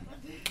time.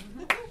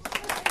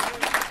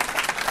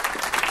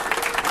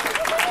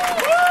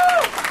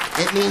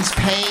 It means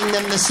paying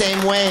them the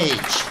same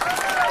wage.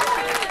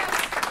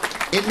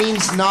 It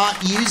means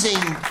not using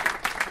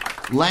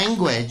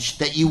language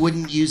that you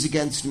wouldn't use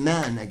against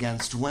men,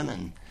 against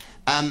women.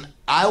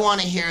 I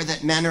want to hear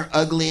that men are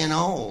ugly and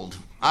old.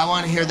 I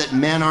want to hear that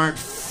men aren't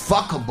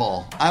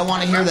fuckable. I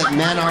want to hear that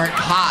men aren't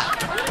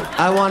hot.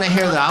 I want to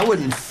hear that I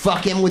wouldn't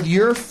fuck him with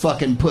your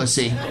fucking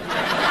pussy.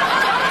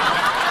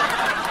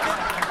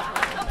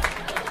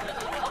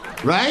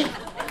 Right?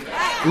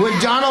 When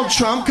Donald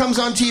Trump comes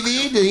on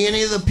TV, do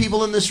any of the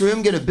people in this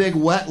room get a big,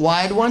 wet,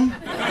 wide one?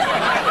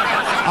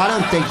 I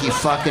don't think you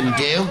fucking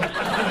do.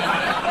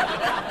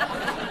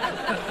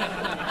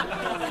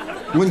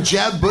 When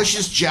Jeb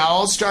Bush's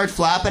jowls start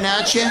flapping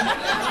at you,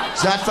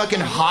 does that fucking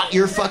hot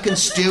your fucking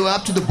stew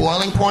up to the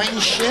boiling point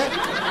and shit?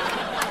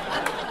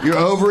 Your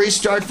ovaries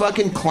start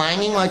fucking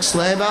clanging like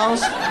sleigh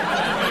bells?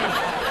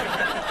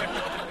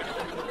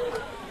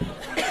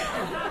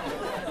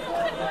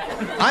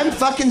 I'm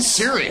fucking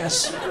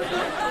serious.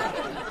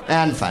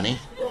 And funny.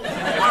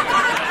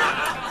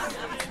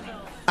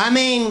 I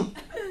mean,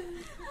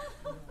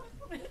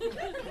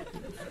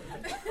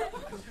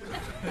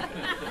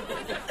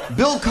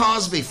 Bill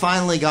Cosby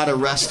finally got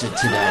arrested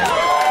today.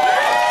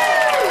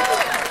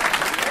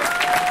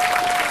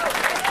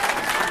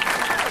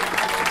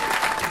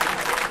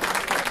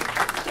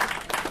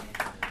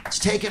 It's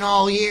taken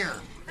all year.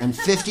 And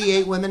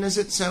 58 women, is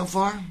it, so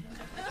far?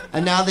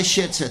 And now the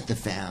shit's hit the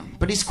fan.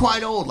 But he's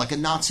quite old, like a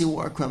Nazi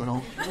war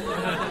criminal.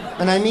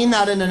 And I mean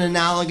that in an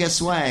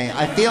analogous way.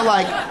 I feel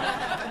like...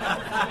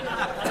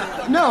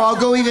 No, I'll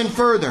go even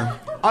further.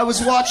 I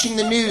was watching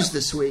the news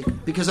this week,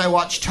 because I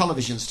watch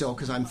television still,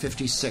 because I'm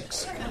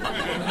 56.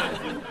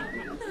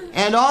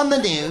 And on the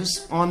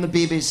news, on the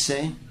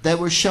BBC, they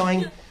were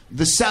showing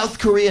the South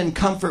Korean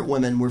comfort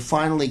women were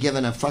finally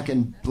given a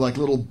fucking, like,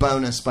 little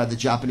bonus by the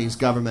Japanese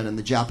government, and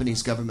the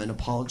Japanese government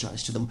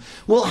apologized to them.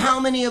 Well, how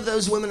many of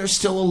those women are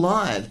still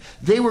alive?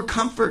 They were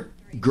comfort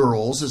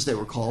girls, as they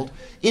were called,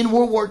 in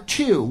World War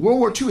II. World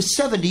War II was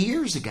 70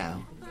 years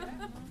ago.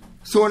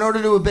 So in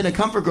order to have been a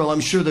comfort girl,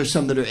 I'm sure there's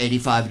some that are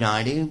 85,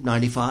 90,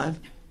 95.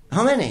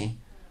 How many?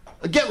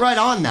 Get right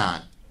on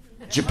that,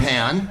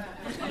 Japan.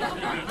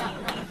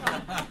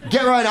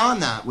 Get right on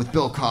that with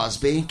Bill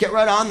Cosby. Get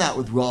right on that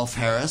with Rolf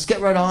Harris.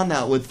 Get right on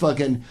that with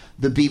fucking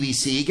the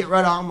BBC. Get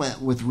right on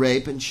with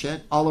rape and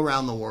shit all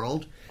around the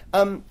world.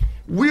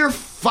 We're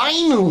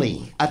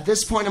finally, at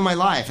this point in my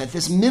life, at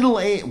this middle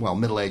age,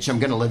 I'm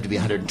going to live to be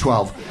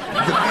 112.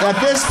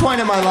 At this point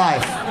in my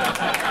life,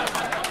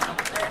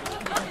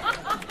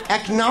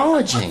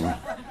 acknowledging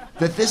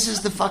that this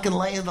is the fucking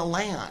lay of the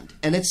land.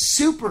 And it's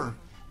super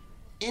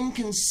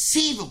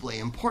inconceivably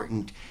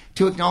important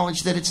to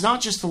acknowledge that it's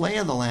not just the lay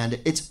of the land,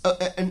 it's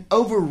an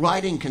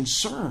overriding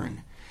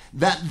concern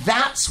that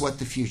that's what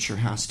the future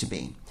has to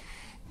be.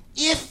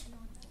 If,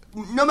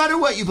 no matter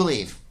what you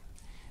believe,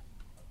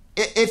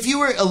 if you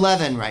were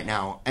 11 right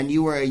now and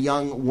you were a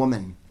young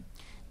woman,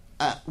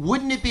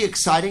 wouldn't it be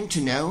exciting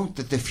to know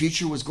that the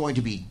future was going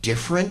to be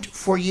different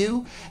for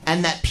you,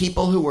 and that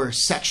people who were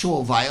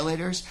sexual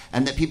violators,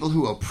 and that people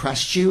who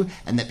oppressed you,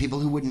 and that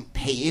people who wouldn't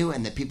pay you,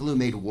 and that people who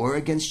made war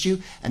against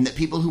you, and that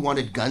people who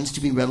wanted guns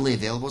to be readily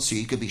available so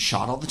you could be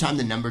shot all the time,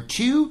 the number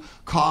 2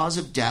 cause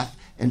of death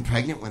in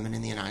pregnant women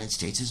in the United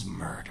States is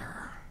murder.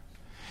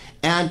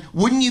 And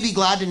wouldn't you be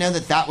glad to know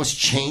that that was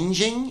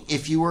changing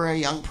if you were a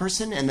young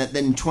person, and that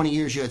then in 20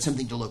 years you had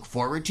something to look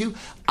forward to?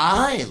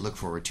 I look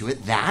forward to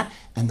it. That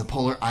and the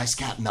polar ice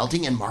cap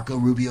melting and Marco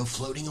Rubio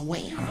floating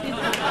away.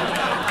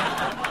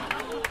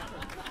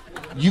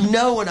 You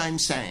know what I'm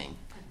saying.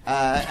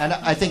 And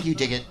I think you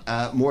dig it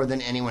more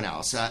than anyone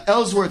else.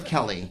 Ellsworth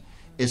Kelly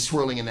is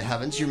swirling in the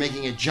heavens. You're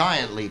making a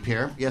giant leap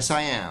here. Yes,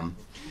 I am.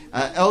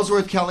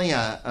 Ellsworth Kelly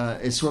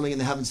is swirling in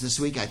the heavens this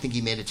week. I think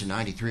he made it to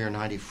 93 or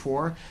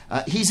 94.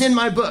 He's in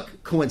my book,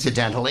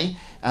 coincidentally,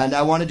 and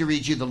I wanted to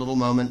read you the little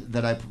moment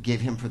that I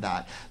gave him for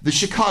that. The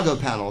Chicago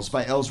Panels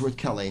by Ellsworth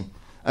Kelly.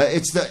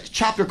 It's the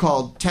chapter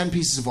called 10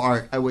 Pieces of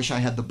Art I Wish I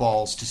Had the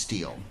Balls to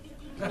Steal.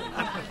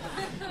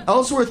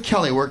 Ellsworth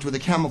Kelly worked with a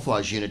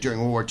camouflage unit during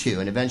World War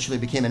II and eventually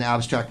became an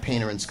abstract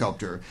painter and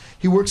sculptor.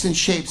 He works in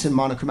shapes and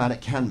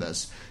monochromatic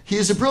canvas. He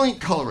is a brilliant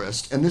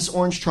colorist, and this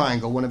orange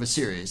triangle, one of a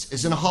series,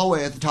 is in a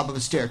hallway at the top of a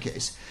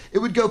staircase. It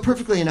would go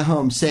perfectly in a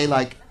home, say,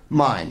 like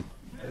mine.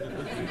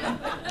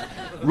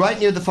 Right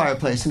near the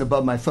fireplace and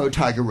above my faux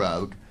tiger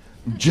rug,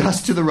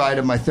 just to the right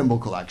of my thimble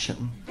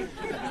collection.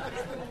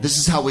 This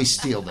is how we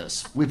steal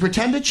this. We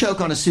pretend to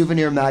choke on a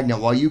souvenir magnet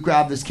while you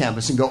grab this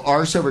canvas and go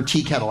arse over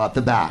tea kettle at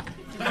the back.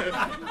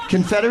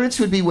 Confederates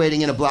would be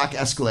waiting in a black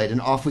Escalade,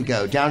 and off we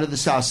go, down to the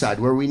south side,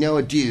 where we know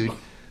a dude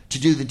to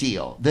do the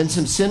deal. Then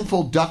some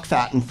sinful duck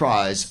fat and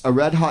fries, a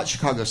red-hot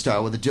Chicago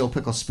style with a dill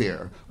pickle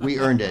spear. We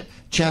earned it.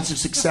 Chance of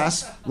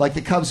success? Like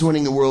the Cubs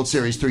winning the World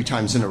Series 3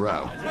 times in a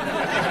row.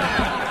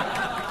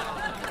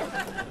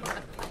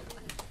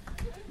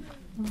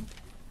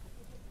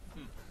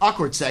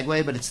 Awkward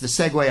segue, but it's the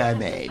segue I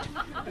made.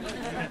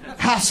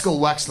 Haskell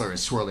Wexler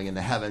is swirling in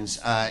the heavens.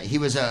 He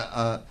was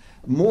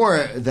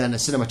more than a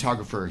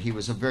cinematographer. He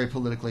was a very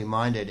politically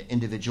minded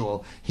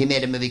individual. He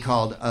made a movie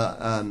called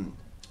Medium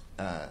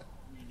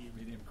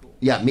Cool.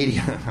 Yeah,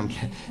 Medium.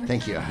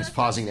 Thank you. I was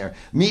pausing there.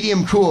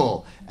 Medium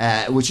Cool,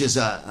 which is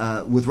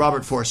with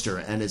Robert Forster,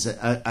 and is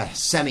a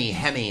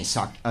semi-hemi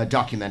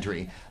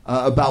documentary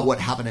about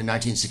what happened in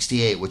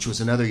 1968, which was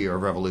another year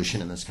of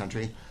revolution in this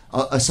country,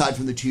 aside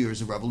from the 2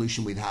 years of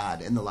revolution we've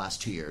had in the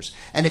last 2 years.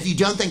 And if you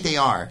don't think they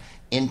are,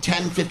 in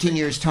 10, 15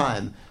 years'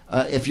 time,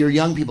 if you're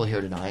young people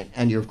here tonight,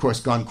 and you're, of course,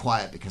 gone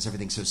quiet because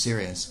everything's so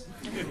serious,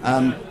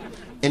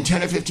 in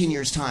 10 or 15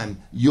 years'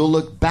 time, you'll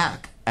look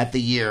back at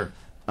the year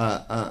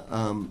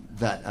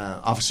that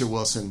Officer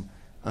Wilson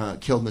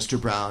killed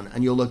Mr. Brown,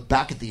 and you'll look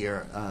back at the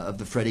year of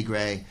the Freddie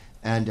Gray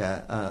and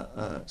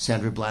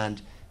Sandra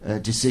Bland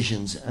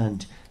decisions,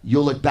 and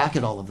you'll look back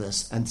at all of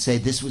this and say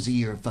this was a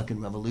year of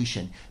fucking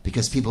revolution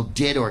because people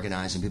did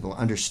organize and people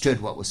understood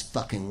what was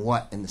fucking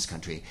what in this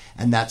country,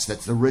 and that's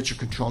the rich are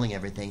controlling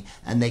everything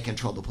and they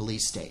control the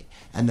police state,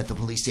 and that the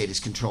police state is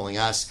controlling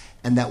us,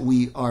 and that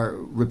we are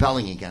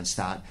rebelling against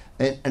that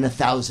in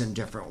 1,000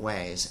 different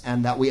ways,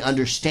 and that we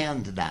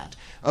understand that.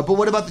 But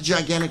what about the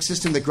gigantic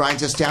system that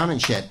grinds us down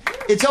and shit?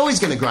 It's always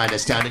going to grind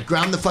us down. It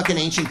ground the fucking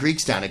ancient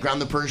Greeks down. It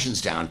ground the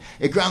Persians down.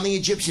 It ground the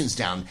Egyptians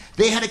down.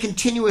 They had a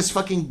continuous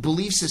fucking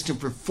belief system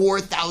for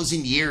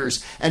 4,000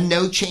 years and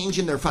no change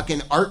in their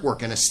fucking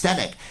artwork and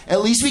aesthetic.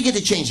 At least we get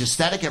to change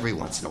aesthetic every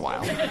once in a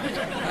while.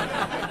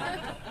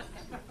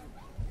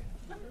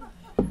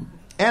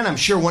 And I'm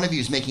sure one of you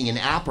is making an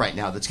app right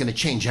now that's going to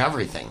change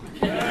everything.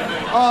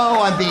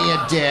 Oh, I'm being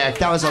a dick.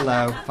 That was a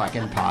low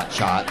fucking pot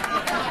shot.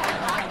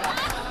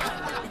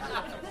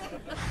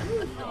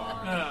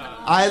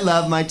 I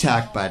love my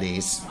tech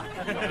buddies.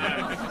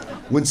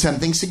 When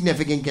something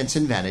significant gets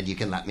invented, you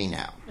can let me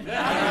know.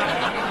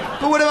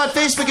 But what about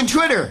Facebook and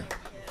Twitter?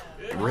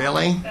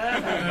 Really?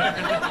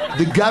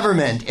 The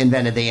government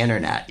invented the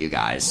internet, you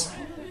guys.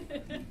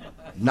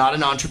 Not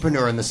an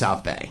entrepreneur in the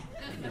South Bay.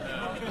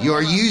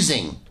 You're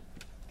using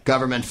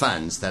government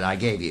funds that I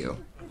gave you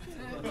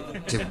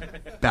to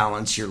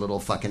balance your little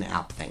fucking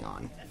app thing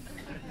on.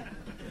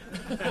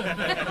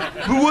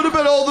 But what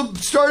about all the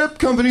startup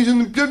companies in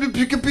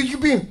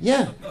the...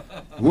 Yeah.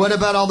 What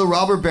about all the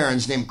robber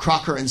barons named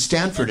Crocker and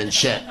Stanford and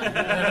shit?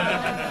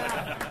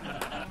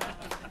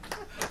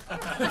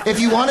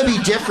 If you want to be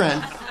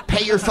different,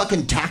 pay your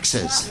fucking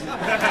taxes.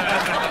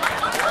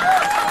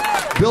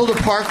 Build a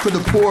park for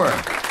the poor.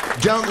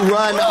 Don't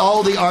run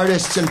all the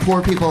artists and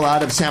poor people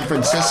out of San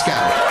Francisco.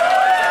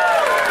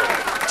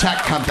 Tech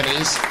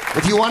companies.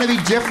 If you want to be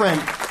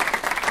different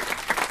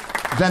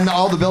than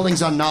all the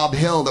buildings on Nob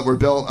Hill that were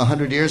built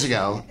 100 years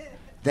ago,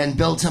 then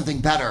build something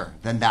better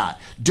than that.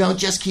 Don't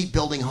just keep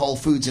building Whole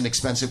Foods and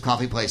expensive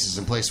coffee places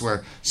in place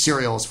where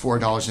cereal is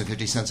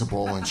 $4.50 a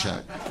bowl and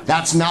shit.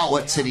 That's not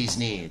what cities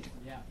need.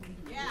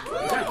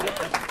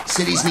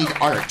 Cities need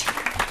art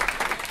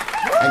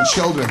and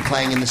children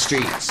playing in the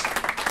streets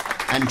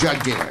and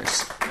drug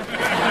dealers.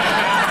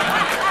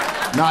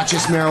 Not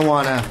just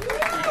marijuana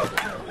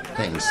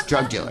things,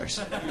 drug dealers.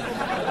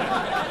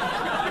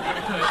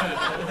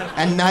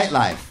 And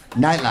nightlife.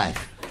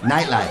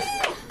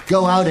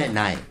 Go out at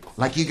night,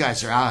 like you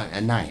guys are out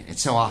at night.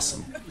 It's so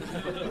awesome.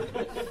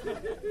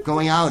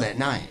 Going out at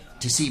night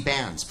to see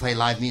bands play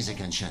live music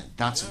and shit.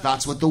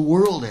 That's what the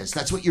world is.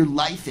 That's what your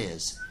life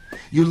is.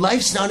 Your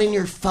life's not in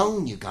your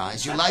phone, you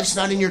guys. Your life's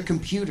not in your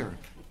computer.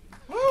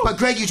 But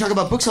Greg, you talk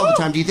about books all the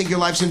time. Do you think your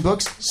life's in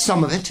books?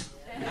 Some of it.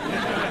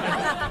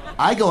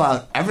 I go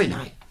out every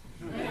night.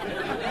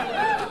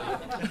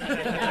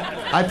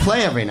 I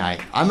play every night.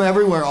 I'm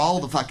everywhere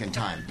all the fucking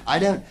time. I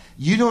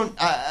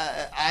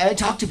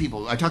talk to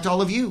people. I talk to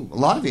all of you, a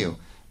lot of you.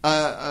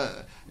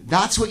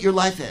 That's what your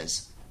life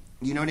is.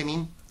 You know what I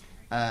mean?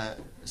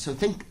 So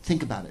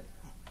think about it.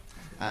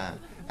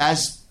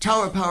 As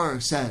Tower of Power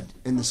said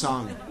in the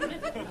song,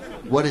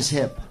 what is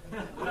hip?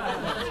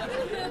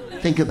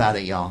 Think about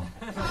it, y'all.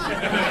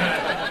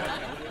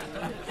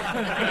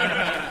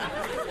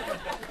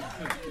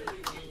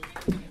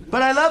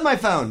 But I love my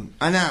phone.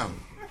 I know.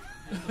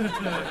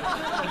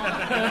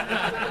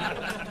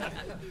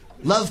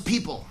 Love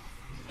people.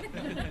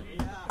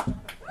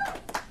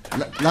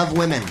 Love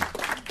women.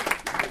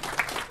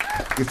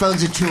 Your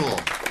phone's a tool.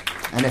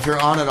 And if you're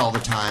on it all the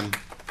time,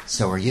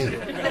 so are you.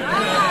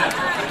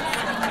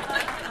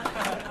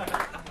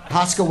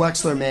 Haskell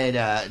Wexler made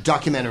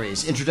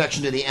documentaries.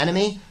 Introduction to the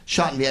Enemy,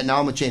 Shot in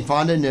Vietnam with Jane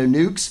Fonda, No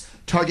Nukes,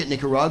 Target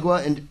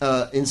Nicaragua, and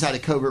Inside a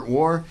Covert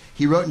War.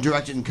 He wrote and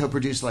directed and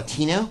co-produced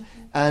Latino,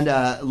 and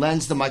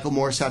lensed the Michael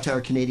Moore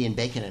satire Canadian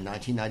Bacon in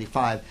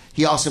 1995.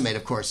 He also made,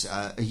 of course,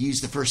 he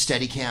used the first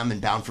Steadicam in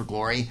Bound for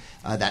Glory,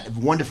 that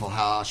wonderful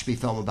Hal Ashby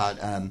film about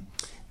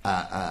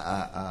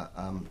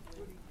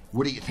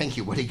Woody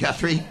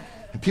Guthrie.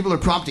 People are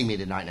prompting me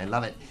tonight, and I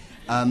love it.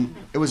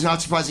 It was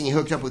not surprising he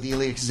hooked up with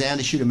Elia Kazan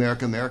to shoot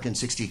America in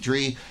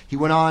 '63. He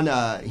went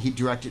on, he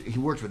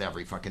worked with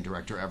every fucking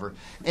director ever.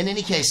 In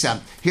any case,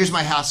 here's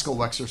my Haskell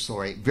Wexler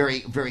story, very,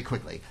 very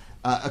quickly.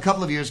 A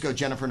couple of years ago,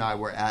 Jennifer and I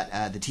were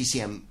at the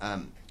TCM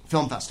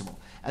Film Festival.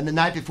 And the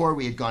night before,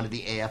 we had gone to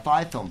the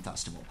AFI Film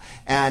Festival.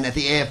 And at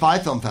the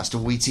AFI Film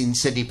Festival, we'd seen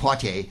Sidney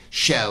Poitier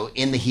show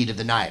In the Heat of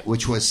the Night,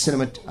 which was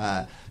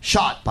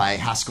shot by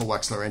Haskell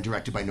Wexler and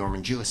directed by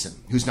Norman Jewison,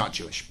 who's not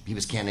Jewish. He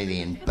was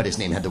Canadian, but his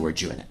name had the word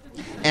Jew in it.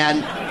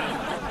 And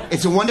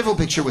it's a wonderful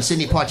picture with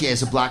Sidney Poitier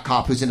as a black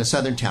cop who's in a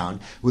southern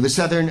town with a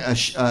southern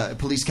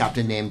police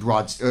captain named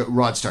Rod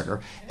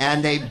Steiger.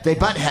 And they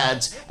butt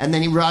heads, and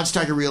then Rod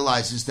Steiger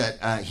realizes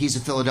that he's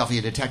a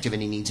Philadelphia detective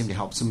and he needs him to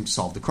help him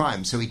solve the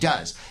crime. So he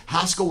does.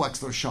 Haskell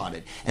Wexler shot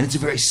it, and it's a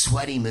very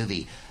sweaty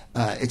movie.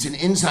 It's an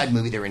inside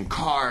movie. They're in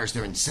cars,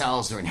 they're in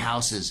cells, they're in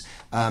houses.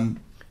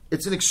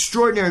 It's an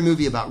extraordinary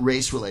movie about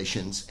race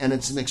relations, and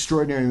it's an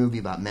extraordinary movie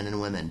about men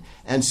and women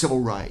and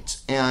civil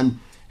rights. And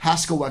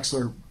Haskell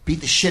Wexler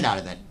beat the shit out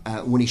of it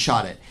when he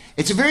shot it.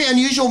 It's a very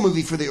unusual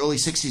movie for the early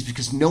 60s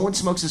because no one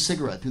smokes a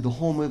cigarette through the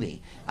whole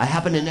movie. I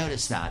happen to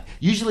notice that.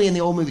 Usually in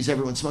the old movies,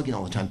 everyone's smoking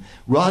all the time.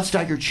 Rod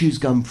Steiger chews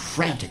gum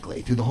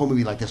frantically through the whole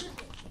movie like this,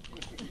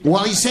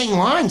 while he's saying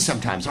lines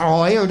sometimes.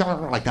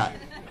 Like that.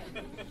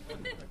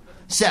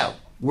 So,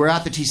 we're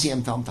at the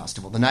TCM Film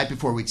Festival. The night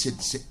before, we'd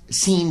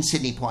seen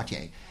Sidney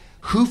Poitier.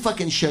 Who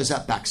fucking shows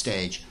up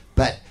backstage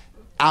but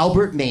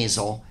Albert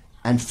Maysles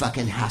and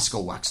fucking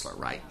Haskell Wexler,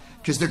 right?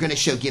 Because they're going to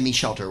show Gimme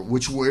Shelter,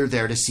 which we're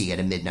there to see at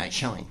a midnight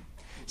showing.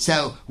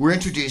 So we're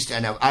introduced,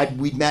 and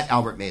we'd met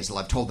Albert Maysles.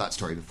 I've told that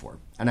story before,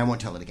 and I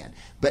won't tell it again.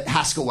 But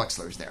Haskell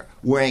Wexler's there,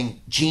 wearing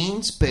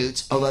jeans,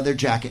 boots, a leather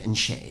jacket, and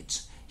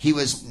shades. He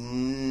was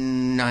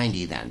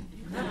 90 then.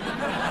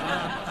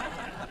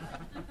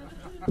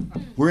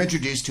 We're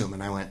introduced to him,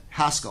 and I went,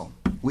 Haskell,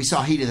 we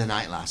saw Heat of the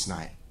Night last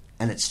night,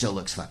 and it still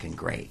looks fucking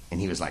great. And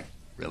he was like,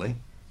 really?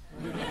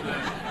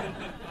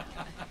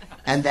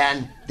 And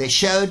then they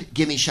showed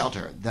Gimme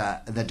Shelter,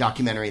 the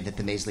documentary that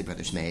the Maysles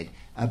brothers made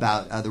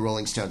about the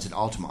Rolling Stones at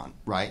Altamont,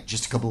 right?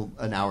 Just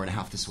an hour and a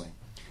half this way.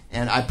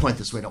 And I point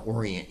this way to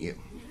orient you.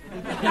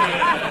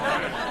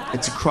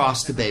 It's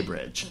across the Bay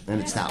Bridge, and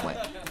it's that way.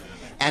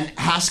 And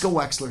Haskell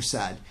Wexler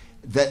said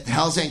that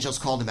Hell's Angels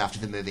called him after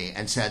the movie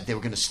and said they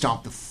were going to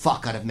stomp the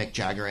fuck out of Mick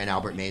Jagger and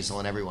Albert Maysles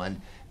and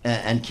everyone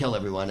and kill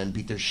everyone and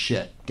beat their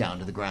shit down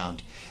to the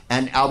ground.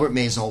 And Albert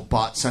Maysles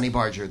bought Sonny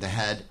Barger, the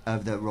head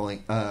of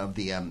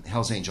the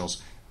Hell's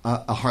Angels,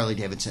 a Harley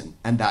Davidson,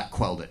 and that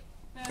quelled it.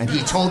 And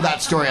he told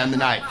that story on the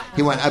night.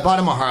 He went, I bought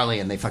him a Harley,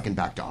 and they fucking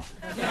backed off.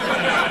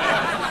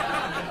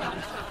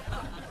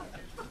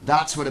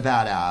 That's what a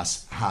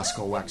badass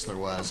Haskell Wexler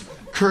was.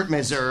 Kurt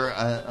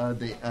Masur,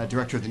 the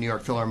director of the New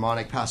York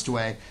Philharmonic, passed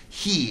away.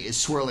 He is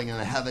swirling in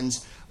the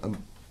heavens.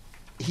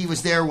 He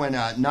was there when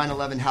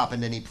 9/11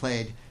 happened, and he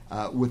played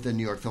with the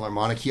New York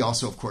Philharmonic. He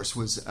also, of course,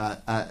 was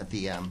at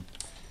the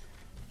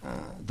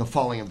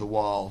falling of the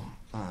wall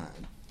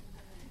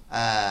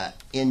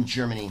in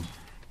Germany,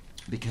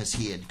 because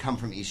he had come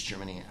from East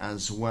Germany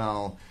as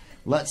well.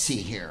 Let's see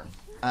here.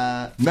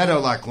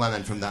 Meadowlark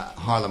Lemon from the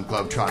Harlem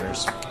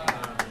Globetrotters.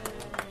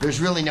 There's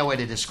really no way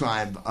to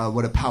describe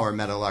what a power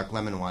Meadowlark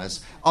Lemon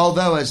was.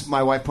 Although, as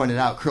my wife pointed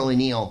out, Curly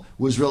Neal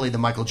was really the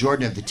Michael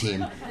Jordan of the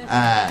team.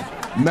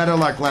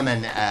 Meadowlark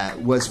Lemon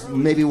was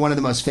maybe one of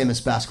the most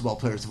famous basketball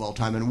players of all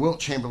time. And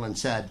Wilt Chamberlain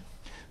said,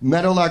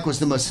 Meadowlark was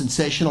the most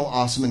sensational,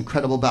 awesome,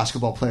 incredible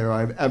basketball player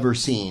I've ever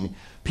seen.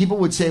 People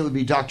would say it would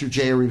be Dr.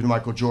 J or even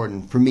Michael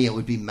Jordan. For me, it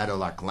would be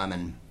Meadowlark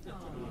Lemon.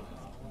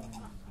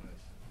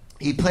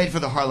 He played for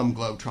the Harlem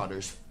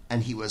Globetrotters,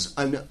 and he was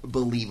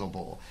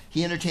unbelievable.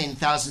 He entertained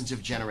thousands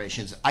of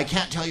generations. I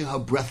can't tell you how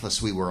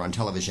breathless we were on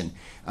television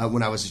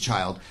when I was a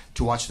child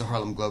to watch the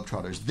Harlem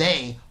Globetrotters.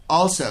 They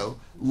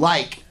also,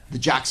 like the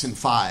Jackson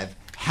 5,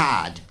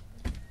 had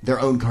their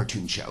own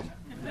cartoon show.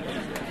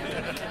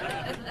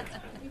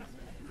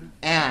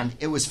 And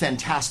it was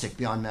fantastic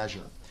beyond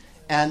measure.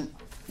 And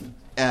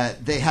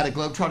they had a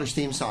Globetrotters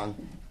theme song,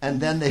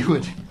 and then they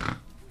would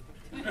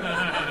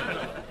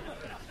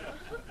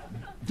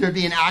there'd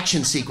be an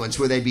action sequence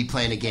where they'd be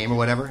playing a game or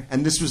whatever,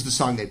 and this was the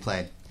song they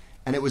played.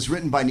 And it was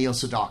written by Neil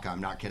Sedaka,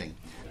 I'm not kidding.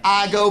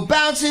 I go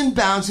bouncing,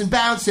 bouncing,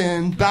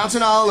 bouncing,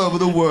 bouncing all over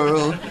the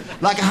world.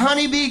 Like a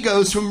honeybee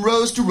goes from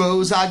rose to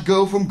rose, I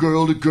go from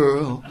girl to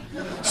girl.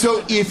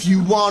 So if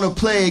you want to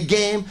play a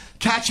game,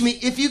 catch me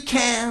if you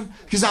can,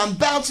 'cause I'm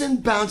bouncing,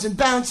 bouncing,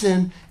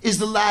 bouncing, is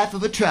the life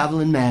of a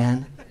traveling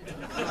man.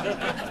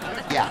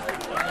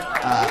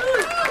 Yeah.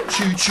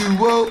 Choo-choo,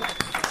 whoa,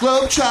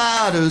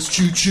 globetrotters,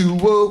 choo-choo,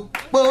 whoa,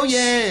 whoa,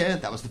 yeah.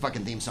 That was the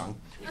fucking theme song.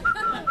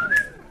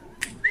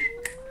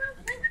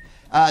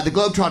 The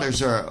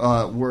Globetrotters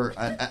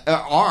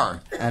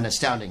are an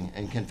astounding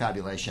and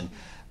confabulation.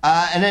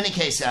 In any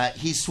case,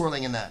 he's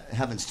swirling in the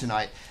heavens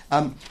tonight.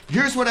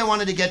 Here's what I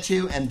wanted to get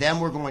to, and then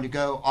we're going to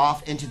go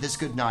off into this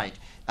good night.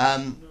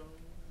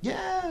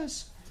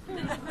 Yes.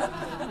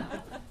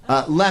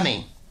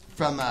 Lemmy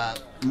from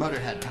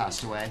Motorhead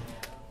passed away.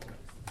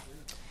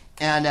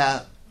 And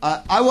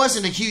I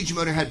wasn't a huge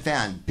Motorhead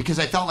fan because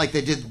I felt like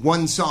they did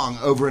one song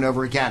over and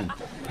over again.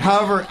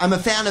 However, I'm a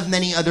fan of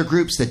many other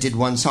groups that did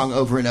one song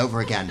over and over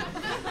again.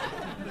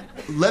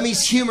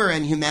 Lemmy's humor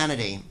and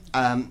humanity,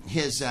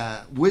 his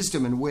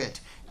wisdom and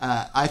wit,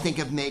 I think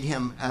have made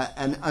him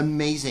an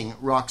amazing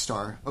rock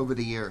star over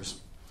the years.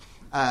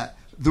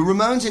 The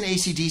Ramones and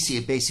AC/DC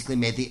had basically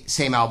made the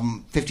same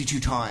album 52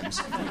 times.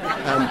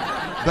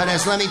 But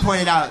as Lemmy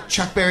pointed out,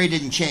 Chuck Berry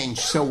didn't change,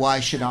 so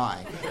why should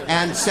I?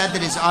 And said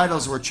that his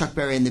idols were Chuck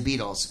Berry and the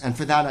Beatles, and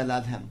for that I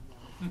love him.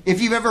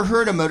 If you've ever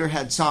heard a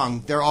Motorhead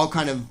song, they're all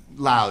kind of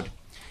loud.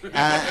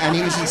 And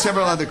he was in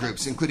several other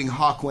groups, including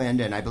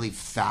Hawkwind and I believe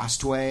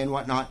Fastway and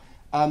whatnot.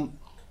 In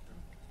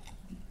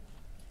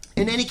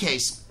any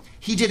case,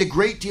 he did a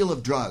great deal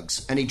of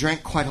drugs, and he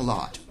drank quite a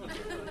lot.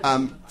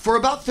 For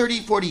about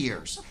 30, 40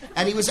 years.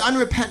 And he was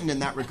unrepentant in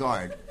that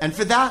regard. And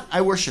for that,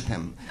 I worship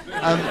him.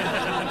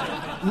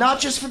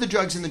 Not just for the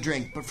drugs and the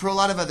drink, but for a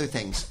lot of other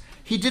things.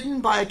 He didn't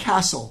buy a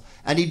castle,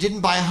 and he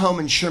didn't buy a home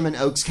in Sherman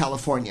Oaks,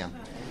 California.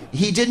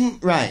 He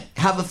didn't,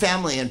 have a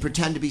family and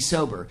pretend to be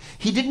sober.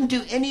 He didn't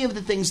do any of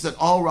the things that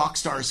all rock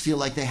stars feel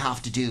like they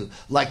have to do,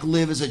 like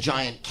live as a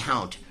giant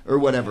count or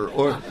whatever.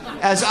 Or,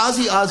 as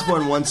Ozzy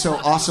Osbourne once so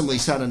awesomely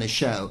said on his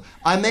show,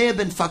 I may have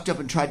been fucked up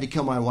and tried to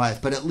kill my wife,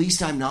 but at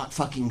least I'm not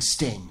fucking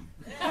Sting.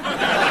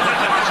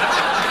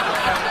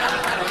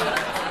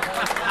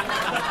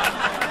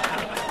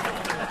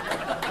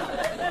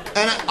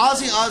 And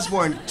Ozzy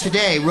Osbourne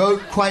today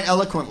wrote quite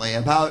eloquently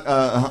about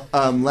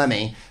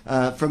Lemmy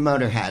from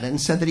Motorhead and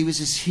said that he was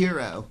his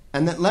hero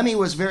and that Lemmy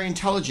was very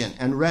intelligent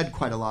and read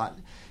quite a lot.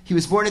 He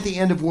was born at the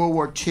end of World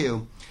War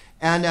II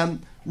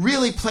and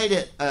really played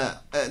it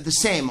the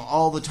same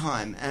all the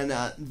time. And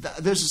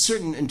there's a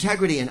certain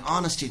integrity and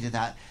honesty to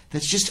that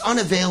that's just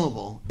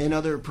unavailable in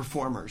other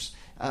performers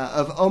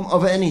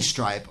of any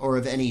stripe or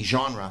of any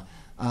genre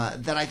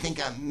that I think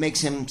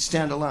makes him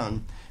stand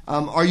alone.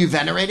 Are you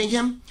venerating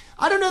him?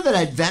 I don't know that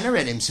I'd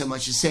venerate him so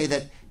much as say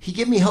that he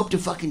gave me hope to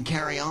fucking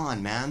carry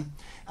on, man.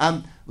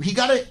 He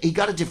got a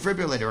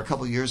defibrillator a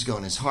couple years ago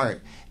in his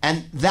heart,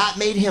 and that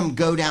made him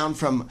go down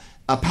from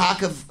a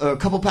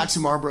couple packs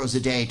of Marlboros a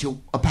day to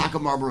a pack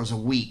of Marlboros a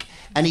week,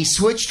 and he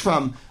switched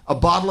from a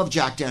bottle of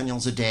Jack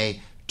Daniels a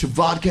day to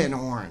vodka and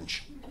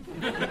orange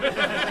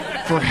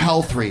for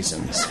health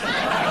reasons.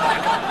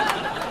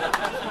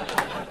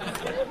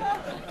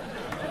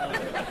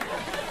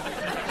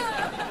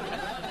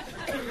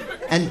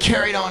 And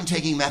carried on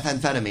taking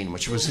methamphetamine,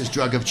 which was his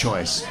drug of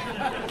choice,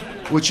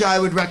 which I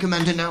would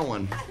recommend to no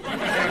one.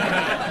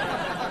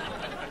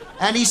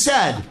 And he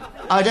said,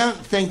 I don't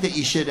think that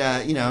you should,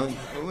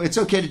 it's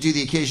okay to do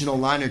the occasional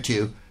line or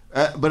two,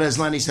 but as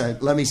Lemmy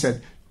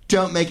said,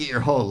 don't make it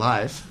your whole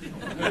life.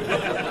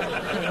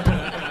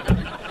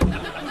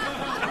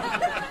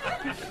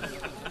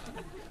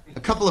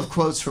 A couple of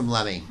quotes from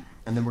Lemmy,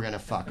 and then we're going to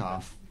fuck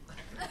off.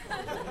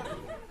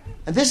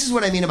 And this is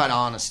what I mean about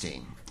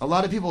honesty. A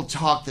lot of people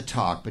talk the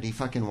talk, but he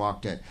fucking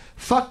walked it.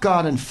 Fuck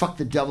God and fuck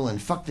the devil and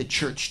fuck the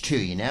church too,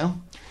 you know?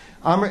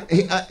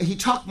 He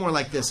talked more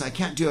like this. I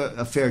can't do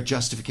a fair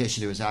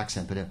justification to his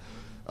accent, but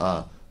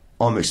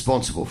I'm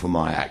responsible for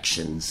my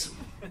actions.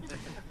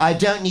 I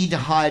don't need to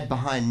hide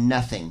behind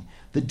nothing.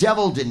 The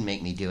devil didn't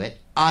make me do it.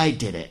 I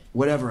did it,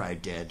 whatever I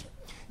did.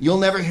 You'll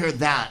never hear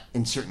that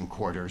in certain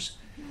quarters.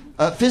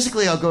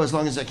 Physically, I'll go as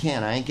long as I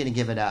can. I ain't going to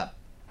give it up.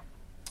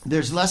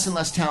 There's less and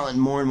less talent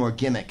and more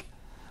gimmick.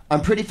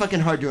 I'm pretty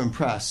fucking hard to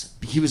impress.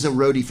 He was a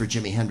roadie for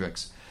Jimi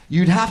Hendrix.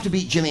 You'd have to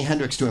beat Jimi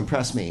Hendrix to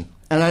impress me,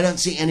 and I don't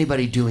see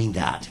anybody doing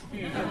that.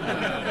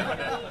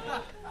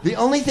 The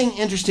only thing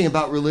interesting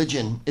about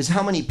religion is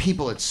how many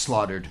people it's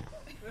slaughtered.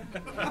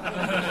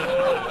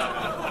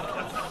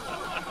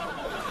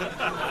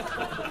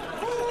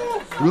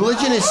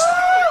 Religion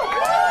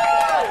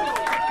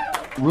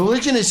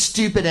is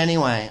stupid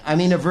anyway. I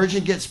mean, a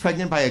virgin gets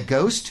pregnant by a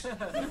ghost?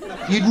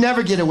 You'd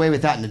never get away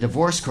with that in a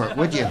divorce court,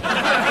 would you?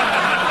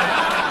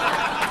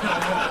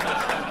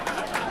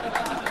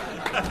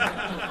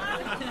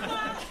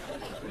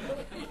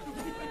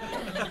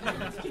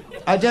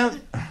 I don't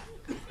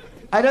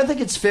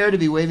think it's fair to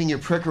be waving your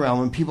prick around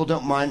when people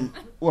don't mind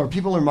or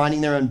people are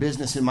minding their own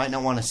business and might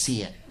not want to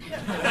see it.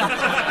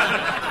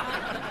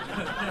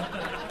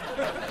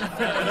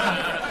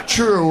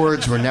 Truer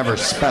words were never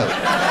spoke.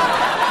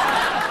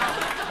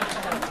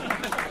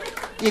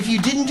 If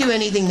you didn't do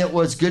anything that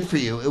was good for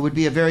you, it would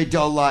be a very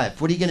dull life.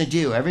 What are you going to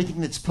do?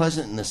 Everything that's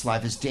pleasant in this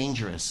life is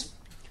dangerous.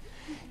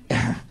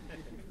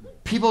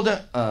 People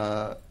don't...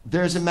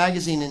 there's a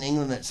magazine in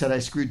England that said I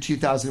screwed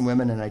 2,000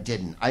 women and I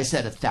didn't. I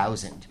said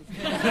 1,000.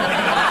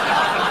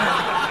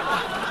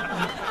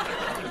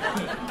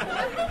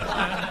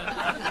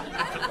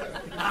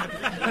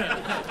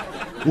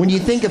 When you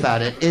think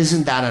about it,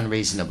 isn't that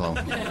unreasonable?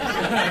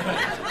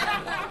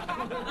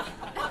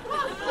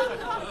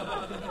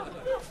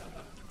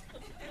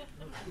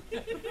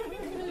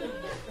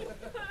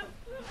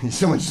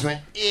 Someone just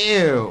went,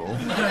 ew.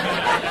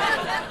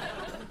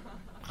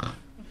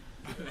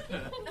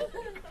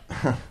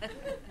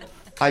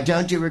 I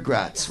don't do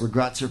regrets.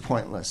 Regrets are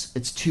pointless.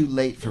 It's too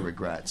late for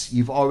regrets.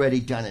 You've already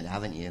done it,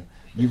 haven't you?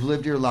 You've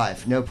lived your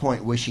life. No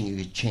point wishing you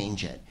could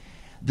change it.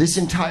 This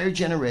entire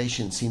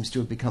generation seems to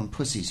have become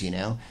pussies, you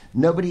know?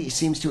 Nobody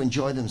seems to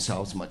enjoy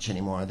themselves much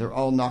anymore. They're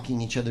all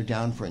knocking each other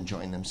down for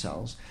enjoying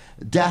themselves.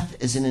 Death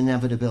is an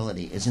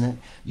inevitability, isn't it?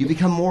 You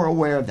become more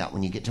aware of that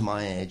when you get to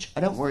my age. I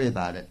don't worry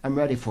about it. I'm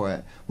ready for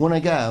it. When I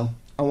go,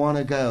 I want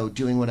to go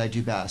doing what I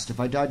do best. If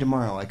I died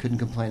tomorrow, I couldn't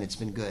complain. It's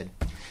been good.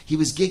 He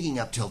was gigging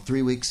up till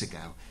 3 weeks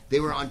ago. They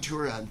were on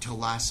tour until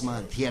last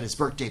month. He had his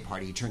birthday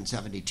party. He turned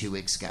 72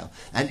 weeks ago.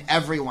 And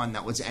everyone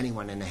that was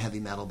anyone in a heavy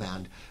metal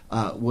band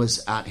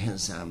was at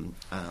his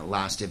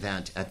last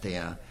event at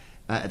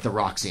the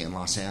Roxy in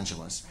Los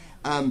Angeles.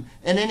 In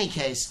any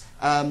case,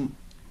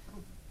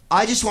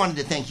 I just wanted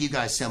to thank you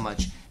guys so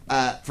much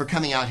for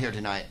coming out here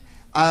tonight.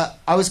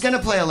 I was going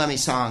to play a Lemmy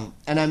song,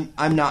 and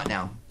I'm not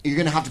now. You're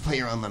going to have to play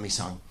your own Lemmy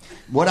song.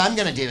 What I'm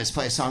going to do is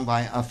play a song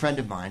by a friend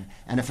of mine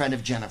and a friend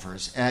of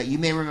Jennifer's. You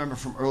may remember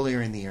from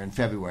earlier in the year, in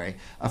February,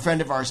 a friend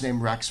of ours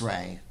named Rex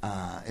Ray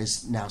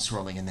is now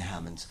swirling in the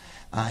heavens.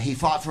 He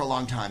fought for a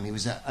long time. He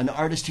was an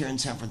artist here in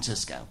San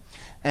Francisco.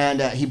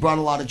 And he brought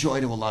a lot of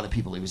joy to a lot of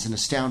people. He was an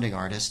astounding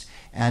artist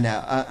and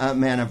a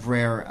man of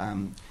rare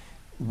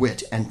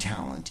wit and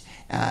talent,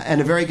 and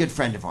a very good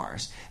friend of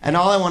ours. And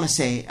all I want to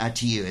say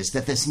to you is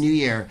that this new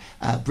year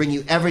bring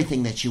you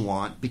everything that you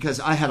want, because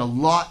I had a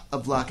lot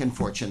of luck and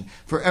fortune.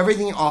 For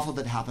everything awful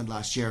that happened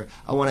last year,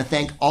 I want to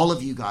thank all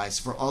of you guys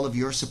for all of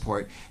your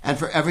support and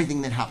for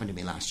everything that happened to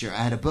me last year.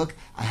 I had a book,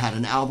 I had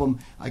an album,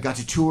 I got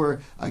to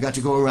tour, I got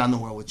to go around the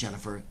world with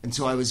Jennifer, and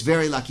so I was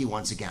very lucky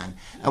once again.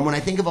 And when I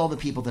think of all the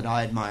people that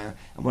I admire,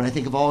 and when I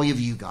think of all of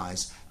you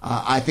guys,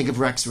 I think of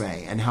Rex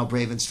Ray and how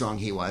brave and strong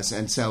he was.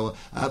 And so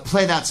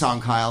play that song,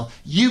 Kyle.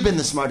 You've been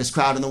the smartest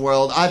crowd in the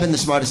world. I've been the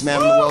smartest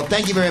man in the world.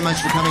 Thank you very much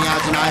for coming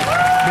out tonight.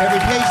 May every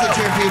page that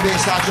turned for you be a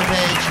satchel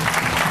page.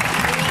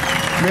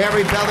 May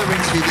every bell that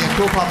rings for you be a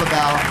cool Papa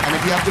bell. And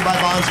if you have to buy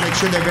bonds, make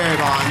sure they're Barry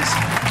bonds.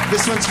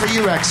 This one's for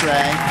you, Rex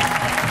Ray.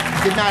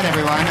 Good night,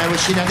 everyone. I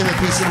wish you nothing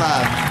but peace and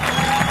love.